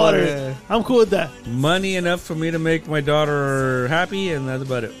gotta have water. Yeah. I'm cool with that. Money enough for me to make my daughter happy, and that's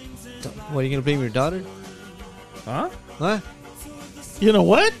about it. What, are you gonna blame your daughter? Huh? What? You know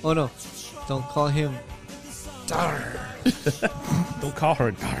what? Oh no, don't call him. Don't call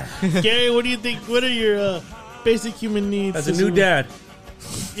her daughter. Gary, what do you think? What are your basic human needs? As to a new survive? dad.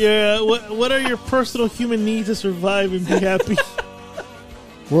 Yeah. What are your personal human needs to survive and be happy?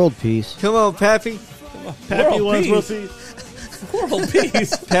 World peace. Come on, Pappy. Pappy World wants peace. world peace. World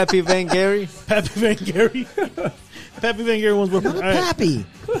peace. Pappy Van Gary. Pappy Van Gary. Pappy Van Gary wants world peace. All right. Happy.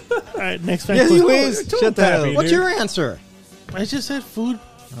 All right. Next fan Yes, question. you is. Shut the hell up. What's your answer? I just said food.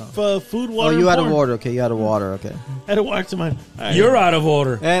 Food, Oh, water. you and out of porn. water. Okay, you out of water. Okay. I had to water to mine. All right. You're out of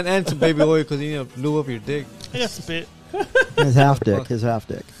order. And some baby oil because you lube up your dick. I got spit. His half dick. His half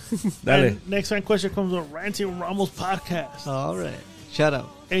dick. Dale. And next fan question comes from Ranty Ramos podcast. All right. Shout out.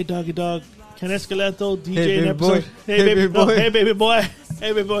 Hey, doggy dog. Can Escalante DJ Hey, an baby episode? boy. Hey, Hey, baby baby boy. Hey, baby boy.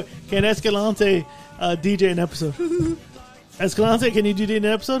 Hey, baby boy. Can Escalante DJ an episode? Escalante, can you do an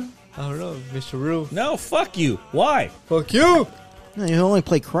episode? I don't know, Mr. Rue. No, fuck you. Why? Fuck you. No, you only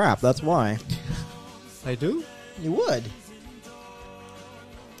play crap. That's why. I do. You would.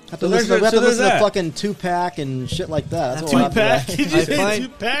 Have to So listen, there's we have to so there's listen to that. fucking 2-pack and shit like that. That's what we'll have to Two-pack? do. Did you say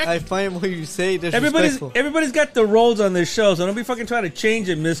two-pack? I find what you say disrespectful. Everybody's got the roles on this show, so don't be fucking trying to change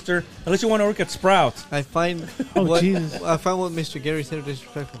it, mister. Unless you want to work at Sprouts. I find Oh, what Jesus. I find what Mr. Gary said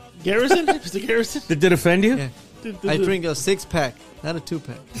disrespectful. Garrison? Mr. Garrison? Did it offend you? Yeah. I drink a 6-pack, not a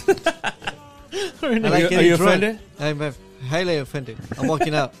 2-pack. I Are like you getting drunk. offended? I'm highly offended. I'm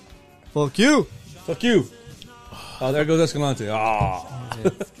walking out. Fuck you. Fuck you. Oh, there goes Escalante. Oh.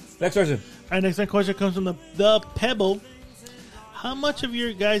 Next question. All right, next fan question comes from the Pebble. How much of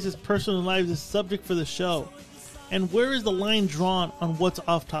your guys' personal lives is subject for the show? And where is the line drawn on what's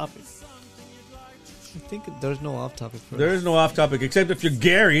off topic? I think there's no off topic for There us. is no off topic except if you're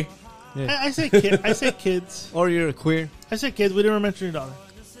Gary. I say kid. I say kids. Or you're a queer. I say kids. We didn't mention your daughter.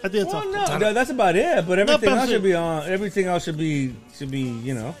 I think that's Well, off. no, that's about it. But everything but I'm else should saying- be on. Everything else should be.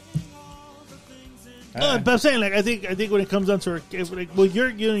 You know. No, but I'm saying, like, I think when it comes down to her, like, well, you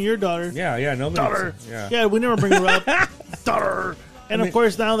and your daughter, Yeah. Nobody. daughter, Yeah. we never bring her up, daughter, and I mean- of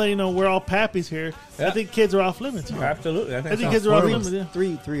course now that we're all pappies here, I Yeah. think kids are off limits. Here. Absolutely. I think kids are off horrible. limits.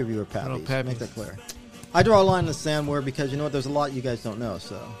 Yeah. Three of you are I don't pappies. pappies. Make that clear. I draw a line in the sand where, because you know what, there's a lot you guys don't know,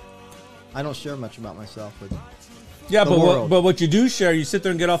 so I don't share much about myself with Yeah, the but world. but what you do share, you sit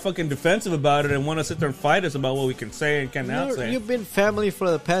there and get all fucking defensive about it and want to sit there and fight us about what we can say and cannot say. You've been family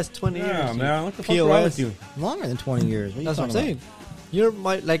for the past 20 years. Yeah, you man. What the fuck's POS. wrong with you? longer than 20 years. That's what I'm saying. You're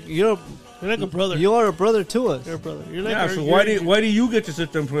You're like a brother. You are a brother to us. You're a brother. You're like Yeah, so why do you get to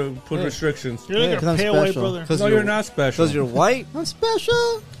sit there and put Yeah. restrictions? You're like Yeah, a 'cause I'm pale white special. brother. No, you're not special. Because you're white. I'm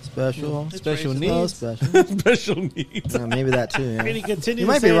special. Special. Special racist. Oh, needs. special. special needs. Yeah, maybe that too. And he Yeah. continues. You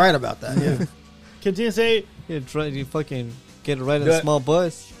might to be say, right about that. Yeah. Continue to say. You fucking get it right in Good. a small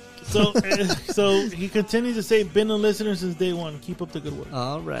bus. So he continues to say, "Been a listener since day one. Keep up the good work."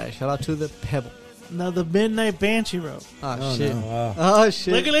 All right. Shout out to the Pebble. Now the Midnight Banshee wrote. Oh, shit. no. Wow. Oh,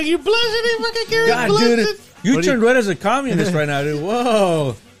 shit. Look at you blushing, you fucking Gary God, blushing. dude, you What do turned red as a communist right now, dude.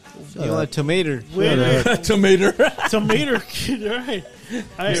 Whoa. You want a tomato. Wait, Tomato. tomato kid, all right.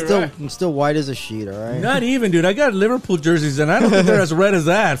 All right, I'm still white as a sheet, all right? Not even, dude. I got Liverpool jerseys, and I don't think they're as red as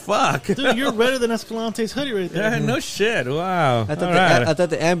that. Fuck. Dude, you're redder than Escalante's hoodie right there. Yeah, no shit. Wow. I thought, All right. I thought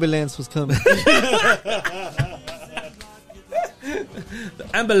the ambulance was coming.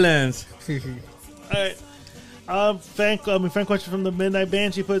 Ambulance. All right. Fan question from the Midnight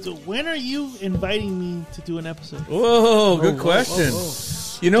Banshee puts, when are you inviting me to do an episode? Whoa, good question.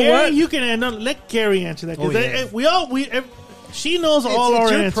 You know Gary, what? you can let Gary answer that. 'cause Oh, yeah. she knows all it's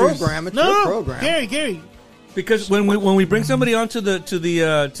our your answers. program. It's no, your no, program. Gary. Because when we bring somebody onto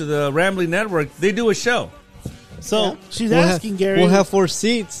the Rambling Network, they do a show. So she's We'll asking have, Gary. We'll have 4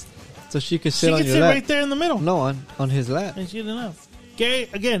 seats so she could sit she on can your sit lap. right there in the middle. No, on his lap. And she didn't know. Gary,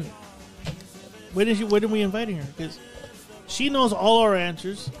 again, when are we inviting her? Because she knows all our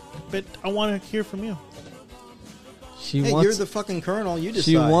answers, but I want to hear from you. She Hey, wants. you're the fucking colonel. You decide.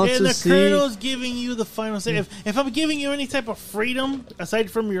 She wants And to the see. colonel's giving you the final say. If I'm giving you any type of freedom aside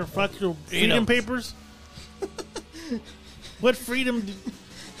from your fucking freedom papers, what freedom do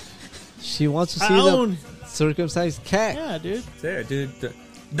She wants to I see own? Circumcised cat. Yeah, dude. There, dude.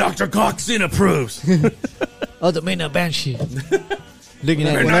 Dr. Coxon approves. Oh, the Midnight Banshee. Looking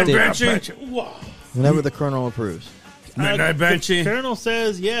at Midnight it. Banshee. Wow. Whenever the colonel approves. Midnight Banshee. The Colonel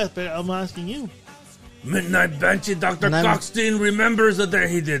says yes, but I'm asking you. Midnight Banshee. Dr. And I'm- Coxon remembers the day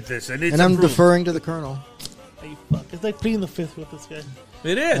he did this. And, it's And I'm approved. deferring to the colonel. Hey, fuck. It's like pleading the fifth with this guy.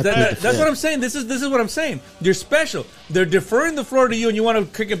 It is. That's That's what I'm saying. This is what I'm saying. You're special. They're deferring the floor to you, and you want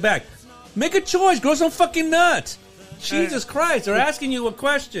to kick it back. Make a choice. Grow some fucking nuts. Jesus Christ! They're asking you a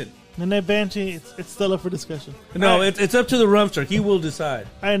question. Midnight Banshee, it's still up for discussion. No, All right. it's up to the rumster. He will decide.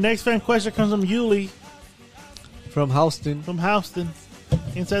 All right, next fan question comes from Yuli From Houston. from Houston,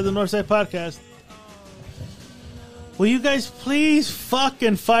 inside the Northside Podcast. Will you guys please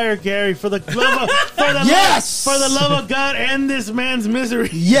fucking fire Gary for the love of, Yes! for the love of God, end this man's misery?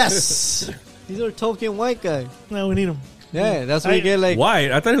 Yes! These are token white guy. No, we need him. Yeah, that's what you get like.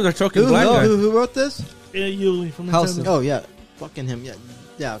 Why? I thought he was a choking Who, black guy. who wrote this? Yeah, Yuli from Houston. Nintendo. Oh, yeah. Fucking him. Yeah.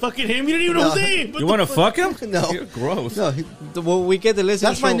 Yeah. Fucking him, you didn't even know his name. What You the want to fuck? fuck him? No. You're gross. No, Well, we get the listeners.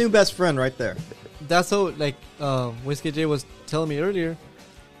 that's my from- new best friend right there. That's how, like, Whiskey J was telling me earlier.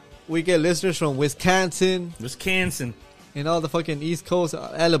 We get listeners from Wisconsin Wisconsin. and all the fucking East Coast,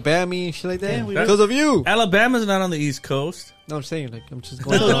 Alabama and shit like that. Yeah, we Because of you. Alabama's not on the East Coast. No, I'm saying, like, I'm just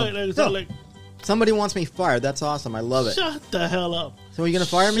going So, down. like, Somebody wants me fired. That's awesome. I love it. shut the hell up. So are you going to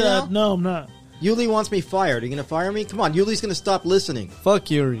fire me now? No, I'm not. Yuli wants me fired. Are you going to fire me? Come on. Yuli's going to stop listening. Fuck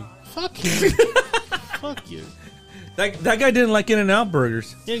Yuri. Fuck him. Fuck you. That guy didn't like In-N-Out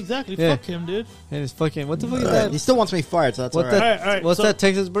burgers. Yeah, exactly. Yeah. Fuck him, dude. And it's fucking, what the fuck is He that? still wants me fired, so that's all What right. that? All right, What's so- that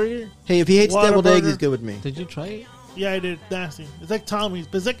Texas burger? Hey, if he hates deviled eggs, Whataburger. he's good with me. Did you try it? Yeah, I did. Nasty. It's like Tommy's,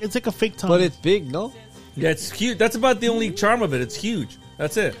 but it's like a fake Tommy. But it's big, no? Yeah, it's cute. That's about the only charm of it. It's huge.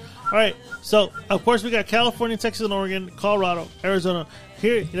 That's it. All right. So, of course, we got California, Texas, and Oregon, Colorado, Arizona.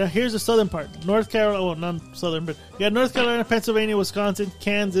 Here's the southern part. North Carolina, well, not southern, but you got North Carolina, Pennsylvania, Wisconsin,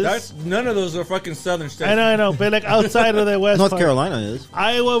 Kansas. None of those are fucking southern states. I know, but like outside of the west North part. Carolina is.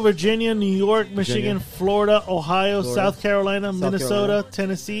 Iowa, Virginia, New York, Michigan, Virginia. Florida, Ohio, Florida. South Carolina, South Minnesota, Carolina.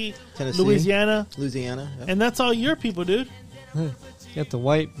 Tennessee, Tennessee. Louisiana, Louisiana. Yeah. and that's all your people, dude. Got the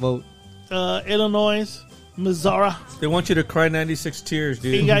white vote. Illinois, Missouri. They want you to cry 96 tears,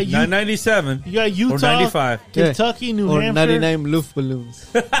 dude. You got Not 97. You got Utah, Or 95. Kentucky, New Or Hampshire, 99 Luft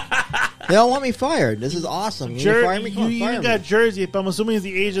balloons. They all want me fired. This is awesome. You gonna fire me? Come on, you fire even me. got Jersey, but I'm assuming it's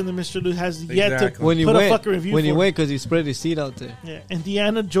the agent that Mr. Lou has yet to Exactly. When you put a went, fucking review when you for. went, because you spread his seed out there. Yeah,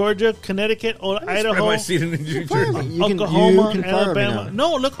 Indiana, Georgia, Connecticut, Spread Idaho, my seat in New Fire Jersey. me. You Oklahoma, can fire me Alabama. now.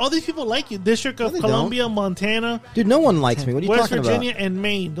 No, look, all these people like you. District of they Columbia, Montana, Dude, no one likes me. What are you West talking Virginia, and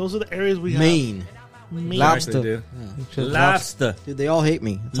Maine. Those are the areas we Maine. have. Maine. Lobster. Dude. Just Lobster. Dude, they all hate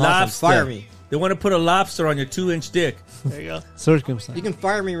me. It's Lobster. awesome. Fire me. They want to put a lobster on your 2-inch dick. There you go. Circumcised. You can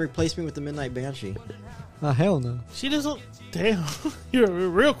fire me and replace me with the Midnight Banshee. Oh, hell no. She doesn't. Damn, you're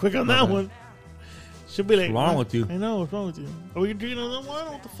real quick on that one. She'll be like, What's wrong with you? I know, what's wrong with you? Are we drinking another one?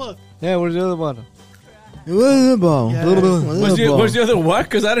 What the fuck? Yeah, where's the other bottle? Yeah. Where's the other what?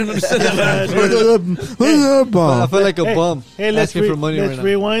 Because I didn't understand that. I feel like a bum Hey, let's asking for money let's right now.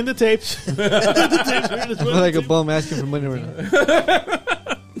 rewind the tapes. I feel like a bum asking for money right now.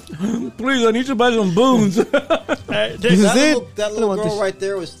 Please, I need to buy some boons. This is That it. little, that I don't little want girl this. right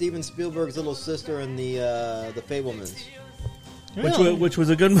there was Steven Spielberg's little sister in the Fablemans. which was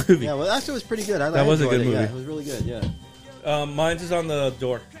a good movie. Yeah, well, actually, it was pretty good. That was a enjoyed good it. Yeah, movie. it was really good. Yeah. Mine's is on the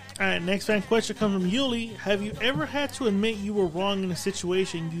door. All right, next fan question comes from Yuli. Have you ever had to admit you were wrong in a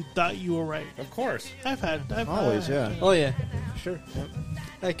situation you thought you were right? Of course. I've Always, yeah. Oh, yeah. Sure.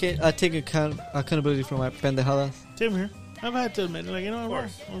 I take accountability for my pendejadas. Same here. I've had to admit, like, you know, I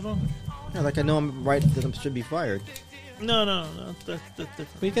was wrong. Yeah, like I know I'm right that I should be fired. No, that's different.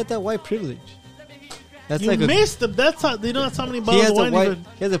 But you got that white privilege. That's You like missed them. That's how they know that's how many he bottles has of a wine. white.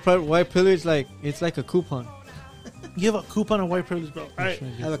 He has a white privilege. Like it's like a coupon. You have a coupon of white privilege, bro. All right, I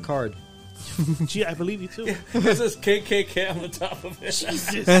have a card. gee, I believe you too. It says KKK on the top of it.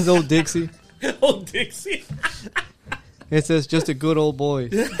 Jesus. That's old Dixie. Old Dixie. It says just a good old boy.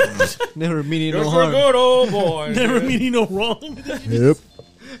 Never meaning no You're a harm. good old boy. Never meaning no wrong. Yep.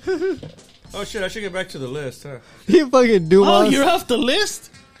 Oh, shit. I should get back to the list, huh? You fucking do Oh, you're off the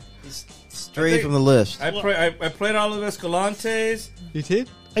list. Straight from the list. I played all of Escalante's. You did?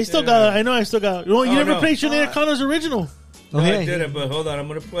 I still got it. I know I still got it. You never no. played Sinead Connor's original. Oh, No, yeah. I did it, but hold on. I'm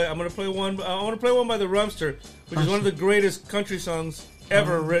gonna play one. I want to play one by the Rumster, which is one of the greatest country songs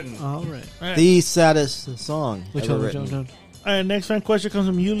ever written. All right. All right. The saddest song Which ever one? written. All right, next fan question comes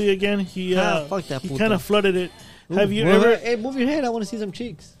from Yuli again. He fuck that he puto. kind of flooded it. Have you Move ever your- Hey, move your head. I want to see some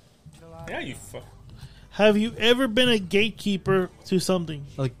cheeks. Yeah, you fuck. have you ever been a gatekeeper to something?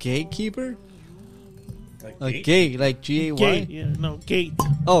 A gatekeeper? Like Gay, like G-A-Y? Gate. Yeah, no, gate.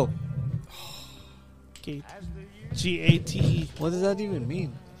 Oh, Gate. G-A-T-E. what does that even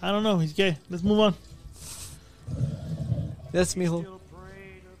mean? I don't know. He's gay. Let's move on. That's mijo.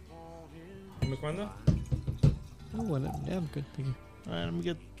 ¿Cuándo? Oh, well, yeah, I'm good. Thank you. All right, let me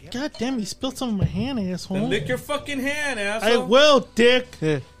get. God damn, you spilled some of my hand, asshole. Then lick your fucking hand, I asshole. will, dick.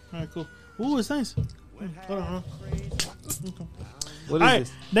 Yeah. All right, cool. Ooh, it's nice. Hold on, huh? What All is right,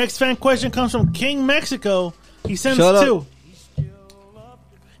 this? next fan question comes from King Mexico. He sends Shut up. 2.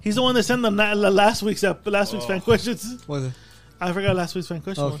 He's the one that sent the last week's fan questions. What is it? I forgot last week's fan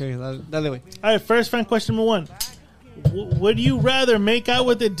question. Okay, dale, way. All right, first fan question number 1. Would you rather make out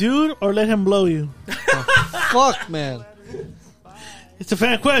with a dude or let him blow you? Fuck, man. It's a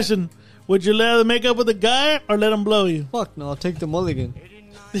fan question. Would you rather make up with a guy or let him blow you? Fuck, no, I'll take the mulligan.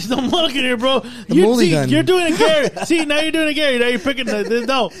 There's no mulligan here, bro. mulligan. You're doing it, Gary. See, now you're doing it, Gary. Now you're picking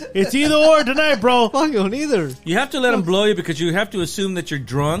no. It's either or tonight, bro. Fuck, you neither. You have to let him blow you because you have to assume that you're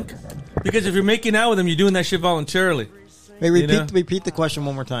drunk. Because if you're making out with him, you're doing that shit voluntarily. Hey, know? repeat the question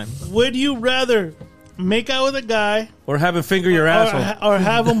one more time. Would you rather make out with a guy Or have him finger your asshole. or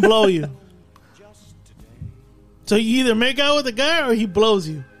have him blow you? So you either make out with a guy or he blows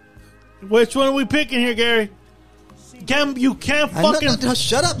you. Which one are we picking here, Gary? You can't fucking. No,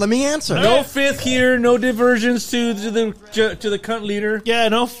 shut up. Let me answer. No fifth here, no diversions to the cunt leader. Yeah,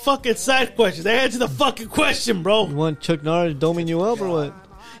 no fucking side questions. They answer the fucking question, bro. You want Chuck Norris doming you up or what?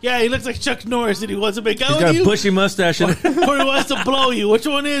 Yeah, he looks like Chuck Norris and he wants to make out He's with got you. a bushy mustache. Or he wants to blow you. Which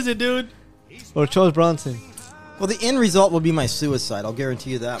one is it, dude? Or Charles Bronson? Well, the end result will be my suicide. I'll guarantee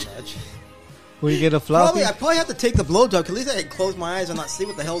you that much. Will you get a floppy? I probably have to take the blowjob. At least I can close my eyes and not see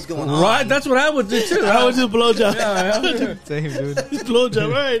what the hell's going on. Right, that's what I would do too. I would do blowjob. Same, dude. Blowjob, all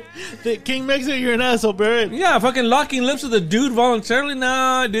right. The King Mexico, you're an asshole, bro. Right? Yeah, fucking locking lips with a dude voluntarily?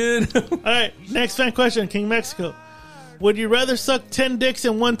 Nah, dude. All right, next fan question, King Mexico. Would you rather suck 10 dicks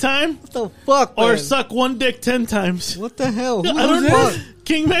in one time What the fuck, or man? suck one dick 10 times? What the hell? I don't know.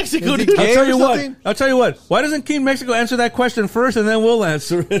 King Mexico, Is he dude. gay? I'll tell you what. Why doesn't King Mexico answer that question first and then we'll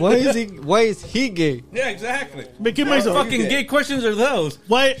answer it? Why is he gay? Yeah, exactly. But King What Mexico, fucking gay questions are those?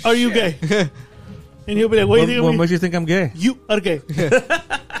 why are you gay? And he'll be like, what do you think? What makes you think I'm gay? You are gay. There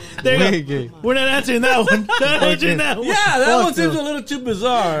Way you go. gay. We're not answering that one. Not answering that one. Yeah, that Fuck one seems no. a little too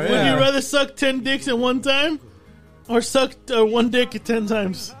bizarre. Would yeah. you rather suck 10 dicks in one time or suck one dick 10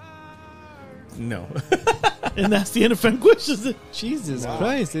 times? No. And that's the end of fan questions. Jesus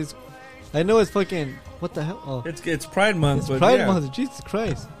Christ. I know it's fucking... What the hell? Oh, It's Pride Month. it's but Pride yeah. Month. Jesus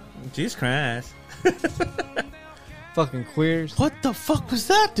Christ. Jesus Christ. Fucking queers. What the fuck was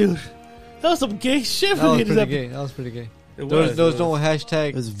that, dude? That was some gay shit. That was for pretty gay. That was pretty gay. It There was was. no hashtag.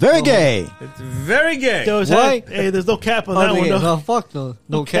 It was very gay. It's very gay. There was Why? hey, there's no cap on Oh, that one. yeah, No, no, fuck no.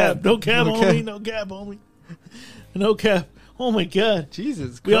 No cap. No cap, No homie. cap. No cap, homie. No cap. Oh my god.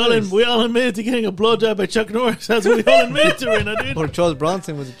 Jesus Christ. We all admitted to getting a blowjob by Chuck Norris. That's what we all admitted to right now, dude. Or Charles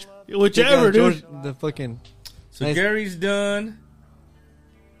Bronson with Whichever, dude. The fucking... So Nice. Gary's done.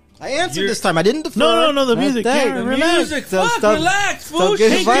 I answered You're- this time. I didn't defer. No, the Right music. there. Gary, The relax. Music. Stop- Fuck, stop- relax, stop fool.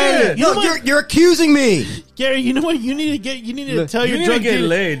 getting Shake violent. it. You know No, what? you're accusing me. Gary, you know what? You need to Look, tell you your need drug to get dealer.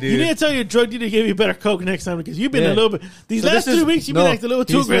 laid, dude. You need to tell your drug dealer to give you better coke next time because you've been Yeah. a little bit. These So last this is- 3 weeks, you've been acting a little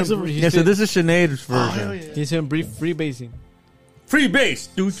too he's been- aggressive. he's Yeah, so been- this is Sinead's Oh, version. hell yeah. He's here free basing. Free base.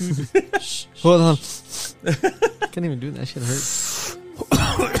 Hold on. Can't even do that. Shit hurts.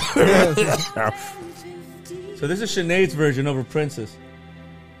 So this is Sinead's version over Princess.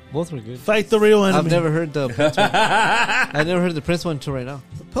 Both were good. Fight the real enemy. I've never heard the Prince one. I've never heard the Prince one until right now.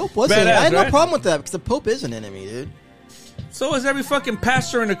 The Pope was Badass, in it. I had no right? problem with that because the Pope is an enemy, dude. So is every fucking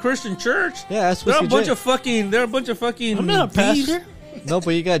pastor in a Christian church. Yeah, that's They're what a bunch of fucking. They're a bunch of fucking. I'm not a thieves. pastor. No,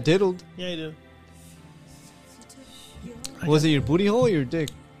 but you got diddled. Yeah, I do. Was it your booty hole or your dick?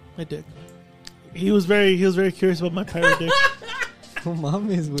 My dick. He was very curious about my pirate dick. Oh,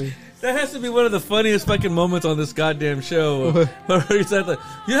 mommy's way. That has to be one of the funniest fucking moments on this goddamn show. Where he said, like,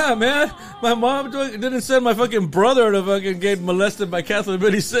 "Yeah, man, my mom didn't send my fucking brother to fucking get molested by Catholic,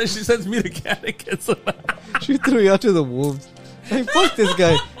 but she sends me to catechism." She threw you out to the wolves. Hey, fuck this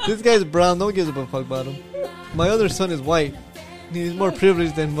guy. This guy's brown. No one gives a fuck about him. My other son is white. He's more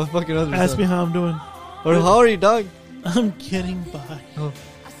privileged than my fucking other Ask son. me how I'm doing. Or how are you, dog? I'm getting by. Oh.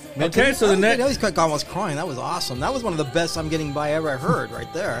 Okay, so the That next, was quite almost crying. That was awesome. That was one of the best I'm getting by ever heard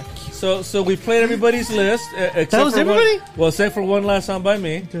right there. so we played everybody's list. Except That was for everybody? One, well, except for one last song by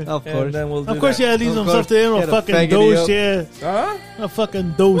me. Of And course. then we'll do Of course, that. you had to leave Of some course. stuff to him. A Get a fucking faggoty douche, Huh? yeah. A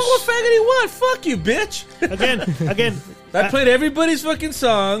fucking douche. What faggoty what? Fuck you, bitch. Again, I played everybody's fucking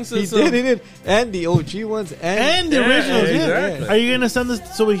songs. He did. And the OG ones. And the originals, yeah. exactly. Are you gonna send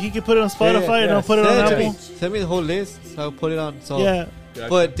this so he can put it on Spotify and I'll put it on Apple? Send me the whole list, so I'll put it on. So, Yeah.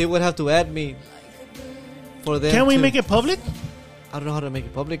 but they would have to add me for them. Can we make it public? I don't know how to make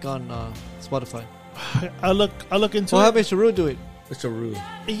it public on Spotify. I'll look into Well, it. have Mr. Rue do it. It's a rule.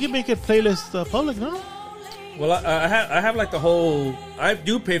 You can make it playlist public, no? Well, I have like the whole. I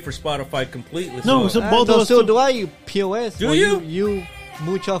do pay for Spotify completely. No, so both of us. So too. do I, you POS. Do Well, you? You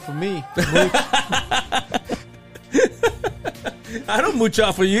mooch off of me. I don't mooch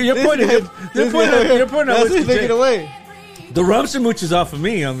off of you. You're This pointing. guy- You're this pointing. guy- You're pointing. That's at just taking away. The Rumster mooches off of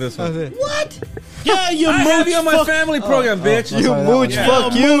me on this one. That's it. What? Yeah, you I mooch. have you on my fuck. family program, bitch. You sorry, that mooch, one.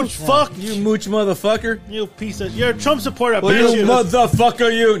 fuck Yeah, you. mooch, fuck You mooch motherfucker. you piece of. You're a Trump supporter. I Well, bet You you.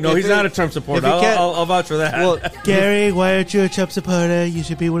 motherfucker, you. No, If he's it- not a Trump supporter. if he can't- I'll vouch for that. Well, Gary, why aren't you a Trump supporter? You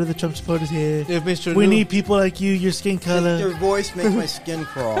should be one of the Trump supporters here. if Mr. We Rue- need people like you. Your skin Your color. voice makes my skin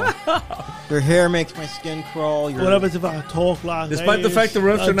crawl. Your hair makes my skin crawl. Your What happens if I talk like Despite the this? fact the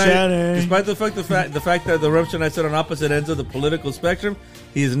Rumster and I, Johnny. despite the fact that the Rumster and I sit on opposite ends of the political spectrum,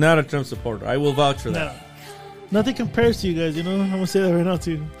 he is not a Trump supporter. I will vouch for that. No. Nothing compares to you guys, you know? I'm going to say that right now,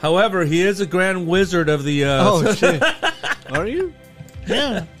 too. However, he is a grand wizard of the. Oh, shit. Are you?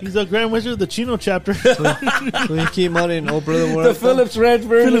 Yeah, he's a Grand Wizard of the Chino chapter. So he came out in Old Brother War. the Phillips Ranch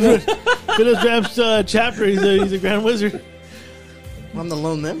version. Phillips Ram's chapter, he's a Grand Wizard. I'm the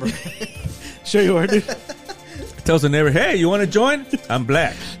lone member. Sure you are, dude. Tells the neighbor, "Hey, you want to join? I'm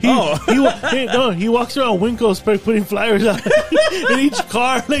black." He walks around Winco's putting flyers out in each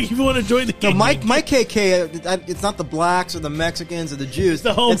car. Like, if you want to join the No, gang. my KK, it's not the blacks or the Mexicans or the Jews.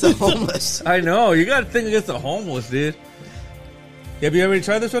 The homeless. It's the homeless. I know. You got to think against the homeless, dude. Have you ever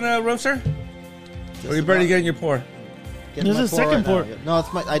tried this one, Rumster? Or you barely getting your pour? Getting This my is pour second right pour. now.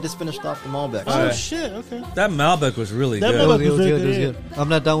 No, I just finished off the Malbec. Oh, Alright. shit, okay. That Malbec was really That good. It was Malbec- good. It was Yeah. good. I'm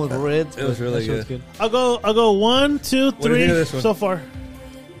not done with reds. It was but really that shit was good. I'll go 1, 2, What do you think 3 of this one? so far.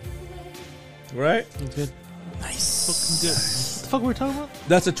 Right? It's good. Fucking good. What the fuck were we talking about?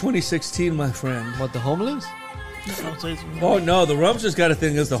 That's a 2016, my friend. What, the homeless? No, it's- Oh no, the Rumster's got a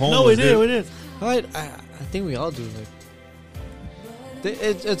thing against the homeless. No, we did, dude. we did. I think we all do. Like,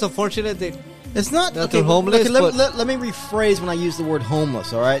 it's unfortunate that It's not That they're homeless, Okay, but- let me rephrase when I use the word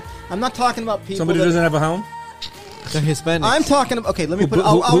homeless. All right, I'm not talking about people. Somebody that, doesn't have a home. they're Hispanic. I'm talking about. Okay, let me Who put. put-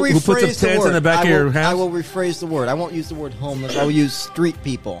 I'll who puts up rephrase the tents word. in the back I of your will, house? I will rephrase the word. I won't use the word homeless. I will use street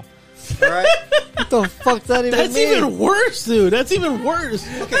people. All right. What the fuck that even That's mean? even worse, dude. That's even worse.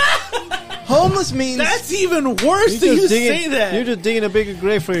 Homeless means. That's even worse You're to you just digging- say that. You're just digging a bigger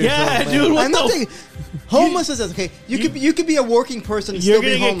grave for yourself. Yeah, man. dude. What I'm not the? thinking. Homeless is this. Okay, you could be a working person and You're still be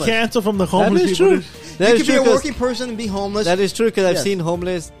gonna get homeless. canceled from the That homeless is people. true. dude. That You is could be true a 'cause- working person and be homeless. That is true because I've Yes. seen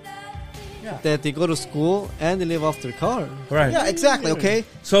homeless Yeah. that they go to school and they live off their car. Right. Yeah, exactly. Okay,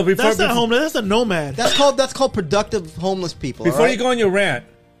 So before That's not homeless. That's a nomad. that's called productive homeless people. before all right? you go on your rant,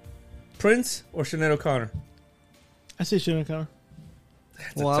 Prince or Sinead O'Connor? I say Sean O'Connor.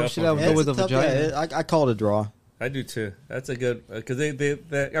 Well, a tough obviously I one. would Yeah, go it's with a a tough- vagina. yeah, I call it a draw. I do too. That's a good because I mean,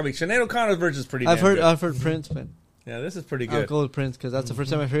 Sinead O'Connor's version is pretty. I've damn heard good. I've heard Prince, but Yeah, this is pretty I'll good. go with Prince because that's the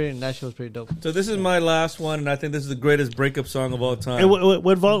first time I've heard it, and that shit was pretty dope. So this is my last one, and I think this is the greatest breakup song of all time. Hey, what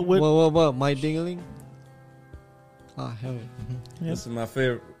What? My dingling? Ah, hell yeah. This is my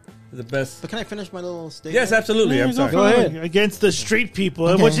favorite, the best. But can I finish my little statement? Yes, absolutely. Yeah, I'm sorry. Go ahead. Against the street people,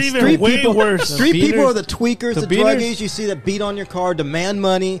 Okay, which is even street way people- worse. Street beaters. people are the tweakers, The the, beaters. druggies you see that beat on your car, demand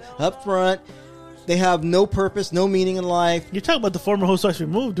money up front. They have no purpose, no meaning in life. You're talking about the former host I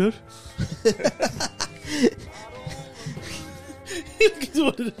removed, dude.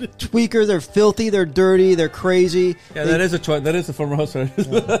 Tweakers, they're filthy, they're dirty, they're crazy. Yeah, that is a former host. Right?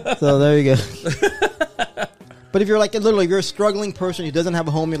 So there you go. But if you're like literally, you're a struggling person who doesn't have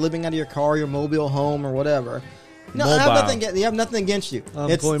a home, you're living out of your car, your mobile home, or whatever. No, I have Mobile. nothing. You have nothing against you.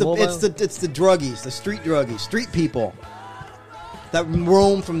 It's going the mobile? it's the druggies, the street druggies, street people that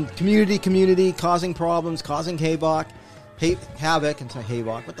roam from community to community, causing problems, causing havoc. Havoc and say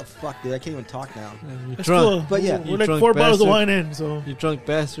havoc. What the fuck, dude? I can't even talk now. You're It's drunk. cool. But yeah. we're You like drunk 4 bottles of bastard. wine in, so You drunk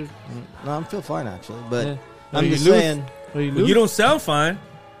bastard. No, I'm feel fine actually. But Yeah. I'm Are you just loose? saying, Are you Well, you don't sound fine.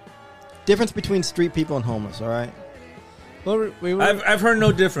 difference between street people and homeless. All right. Well, we were I've heard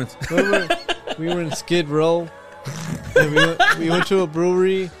no difference. we were in Skid Row. And we went to a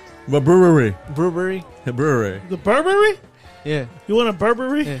brewery. But brewery, Brewery. brewery. the Burberry. Yeah. You want a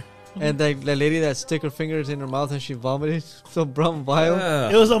Burberry? Yeah. And the lady that stick her fingers in her mouth and she vomited some brown vial.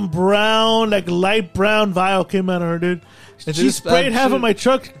 It was some brown, like light brown vial came out of her, dude. And She this- sprayed I'm half sure- of my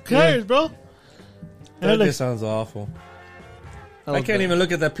truck tires, bro. That And like, just sounds awful. That I was can't bad. even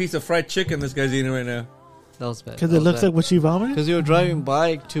look at that piece of fried chicken this guy's eating right now. That was bad. Because it looks like what she vomited? Because you were driving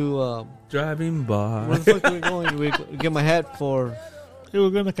by to... Driving by. where the fuck were we going? We get my hat for... They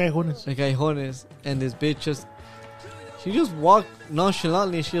were going to Cajones. The Cajones. And this bitch just... She just walked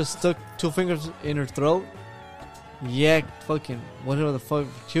nonchalantly. She just stuck 2 fingers in her throat. Yacked fucking... Whatever the fuck.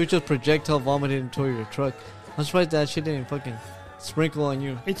 She was just projectile vomited into your truck. I'm surprised that shit didn't fucking sprinkle on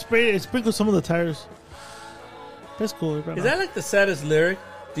you. It sprinkled some of the tires. That's cool. Is that like the saddest lyric?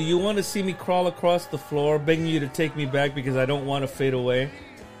 Do you want to see me crawl across the floor, begging you to take me back because I don't want to fade away?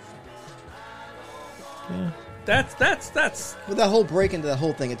 Yeah. That's. With that whole break into the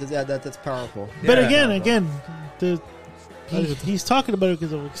whole thing, that's powerful. But Yeah. again, he's talking about it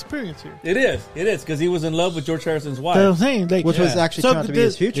because of experience here. It is because he was in love with George Harrison's wife. That's what I'm saying. Like, Which was actually turned out to be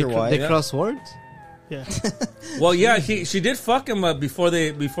his future wife. They cross swords? Yeah. Well, yeah, she did fuck him up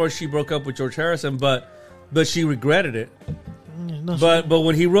before she broke up with George Harrison, but she regretted it. No, But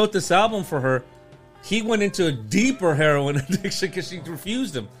when he wrote this album for her, he went into a deeper heroin addiction because she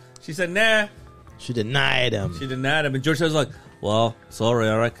refused him. She said, "Nah." She denied him. And George was like, "Well, sorry,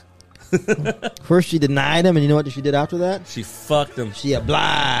 Eric." First she denied him, and you know what she did after that? She fucked him. She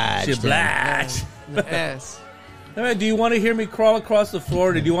obliged. She obliged. Yes. All right, do you want to hear me crawl across the floor?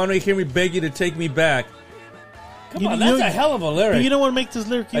 Or do you want to hear me beg you to take me back? Come on, that's a hell of a lyric. But you know what makes this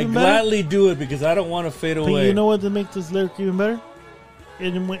lyric I even better? gladly do it because I don't want to fade But away. you know what to make this lyric even better?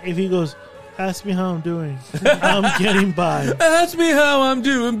 If he goes, ask me how I'm doing. I'm getting by. Ask me how I'm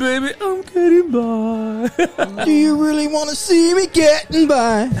doing, baby. I'm getting by. Do you really want to see me getting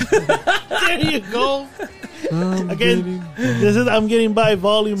by? There you go. Again, this is I'm Getting By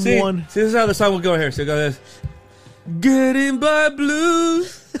Volume 1. See, this is how the song will go here. So it goes, Getting By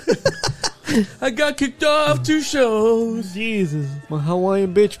Blues. I got kicked off 2 shows. Jesus. My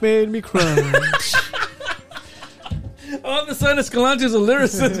Hawaiian bitch made me cry. All of a sudden, Escalante's a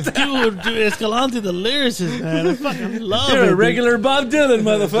lyricist. Dude, Escalante, the lyricist, man. I fucking love You're it. a regular Bob Dylan,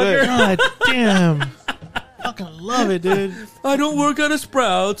 motherfucker. God damn. Fucking love it, dude. I don't work at a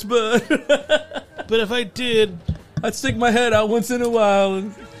Sprouts, but But if I did, I'd stick my head out once in a while.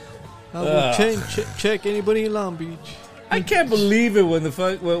 And I will check anybody in Long Beach. I can't believe it when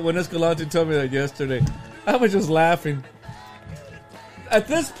Escalante told me that yesterday. I was just laughing. At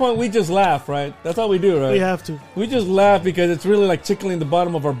this point, we just laugh, right? That's all we do, right? we have to. We just laugh because it's really like tickling the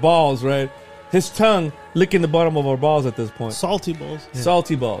bottom of our balls, right? His tongue licking the bottom of our balls at this point. Salty balls. Yeah.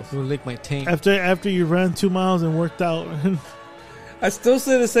 Salty balls. You will lick my taint. After you ran 2 miles and worked out. I still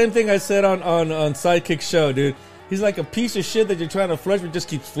say the same thing I said on Sidekick's show, dude. He's like a piece of shit that you're trying to flush, but just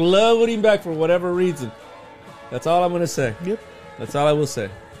keeps floating back for whatever reason. That's all I'm going to say. Yep. That's all I will say.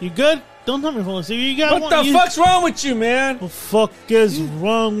 You good? Don't tell me falling asleep. You got What the fuck's wrong with you, man? What the fuck is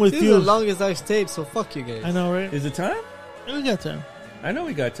wrong with This you? is the longest I've stayed, so fuck you guys. I know, right? Is it time? We got time. I know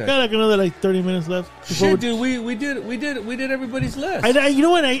we got time. Got like another 30 minutes left. Shit, dude, we did everybody's list. You know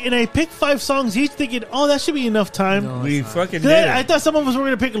what? I picked 5 songs each, thinking, oh, that should be enough time. No. We fucking did. 'Cause I thought some of us were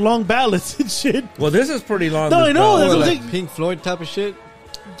gonna pick long ballads and shit. Well, this is pretty long. No, I know. That's Or what I'm like saying. Pink Floyd type of shit.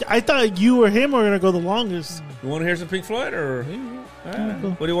 I thought you or him were gonna go the longest. You want to hear some Pink Floyd, or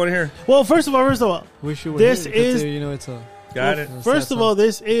what do you want to hear? Well, first of all, Wish you were This here. is- You know, it's a... Got it. first of all,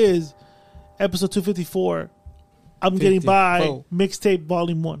 this is episode 254. I'm Getting By 54. Mixtape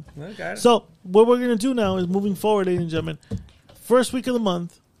Volume 1. I got it. So what we're gonna do now is moving forward, ladies and gentlemen. First week of the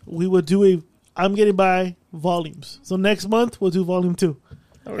month, we will do a I'm Getting By volumes. So next month we'll do Volume 2,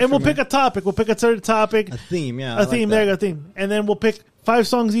 and we'll pick a topic. We'll pick a certain topic, A theme, yeah. a theme, there, a theme, and then we'll pick 5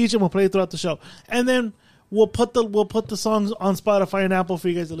 songs each, and we'll play it throughout the show. And then we'll put the songs on Spotify and Apple for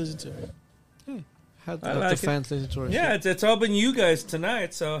you guys to listen to. Had I the like fans listen to our Yeah, shit. it's all been you guys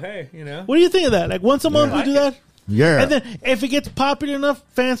tonight, so hey, you know. What do you think of that? Like once a month we like do it. that. Yeah. And then if it gets popular enough,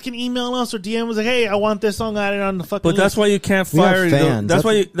 fans can email us or DM us like, "Hey, I want this song added on the fucking." But that's list. why you can't We have fire. fans.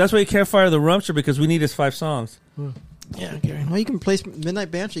 That's why you can't fire the Rumster because we need his 5 songs. Yeah, Gary. Well, you can place Midnight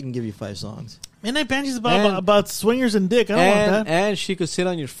Banshee can give you 5 songs. Midnight Banshee's And- about swingers and dick. I don't want that. And she could sit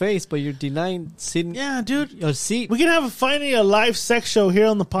on your face, but you're denying sitting Yeah, dude. your seat. We can have finally a live sex show here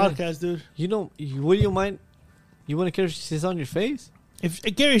on the podcast, dude. You don't. Would you mind? You want to care if she sits on your face? If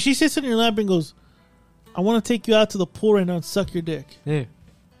Gary, she sits in your lap and goes, "I want to take you out to the pool right now and suck your dick." Yeah.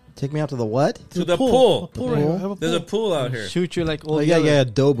 Take me out to the what? To the pool. A pool right now. I have a There's a pool out here. Shoot you like Oh, old. yeah, Yeller. yeah,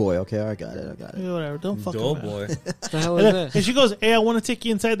 Doughboy. Okay, I got it. Yeah, whatever. Don't fuck Dull around. boy. What the hell And, is then, that? and she goes, "Hey, I want to take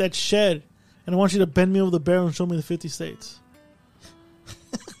you inside that shed, and I want you to bend me over the barrel and show me the 50 states."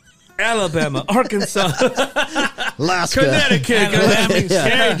 Alabama, Arkansas, Alaska. Connecticut.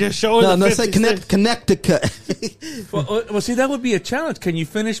 Scary, just showing No, the no, 50 say states. Connecticut. Well, see, that would be a challenge. Can you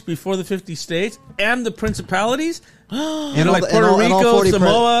finish before the 50 states and the principalities? and Like Puerto and Rico, 40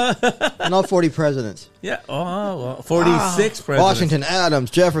 Samoa. and all 40 presidents. Yeah. Oh, well, 46 presidents. Washington,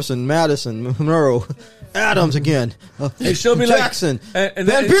 Adams, Jefferson, Madison, Monroe, Adams again. And she'll be Jackson, like, and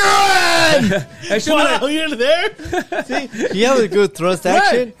Van then, Buren. and she'll be Wow, like, you're there? See, you have a good thrust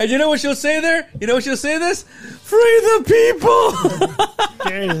action. right. And you know what she'll say there? You know what she'll say this? Free the people.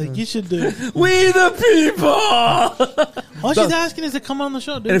 Scary, like, you should do it. We the people. All she's asking is to come on the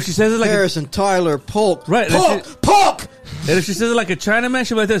show, dude. And if she says it like Harrison, Tyler, Polk. Right, Polk. and if she says it like a Chinaman,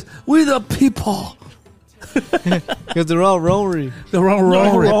 she'll be like this: "We the people." Because they're all Rory. The wrong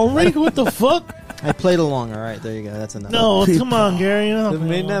Rory, what the fuck? I played along. All right, there you go. That's enough. No, come on, Gary. No, The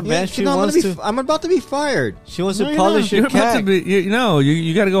midnight Yeah, band, she no, wants to. I'm about to be fired. She wants No, to you're polish not. your You're about to cat. be,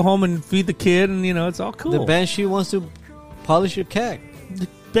 you got to go home and feed the kid, and it's all cool. The banshee wants to polish your cat.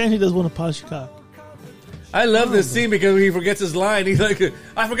 Banshee does want to polish your cock. I love this scene because he forgets his line. He's like,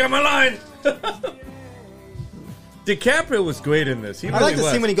 "I forgot my line." DiCaprio was great in this. He I really like the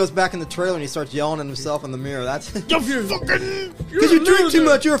was. scene when he goes back in the trailer and he starts yelling at himself in the mirror. That's because You're you drink too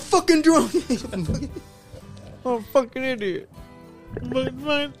much. You're a fucking drunk. Oh, fucking idiot.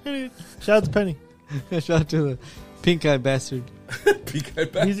 Shout out to Penny. Shout out to the pink eye bastard.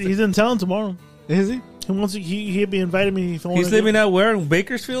 He's in town tomorrow. Is he? He wants to, he'll be inviting me if I want He's to living out where in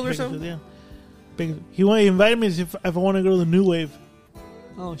Bakersfield or Bakersfield, something. yeah. Bakersfield. He invited me if I want to go to the New Wave.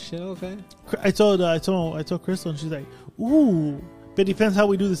 Oh shit. Okay. I told Crystal, and she's like, "Ooh." But it depends how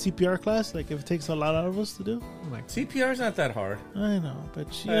we do the CPR class. Like if it takes a lot out of us to do. CPR's not that hard. I know, but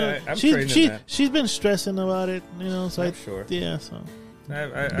I'm trained in that. she's been stressing about it, So I'm sure. Yeah. So I'm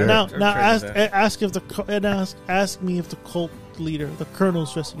trained in that. ask me if the cult leader, the colonel's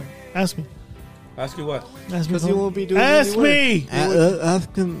stressing. Ask me. Ask you what? Ask me. Because he won't be doing Ask any work. me.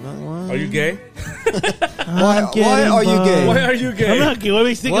 Ask him. Are you gay? Why are you gay? Why are you gay? I'm not gay. What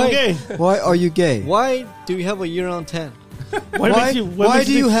makes you think I'm gay? Why are you gay? Why do you have a year-round tan? Why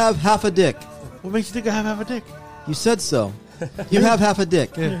do you have half a dick? What makes you think I have a dick? You said so. You have half a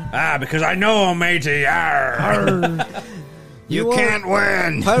dick. Because I know, matey. You are can't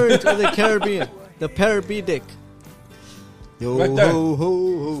win. Pirates of the Caribbean. The Parabidic. Yo Right there. ho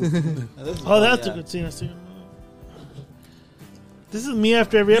ho ho. Oh, that's a good scene. This is me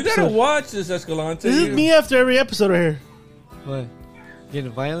after every You gotta episode. watch this, Escalante. This is me after every episode right here. What?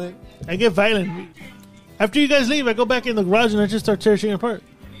 Getting violent? I get violent. After you guys leave, I go back in the garage and I just start tearing it apart.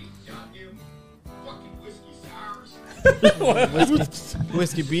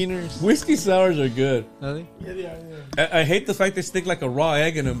 Whiskey beaners? Whiskey sours are good. Are they? I hate the fact they stick like a raw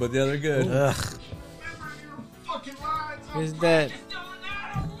egg in them, but yeah, they're good. Is that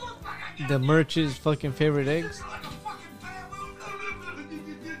the merch's fucking favorite eggs?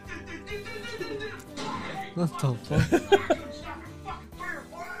 What the fuck?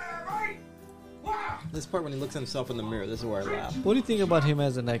 This part when he looks at himself in the mirror. This is where I laugh. What do you think about him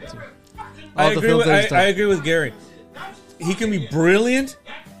as an actor? I All the agree, films with, that he's I done. agree with Gary. He can be brilliant,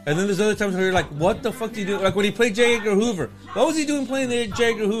 and then there's other times where you're like, what the fuck do you do? Like when he played J. Edgar Hoover. What was he doing playing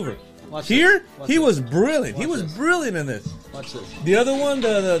J. Edgar Hoover? Watch Here, this. Watch he this. was brilliant. He Watch was this. brilliant in this. Watch this. The other one,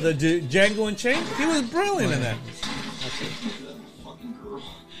 the Django Unchained, he was brilliant in that. Fucking girl.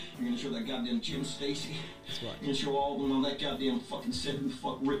 You're gonna show that goddamn Jim Stacy. That's right. You're gonna show all of them on that goddamn fucking set who the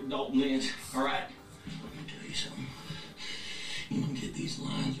fuck Rick Dalton is. Alright? Let me tell you something. You don't get these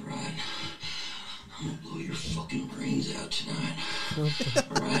lines right. I'm gonna blow your fucking brains out tonight.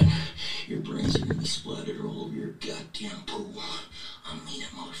 Alright? Your brains are gonna be splattered all over your goddamn pool. I mean it,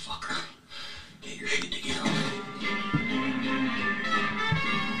 motherfucker. Get your shit together.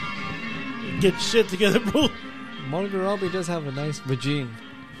 Get shit together, bro. Margot Robbie does have a nice vagine.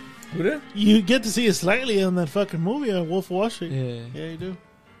 Who did? You get to see it slightly on that fucking movie, Wolf of Wall Street. Yeah. Yeah, you do.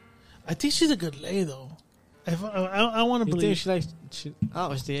 I think she's a good lay, though. I want to You think believe. she likes...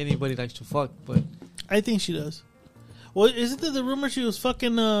 obviously, anybody likes to fuck, but... I think she does. Well, isn't there the rumor she was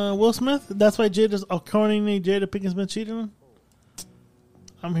fucking Will Smith? That's why according to Jada Pinkett Smith cheated on him?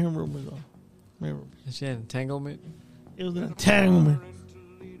 I'm hearing rumors, though. I'm hearing rumors. She had entanglement. It was an entanglement.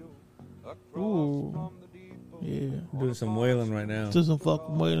 Ooh. Yeah. Doing some wailing right now. Do some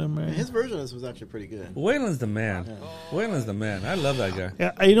fucking wailing, man. His version of this was actually pretty good. Waylon's the man. Waylon's the man. I love that guy.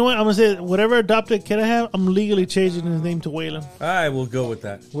 Yeah, you know what? I'm going to say, whatever adopted kid I have, I'm legally changing his name to Waylon. I will go with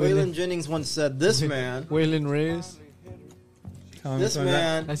that. Waylon Jennings once said, "This man, Waylon Reyes. this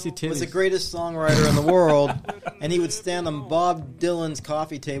man I see was titties. the greatest songwriter in the world, and he would stand on Bob Dylan's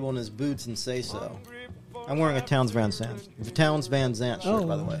coffee table in his boots and say so." I'm wearing a Towns Van Zandt shirt,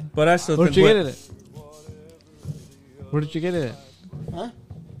 by the way. But I still Where'd think you get it? Where did you get it? Huh?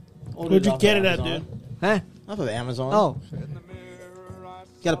 Where'd you get it at, dude? Huh? Off of Amazon. Oh.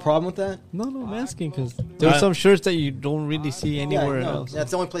 You got a problem with that? No, I'm asking because there are some shirts that you don't really see anywhere no. else.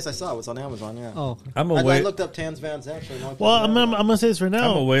 That's the only place I saw it was on Amazon, yeah. Oh. I looked up Towns Van Zandt shirt. Well, I'm gonna say this right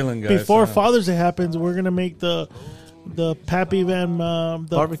now. I'm a Wayland guy. Before so. Father's Day happens, we're gonna make the Pappy Van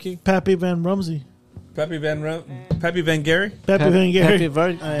Barbecue? Pappy Van Rumsey. Pappy Van Gary? Pappy Van Gary.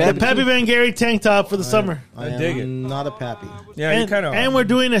 The Pappy Van Gary tank top for the summer. I dig it. am not a pappy. Yeah, you kind of. And we're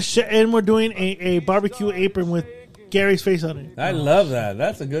doing a barbecue apron with Gary's face on it. I love that.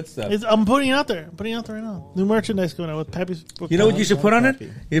 That's the good stuff. I'm putting it out there. I'm putting it out there right now. New merchandise coming out with Pappy's. You know what you should put on it?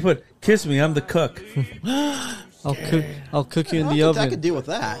 You put "Kiss me, I'm the cook." I'll cook you in the oven. I could deal with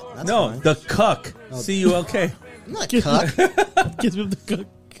that. That's No, fine. the cuck. C-U-L-K. I'm not a cuck. Kiss me with the cook.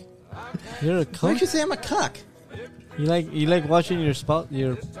 You're a Why cook. did you say I'm a cuck? You like watching your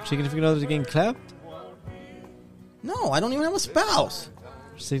significant others getting clapped? No, I don't even have a spouse.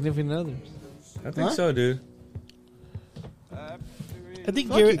 Significant others. I think so, dude. I think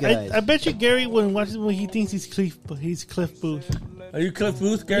Fuck Gary. you guys. I bet you Gary when he thinks he's Cliff Booth. Are you Cliff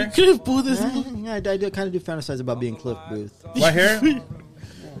Booth, Gary? Cliff Booth is Yeah, I do kind of do fantasize about being Cliff Booth. White hair?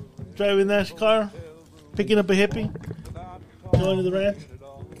 driving that car, picking up a hippie, going to the ranch.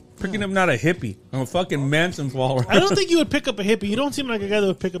 Picking up not a hippie. I'm a fucking Manson follower. I don't think you would pick up a hippie. You don't seem like a guy that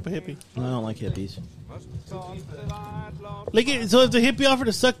would pick up a hippie. No, I don't like hippies. So if the hippie offered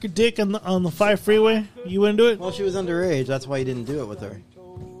to suck your dick on the 5 freeway, you wouldn't do it? Well, she was underage. That's why he didn't do it with her.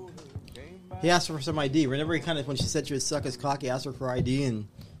 He asked her for some ID. Remember, when she said she would suck his cock, he asked her for ID, and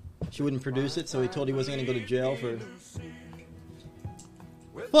she wouldn't produce it, so he told he wasn't going to go to jail for...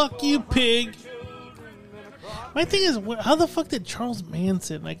 Fuck you, pig. My thing is, how the fuck did Charles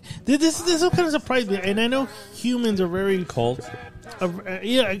Manson, like, this kind of surprised me, and I know humans are very... Cult.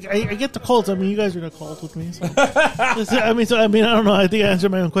 Yeah, I get the cults. I mean, you guys are in a cult with me. So. I mean, I don't know. I think I answered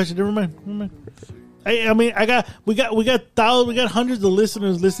my own question. Never mind. We got hundreds of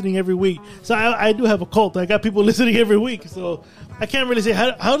listeners listening every week. So I do have a cult. I got people listening every week. So I can't really say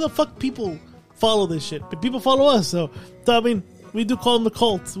how the fuck people follow this shit. But people follow us. So I mean, we do call them the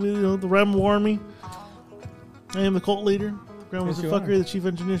cults. The Ram Army. I am the cult leader. Graham was the fucker, the chief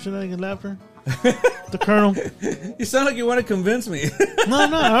engineer, shenanigans, laughter. The colonel. You sound like you want to convince me. No,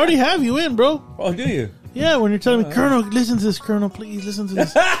 I already have you in, bro. Oh, do you? Yeah, when you're telling me, Colonel, listen to this, Colonel, please listen to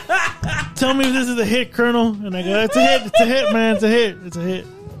this. Tell me if this is a hit, Colonel. And I go, it's a hit, man, it's a hit.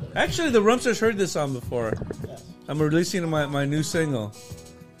 Actually, the Rumsters heard this song before. I'm releasing my new single.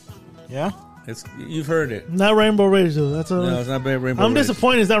 Yeah? You've heard it. Not Rainbow Ridge, though. No, it's not Rainbow Ridge. I'm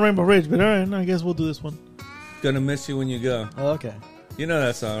disappointed it's not Rainbow Ridge, but all right, I guess we'll do this one. Gonna miss you when you go. Oh, okay. You know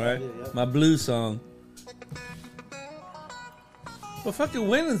that song, right? My blues song. Well, fucking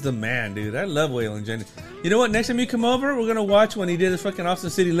Waylon's the man, dude. I love Waylon Jennings. You know what? Next time you come over, we're gonna watch when he did his fucking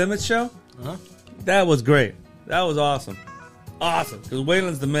Austin City Limits show. Uh-huh. That was great. That was awesome. Awesome, because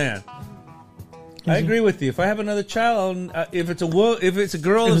Waylon's the man. I agree with you. If I have another child, if it's a girl, if it's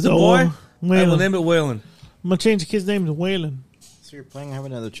a boy, I will name it Waylon. I'm gonna change the kid's name to Waylon. So you're planning to have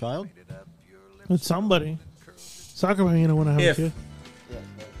another child? With somebody. Soccer man, you don't want to have a kid.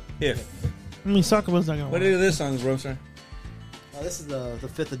 If. I mean, soccer man's not gonna. What do this song, bro, sir? Oh, this is the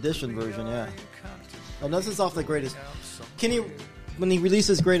 5th edition version, yeah. Oh, no, this is off the greatest. Kenny, when he released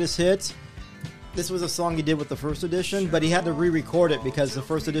his greatest hits, this was a song he did with the 1st edition, but he had to re-record it because the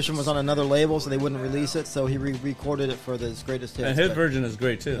 1st edition was on another label, so they wouldn't release it. So he re-recorded it for his greatest hits. And his version is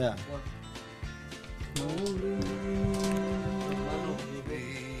great too. Yeah.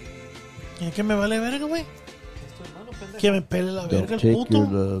 ¿Qué me vale verga, güey? Que me pele la verga el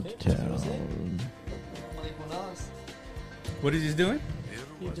puto. What is he doing?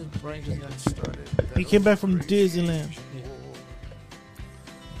 He came back from Disneyland.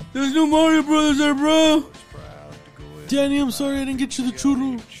 There's no Mario Brothers there, bro. Danny, I'm sorry I didn't get you the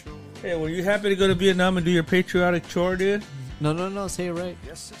churro. Hey, were you happy to go to Vietnam and do your patriotic chore, dude? No, say it right.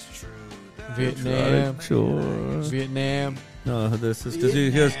 Yes, it's true. Vietnam. Chore. Vietnam. No, this is because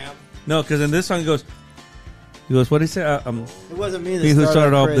he goes. No, because in this song he goes, what did he say? It wasn't me that he who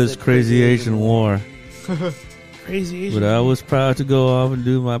started off this crazy Asian war. Crazy Asian. But I was proud to go off and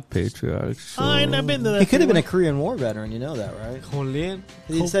do my patriotic chore. I ain't been to that. He could have been a Korean War veteran, you know that, right? Colin.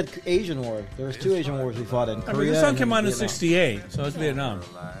 He said Asian War. There was 2 Asian wars we fought in. I Korea mean, this song and came out in Vietnam. '68, so it's Vietnam.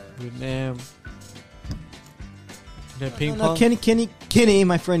 Vietnam. That ping No, pong. Kenny,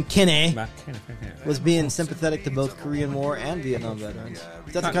 my friend Kenny, was being sympathetic to both Korean War and Vietnam veterans.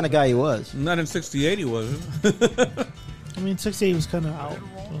 That's the kind of guy he was. Not in '68, he wasn't. mean, 68 was kind of out.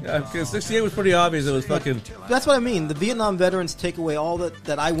 Yeah, because 68 was pretty obvious. It was fucking. That's what I mean. The Vietnam veterans take away all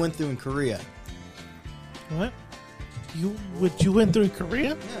that I went through in Korea. What? What you went through in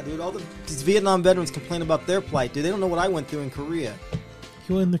Korea? Yeah, dude. These Vietnam veterans complain about their plight, dude. They don't know what I went through in Korea.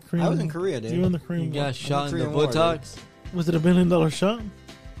 You were in the Korean. I was in Korea, dude. You were in the Korean. You got War. shot in the Korean War, buttocks. Was it $1 million shot?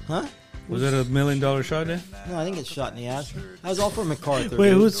 Huh? Was it $1 million shot there? No, I didn't get shot in the ass. I was all for MacArthur. Wait,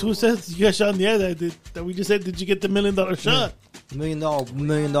 dude. who says you got shot in the ass? That we just said, did you get the $1 million shot? $1 million wound?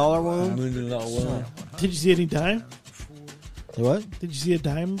 $1 million wound. Did you see any dime? What? Did you see a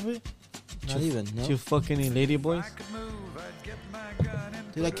dime of it? Not even. No. You fucking any lady boys?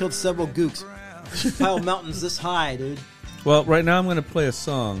 Dude, I killed several gooks. Piled mountains this high, dude. Well, right now I'm going to play a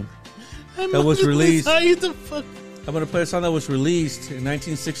song I'm that was not released. inside the fuck. I'm going to play a song that was released in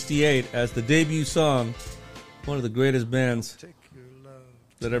 1968 as the debut song, one of the greatest bands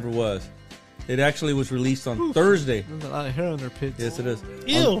that ever was. It actually was released on Thursday. There's a lot of hair on their pits. Yes, it is.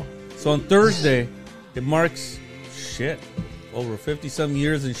 Ew. So on Thursday, it marks over 50-some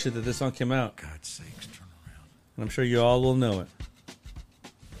years and shit that this song came out. God's sakes, turn around. And I'm sure you all will know it.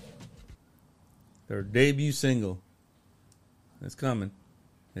 Their debut single. It's coming.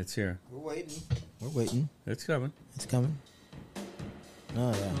 It's here. We're waiting. It's coming. It's coming.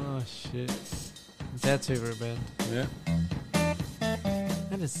 Oh, yeah. Oh shit. Dad's favorite band. Yeah.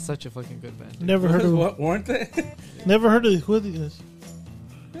 That is such a fucking good band. dude. Never heard of What, weren't they? Never heard of who are these?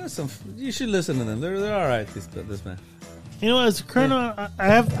 Yeah, you should listen to them. They're all right. This man. You know, as a colonel, I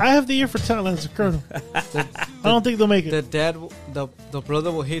have the ear for talent as a colonel. I don't think they'll make it. The dad, the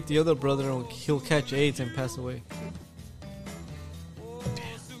brother will hate the other brother and he'll catch AIDS and pass away.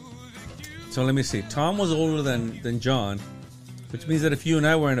 So let me see. Tom was older than John, which means that if you and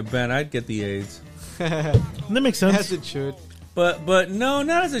I were in a band, I'd get the AIDS. That makes sense. As it should. But no,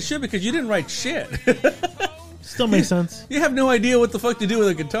 not as it should, because you didn't write shit. Still makes sense. You have no idea what the fuck to do with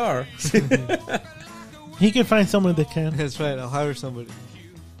a guitar. He can find someone that can. That's right. I'll hire somebody.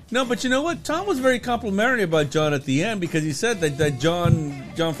 No, but you know what? Tom was very complimentary about John at the end because he said that John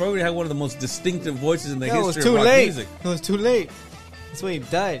Fogerty had one of the most distinctive voices in the Yeah, it was history too of rock late. music. It was too late. That's why he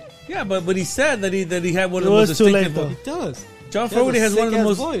died. Yeah, but he said that he had one of It the most was too late, distinctive though. voices. He does. John He Fogerty has one of the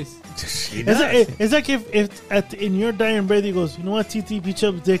sick-ass most. voice. He It's does. like if in your dying breath he goes, you know what, TTP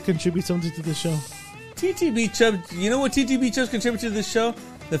Chubbs did contribute something to the show. TTB Chubb, you know what TTB Chubbs contributed to this show?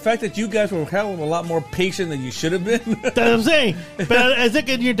 The fact that you guys were hell of a lot more patient than you should have been. That's what I'm saying. But I think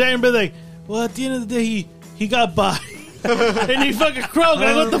in your dying breath, like, well, at the end of the day, he got by. And he fucking croaked.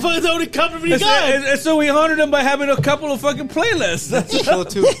 Like, what the fuck is the only compliment he got? And so we honored him by having a couple of fucking playlists. That's the show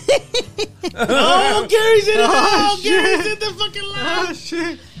too. Oh, Gary's in it now. shit. Gary's in the fucking line. Oh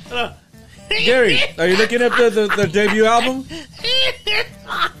shit. Gary, are you looking up the debut album?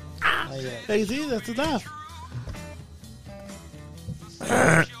 Hey, see, that's enough.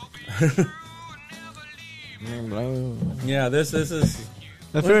 Yeah, this is.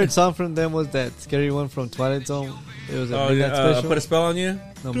 My favorite song from them was that scary one from Twilight Zone. It was a Oh, midnight yeah, special. Put a spell on you.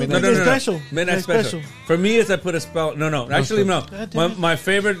 No, Dude, midnight Midnight Special. Midnight Midnight special. Special. For me, it's I put a spell. No. Actually, no. God damn it. My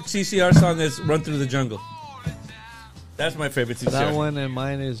favorite CCR song is "Run Through the Jungle." That's my favorite CCR. That one and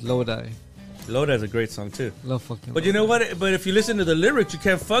mine is Lodi. Loda is a great song too. Love fucking. But you know what? But if you listen to the lyrics, you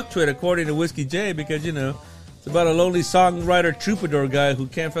can't fuck to it according to Whiskey J because you know it's about a lonely songwriter troubadour guy who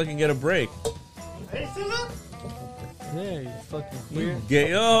can't fucking get a break. Yeah, you fucking weird.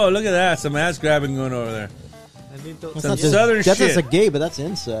 Gay. Oh, look at that! Some ass grabbing going over there. I need those. That's Some not just, southern that's shit. just a gay, but that's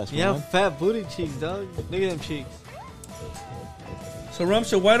incest, Yeah, man. fat booty cheeks, dog. Look at them cheeks. So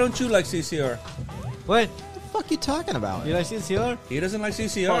Rumster, why don't you like CCR? What? What the fuck you talking about? You like CCR? He doesn't like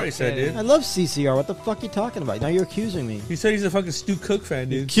CCR. He said, Okay. dude. I love CCR. What the fuck you talking about? Now you're accusing me. He said he's a fucking Stu Cook fan,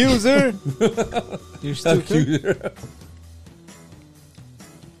 dude. Accuser. You're stupid. Accuser.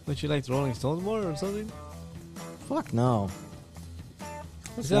 Don't you like the Rolling Stones more or something? Fuck no.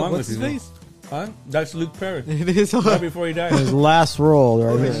 What's Is that wrong what's with his you? face? Huh? That's Luke Perry. It is. Right before he died. His last role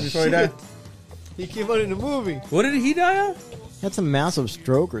right here. Before he died. He came out in the movie. What did he die of? That's a massive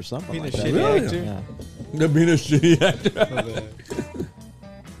stroke or something Being like a that. shitty Really? actor. Yeah. The being a shitty actor.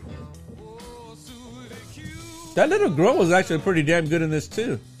 That little girl was actually pretty damn good in this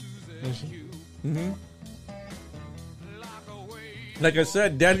too. Like I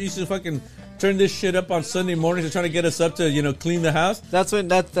said, Dad used to fucking turn this shit up on Sunday mornings and trying to get us up to, you know, clean the house. That's when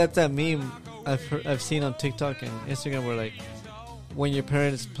that's that meme I've seen on TikTok and Instagram where like when your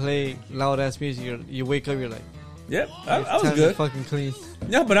parents play loud ass music, you wake up, you're like, Yep, I it's was time to good. fucking clean.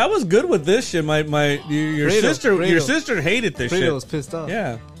 Yeah, but I was good with this shit. Your Fredo. sister hated this Fredo shit. was pissed off.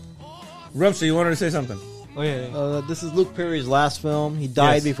 Yeah. Rumster, you wanted to say something? Oh yeah. This is Luke Perry's last film. He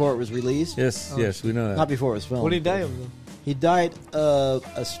died Yes. before it was released. Yes, Oh, yes, we know that. Not before it was filmed. What did he die of though? He died of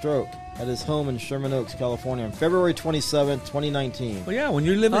a stroke at his home in Sherman Oaks, California on February 27, 2019. Well, yeah, when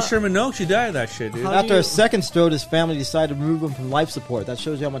you live in Sherman Oaks, you die of that shit, dude. After a second stroke, his family decided to remove him from life support. That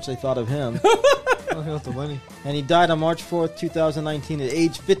shows you how much they thought of him. Oh, he got the money. And he died on March 4th, 2019 at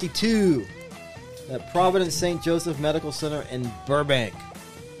age 52 at Providence St. Joseph Medical Center in Burbank.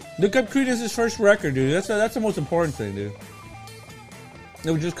 Look up Creedence's first record, dude. That's the most important thing, dude.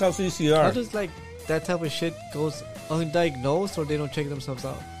 It was just called CCR. How does like that type of shit goes undiagnosed, or they don't check themselves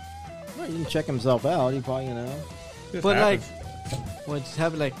out? Well, he didn't check himself out. He probably, Just But happens. when it's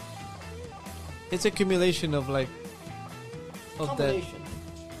have like, it's accumulation of like, of that.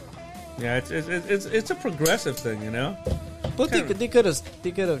 Yeah, it's a progressive thing, you know. But they could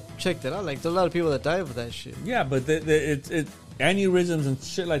have checked it out. Like there's a lot of people that die of that shit. Yeah, but it's aneurysms and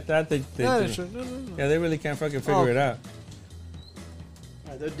shit like that. They No, sure. No. yeah, they really can't fucking figure it out.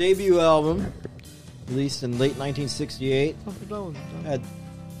 Their debut album, released in late 1968, No. had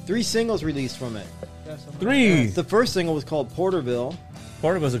 3 singles released from it. 3. The first single was called Porterville.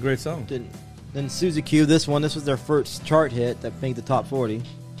 Part of us a great song. Then Suzy Q, this was their first chart hit that made the top 40.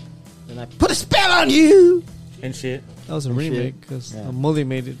 Then I Put a Spell on You! And shit. That was a And remake shit. because Yeah. Mully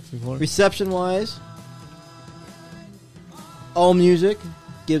made it before. Reception-wise, AllMusic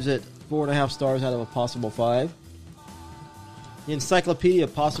gives it 4.5 stars out of a possible 5. The Encyclopedia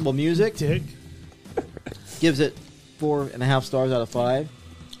of Possible Music Dick. gives it 4.5 stars out of 5.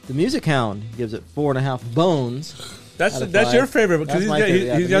 The Music Hound gives it 4.5 bones. That's Out of that's 5. your favorite because That's my favorite,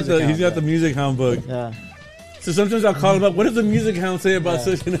 yeah, he's the got Music he's got Hound, the yeah. Music Hound book. Yeah. So sometimes I'll call him up. What does the Music Hound say about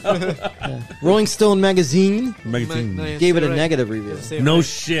such an album? Rolling Stone magazine Magazine. No, gave it a right. negative review. Say it No right.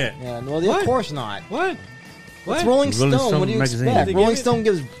 shit. Yeah, well, What? of course not. What? It's Rolling Stone. Rolling Stone What do you magazine. expect? They Rolling gave it- Stone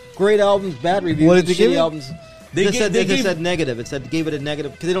gives great albums, bad reviews. What did and they give shitty it? albums. They They gave- just said negative. It said gave it a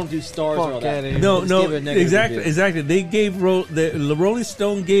negative because they don't do stars or all Fuck that. outta here. No, Just no, gave it a negative exactly, review. exactly. They gave the Rolling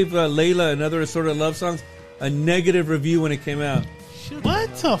Stone gave Layla and Other Assorted Love Songs a negative review when it came out.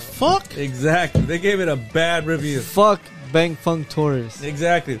 What the fuck? Exactly, they gave it a bad review. Fuck Bang Funk Tourist.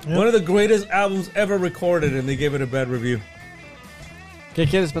 Exactly, one of the greatest albums ever recorded, and they gave it a bad review. ¿Qué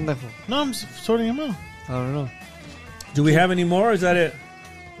quieres, pendejo? No, I'm sorting him out. I don't know. Do we have any more? Or is that it?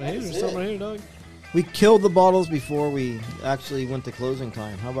 Right here, there's something right here, dog. We killed the bottles before we actually went to closing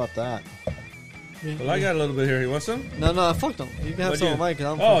time. How about that? Well, I got a little bit here. You want some? No, fuck them. You can have What some do of you- mine. 'Cause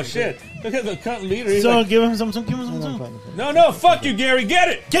I'm Oh fucking shit! Look at the cunt leader. He's So like, give him some. Give him some. Too. no, fuck you, Gary. Get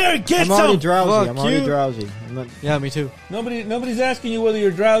it. Gary, get I'm already some. drowsy. Fuck I'm already you. drowsy. I'm not, good. Yeah, me too. Nobody's asking you whether you're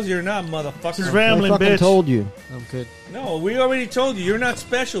drowsy or not, motherfucker. Just I rambling, fucking bitch. told you. I'm good. No, we already told you. You're not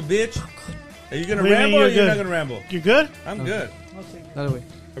special, bitch. Are you gonna What do you mean ramble or you're you're good? not gonna ramble? You good? I'm good. Not away.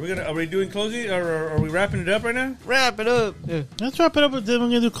 Are we doing closing or are we wrapping it up right now? Wrap it up. Yeah, Let's wrap it up. Then we're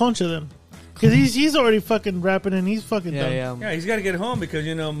gonna do Concha then, because he's already fucking rapping and he's fucking done. yeah. Yeah, he's got to get home because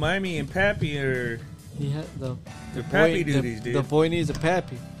Mimey and Pappy are He had the pappy duties, dude. The boy needs a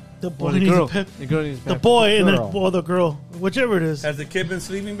pappy. The boy Or the needs girl. a pep. The girl needs a The pappy. boy and Girl. the girl, whichever it is. Has the kid been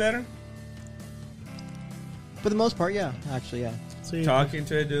sleeping better? For the most part, yeah. Actually, yeah. So you- Talking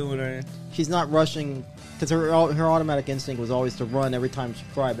to it, doing what She's not rushing because her automatic instinct was always to run every time she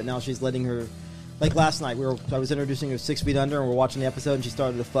cried. But now she's letting her. Like last night, I was introducing her 6 Feet Under, and we're watching the episode, and she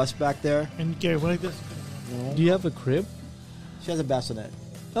started to fuss back there. And Gary, what like this? Do you have a crib? She has a bassinet,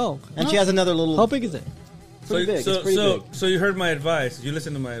 Oh. and she has another little. How big is it? Pretty big. So, it's pretty so, big. so you heard my advice. You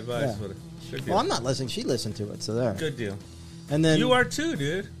listened to my advice. Yeah. Good deal. Well, I'm not listening. She listened to it, so there. Good deal. And then You are too,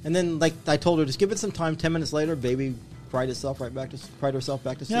 dude. And then, like I told her, just give it some time. 10 minutes later, baby cried herself back to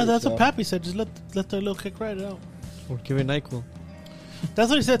sleep. Yeah, that's so. what Pappy said. Just let the little kid cry it out. Or give it NyQuil. That's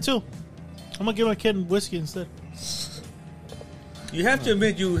what he said too. I'm gonna give my kid whiskey instead. You have to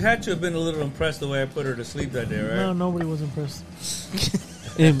admit, you had to have been a little impressed the way I put her to sleep that day, right? No, nobody was impressed.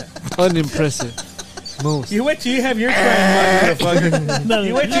 Unimpressive. Most. You wait till you have your crying mutt, motherfucker. No,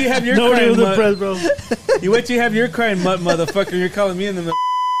 You wait till you have your nobody crying was mutt. impressed, bro. You wait till you have your crying mutt, motherfucker. You're calling me in the middle.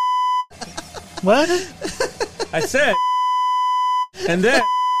 What? I said, and then,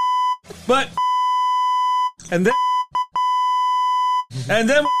 but, and then,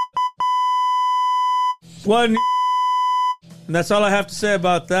 one. And that's all I have to say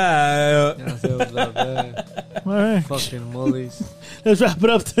about that. Yeah, that was not bad. All right, Fucking mollies. let's wrap it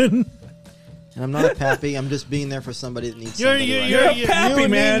up then. And I'm not a pappy. I'm just being there for somebody that needs You're somebody. right You're now. a pappy, you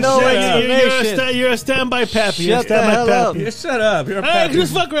man. need no Shut idea. up. You're a standby Pappy. You're a Shut the standby hell up. Pappy. Yeah, shut up. You're a All right, pappy.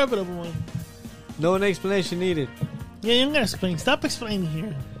 just fuck wrap it up. One. No explanation needed. Yeah, you're gonna explain. Stop explaining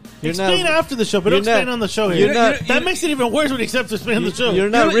here. You're Explain not- after the show, but don't you're explain not- on the show you're here. not- That makes it even worse when you accept to explain on the show. You're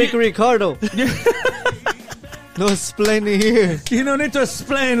not You're- Rick Ricardo. No explaining here. You don't need to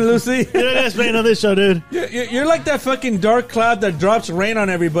explain, Lucy. You don't gotta explain on this show, dude. You're like that fucking dark cloud that drops rain on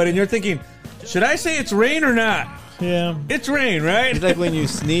everybody, and you're thinking, should I say it's rain or not? Yeah. It's rain, right? It's like when you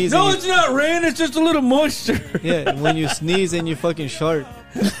sneeze. No, and it's not rain. It's just a little moisture. Yeah, when you sneeze and you fucking shart.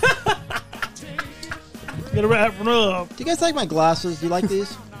 Gotta wrap it up. Do you guys like my glasses? Do you like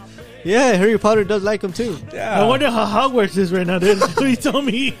these? Yeah, Harry Potter does like them too. Yeah. I wonder how Hogwarts is right now, dude. You told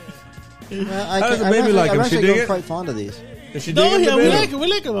me. Well, How does the baby like them? She dig it? quite fond of these. Does she No, dig it, yeah, the we baby? like it. We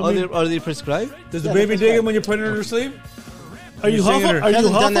like it. I mean, Are they prescribed? Does the Yeah, baby that's dig right. it when you put it in her sleeve? are you singing Hufflepuff? her- Are He you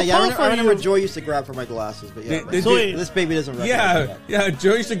hasn't done that yet. Hufflepuff? I remember Or you... Joy used to grab for my glasses, but yeah. They So do- wait, This baby doesn't recognize that. Yeah.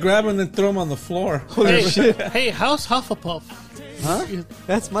 Joe used to grab them and then throw them on the floor. Holy shit. Hey, House Hufflepuff. Huh?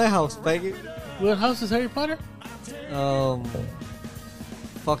 That's my house, faggot. What house is Harry Potter?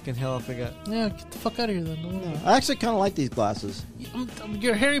 Fucking hell, I forgot. Yeah, get the fuck out of here then. No. I actually kind of like these glasses.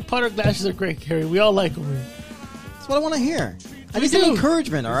 Your Harry Potter glasses are great, Harry. We all like them. That's what I want to hear. I We need some do.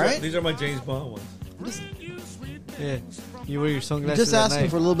 encouragement, all right? These are my James Bond ones. Yeah. You wear your I'm sunglasses just at asking night.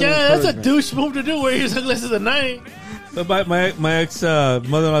 for a little bit Yeah, of that's a encouragement. douche move to do. Wear your sunglasses at night. But my ex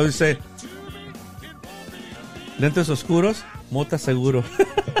mother-in-law would say, lentes oscuros, mota seguro.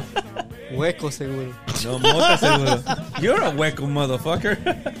 Hueco, seguro. No, mota seguro. You're a hueco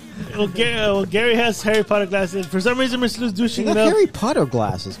motherfucker. Well, Gary has Harry Potter glasses. For some reason, Mr. Lou's They douching got it up. Harry Potter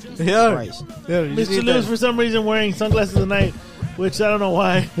glasses. Yeah. Christ. Yeah, you Mr. need Lou's, that. for some reason, wearing sunglasses at night, which I don't know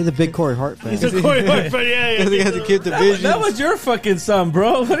why. He's a big Corey Hart fan. He's a Corey Hart fan. Yeah, Because he has to keep the vision. That was your fucking song,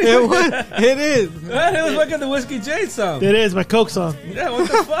 bro. What do you It was. It is. That was fucking the Whiskey J song. It is my Coke song. Yeah,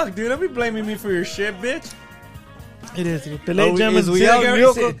 what the fuck, dude? Don't be blaming me for your shit, bitch. It is. The Oh, late gentleman. is we See that, out, guy,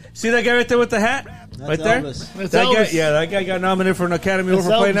 Yoko? see that guy right there with the hat? That's right there? Elvis. That's That guy, Elvis. yeah, that guy got nominated for an Academy Award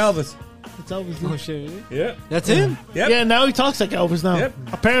That's for playing Elvis. Elvis. It's Elvis. Oh, shit, really? Yep. That's him? Yep. Yeah, now he talks like Elvis now. Yep.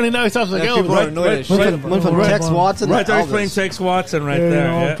 Apparently now he talks like Yeah, Elvis. people are annoyed right, as shit right. about Went from Right, Tex Mom. Watson Right to there, he's playing Elvis. Tex Watson right Yeah, there. you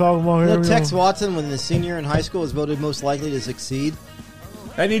know what yeah. I'm talking about You here. know, Tex Watson, when the senior in high school, was voted most likely to succeed.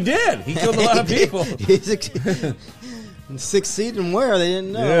 And he did. He killed a lot of people. He succeeded. Succeeded where? They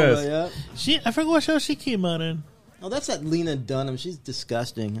didn't know. Yes. But yeah. I forgot what show she came out in. Oh, that's that Lena Dunham. She's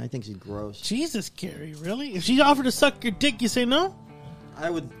disgusting. I think she's gross. Jesus, Gary, really? If she offered to suck your dick, you say no?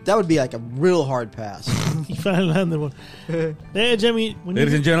 That would be like a real hard pass. You finally landed one. Hey, Jimmy,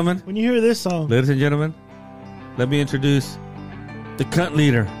 Ladies and gentlemen, when you hear this song, ladies and gentlemen, let me introduce the cunt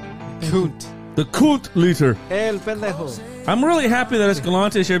leader. Coot. The cunt leader. El pendejo. I'm really happy that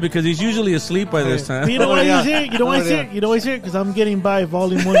Escalante's here because he's usually asleep by this time. you know Oh, why yeah. he's here? You know why he's Oh, here? yeah. You know why he's here? Because I'm Getting By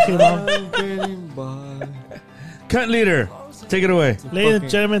Volume 1 came out. I'm getting by. Cunt leader, take it away. Ladies and Fucking-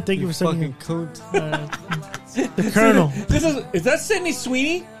 gentlemen, thank you for singing. Fucking coot. The Colonel. Is that Sydney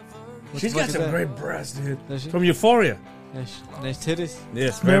Sweeney? She's the got fuck some is that? great breasts, dude. Does she? From Euphoria. Nice titties.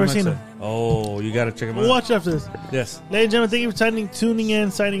 Yes, Never very much seen so. them. Oh, you got to check them We'll out. watch after this. Yes. Ladies and gentlemen, thank you for tuning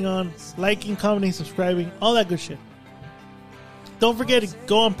in, signing on, liking, commenting, subscribing, all that good shit. Don't forget to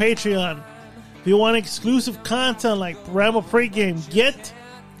go on Patreon. If you want exclusive content like Rambo pregame, get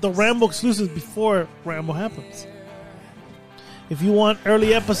the Rambo exclusives before Rambo happens. If you want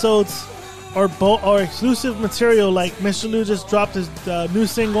early episodes or exclusive material like Mr. Lou just dropped his new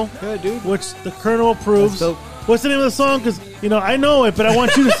single, Yeah, dude. which the Colonel approves. That's dope. What's the name of the song? Because, I know it, but I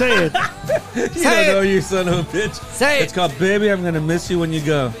want you to say it. You don't know, you son of a bitch. Say it. It's called Baby, I'm going to miss you when you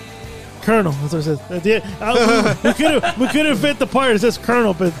go. Colonel, that's what it says. That's it. We could have fit the part. It says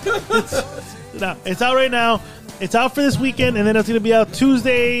Colonel, but it's out right now. It's out for this weekend, and then it's going to be out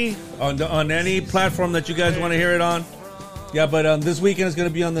Tuesday. On any platform that you guys want to hear it on. Yeah, but this weekend it's going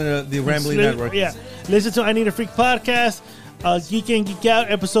to be on the Rambly Network. Yeah, listen to I Need a Freak podcast. Geek and Geek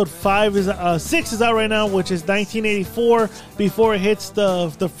Out episode 6 is out right now, which is 1984. Before it hits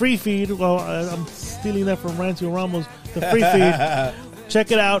the free feed. Well, I'm stealing that from Rancio Ramos. The free feed.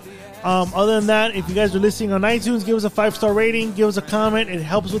 Check it out. Other than that, if you guys are listening on iTunes, give us a 5-star rating, give us a comment. It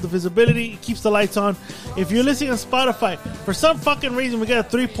helps with the visibility. It keeps the lights on. If you're listening on Spotify, for some fucking reason, we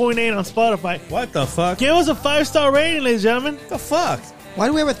got a 3.8 on Spotify. What the fuck? Give us a 5-star rating, ladies and gentlemen. What the fuck? Why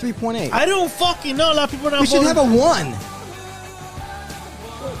do we have a 3.8? I don't fucking know. A lot of people are not We should voting. have a 1.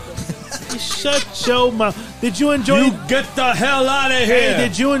 Shut your mouth. Did you enjoy? You get the hell out of here. Hey,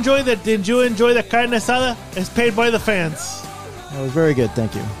 did you enjoy the carne asada? It's paid by the fans. That was very good,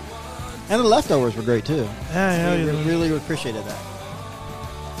 thank you. And the leftovers were great too. Yeah, We yeah. really appreciated that.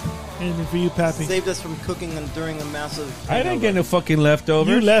 Anything for you, Pappy? Saved us from cooking them during a massive. I didn't get no fucking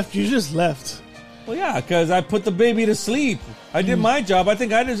leftovers. You left. You just left. Well, yeah, because I put the baby to sleep. I did my job. I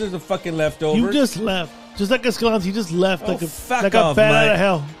think I deserve a fucking leftover. You just left. Just like Escalante, you just left Oh, like a fuck bat off, out Mike. of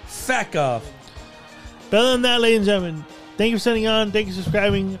hell. Fuck off. But other than that, ladies and gentlemen, Thank you for sending on. Thank you for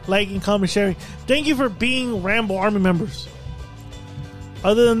subscribing, liking, comment, sharing. Thank you for being Ramble Army members.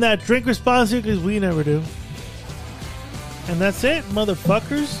 Other than that, drink responsibly because we never do. And that's it,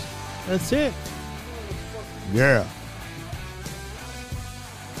 motherfuckers. That's it. Yeah.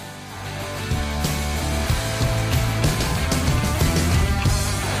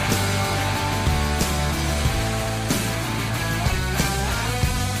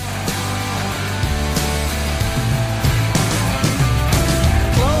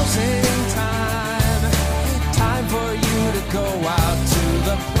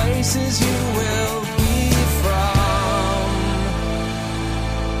 Places you will be from.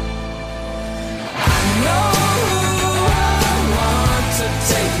 I know who I want to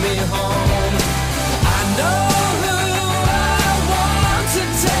take me home. I know who I want to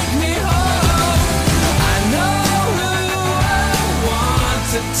take me home. I know who I want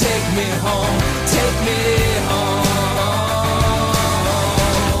to take me home. Take me home.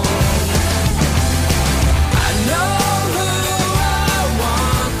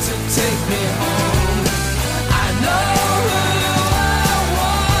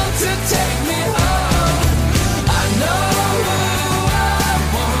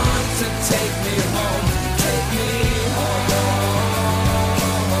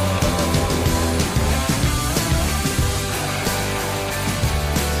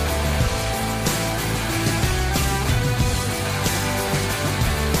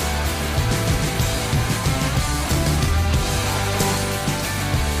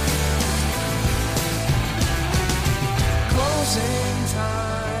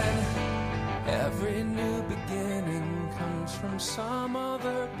 Some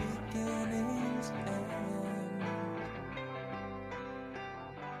other beginnings end.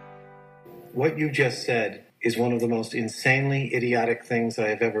 What you just said is one of the most insanely idiotic things I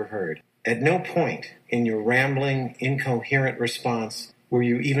have ever heard. At no point in your rambling, incoherent response were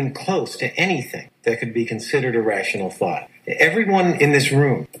you even close to anything that could be considered a rational thought. Everyone in this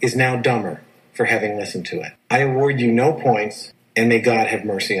room is now dumber for having listened to it. I award you no points, and may God have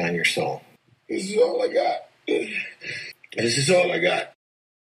mercy on your soul. This is all I got. This is all I got.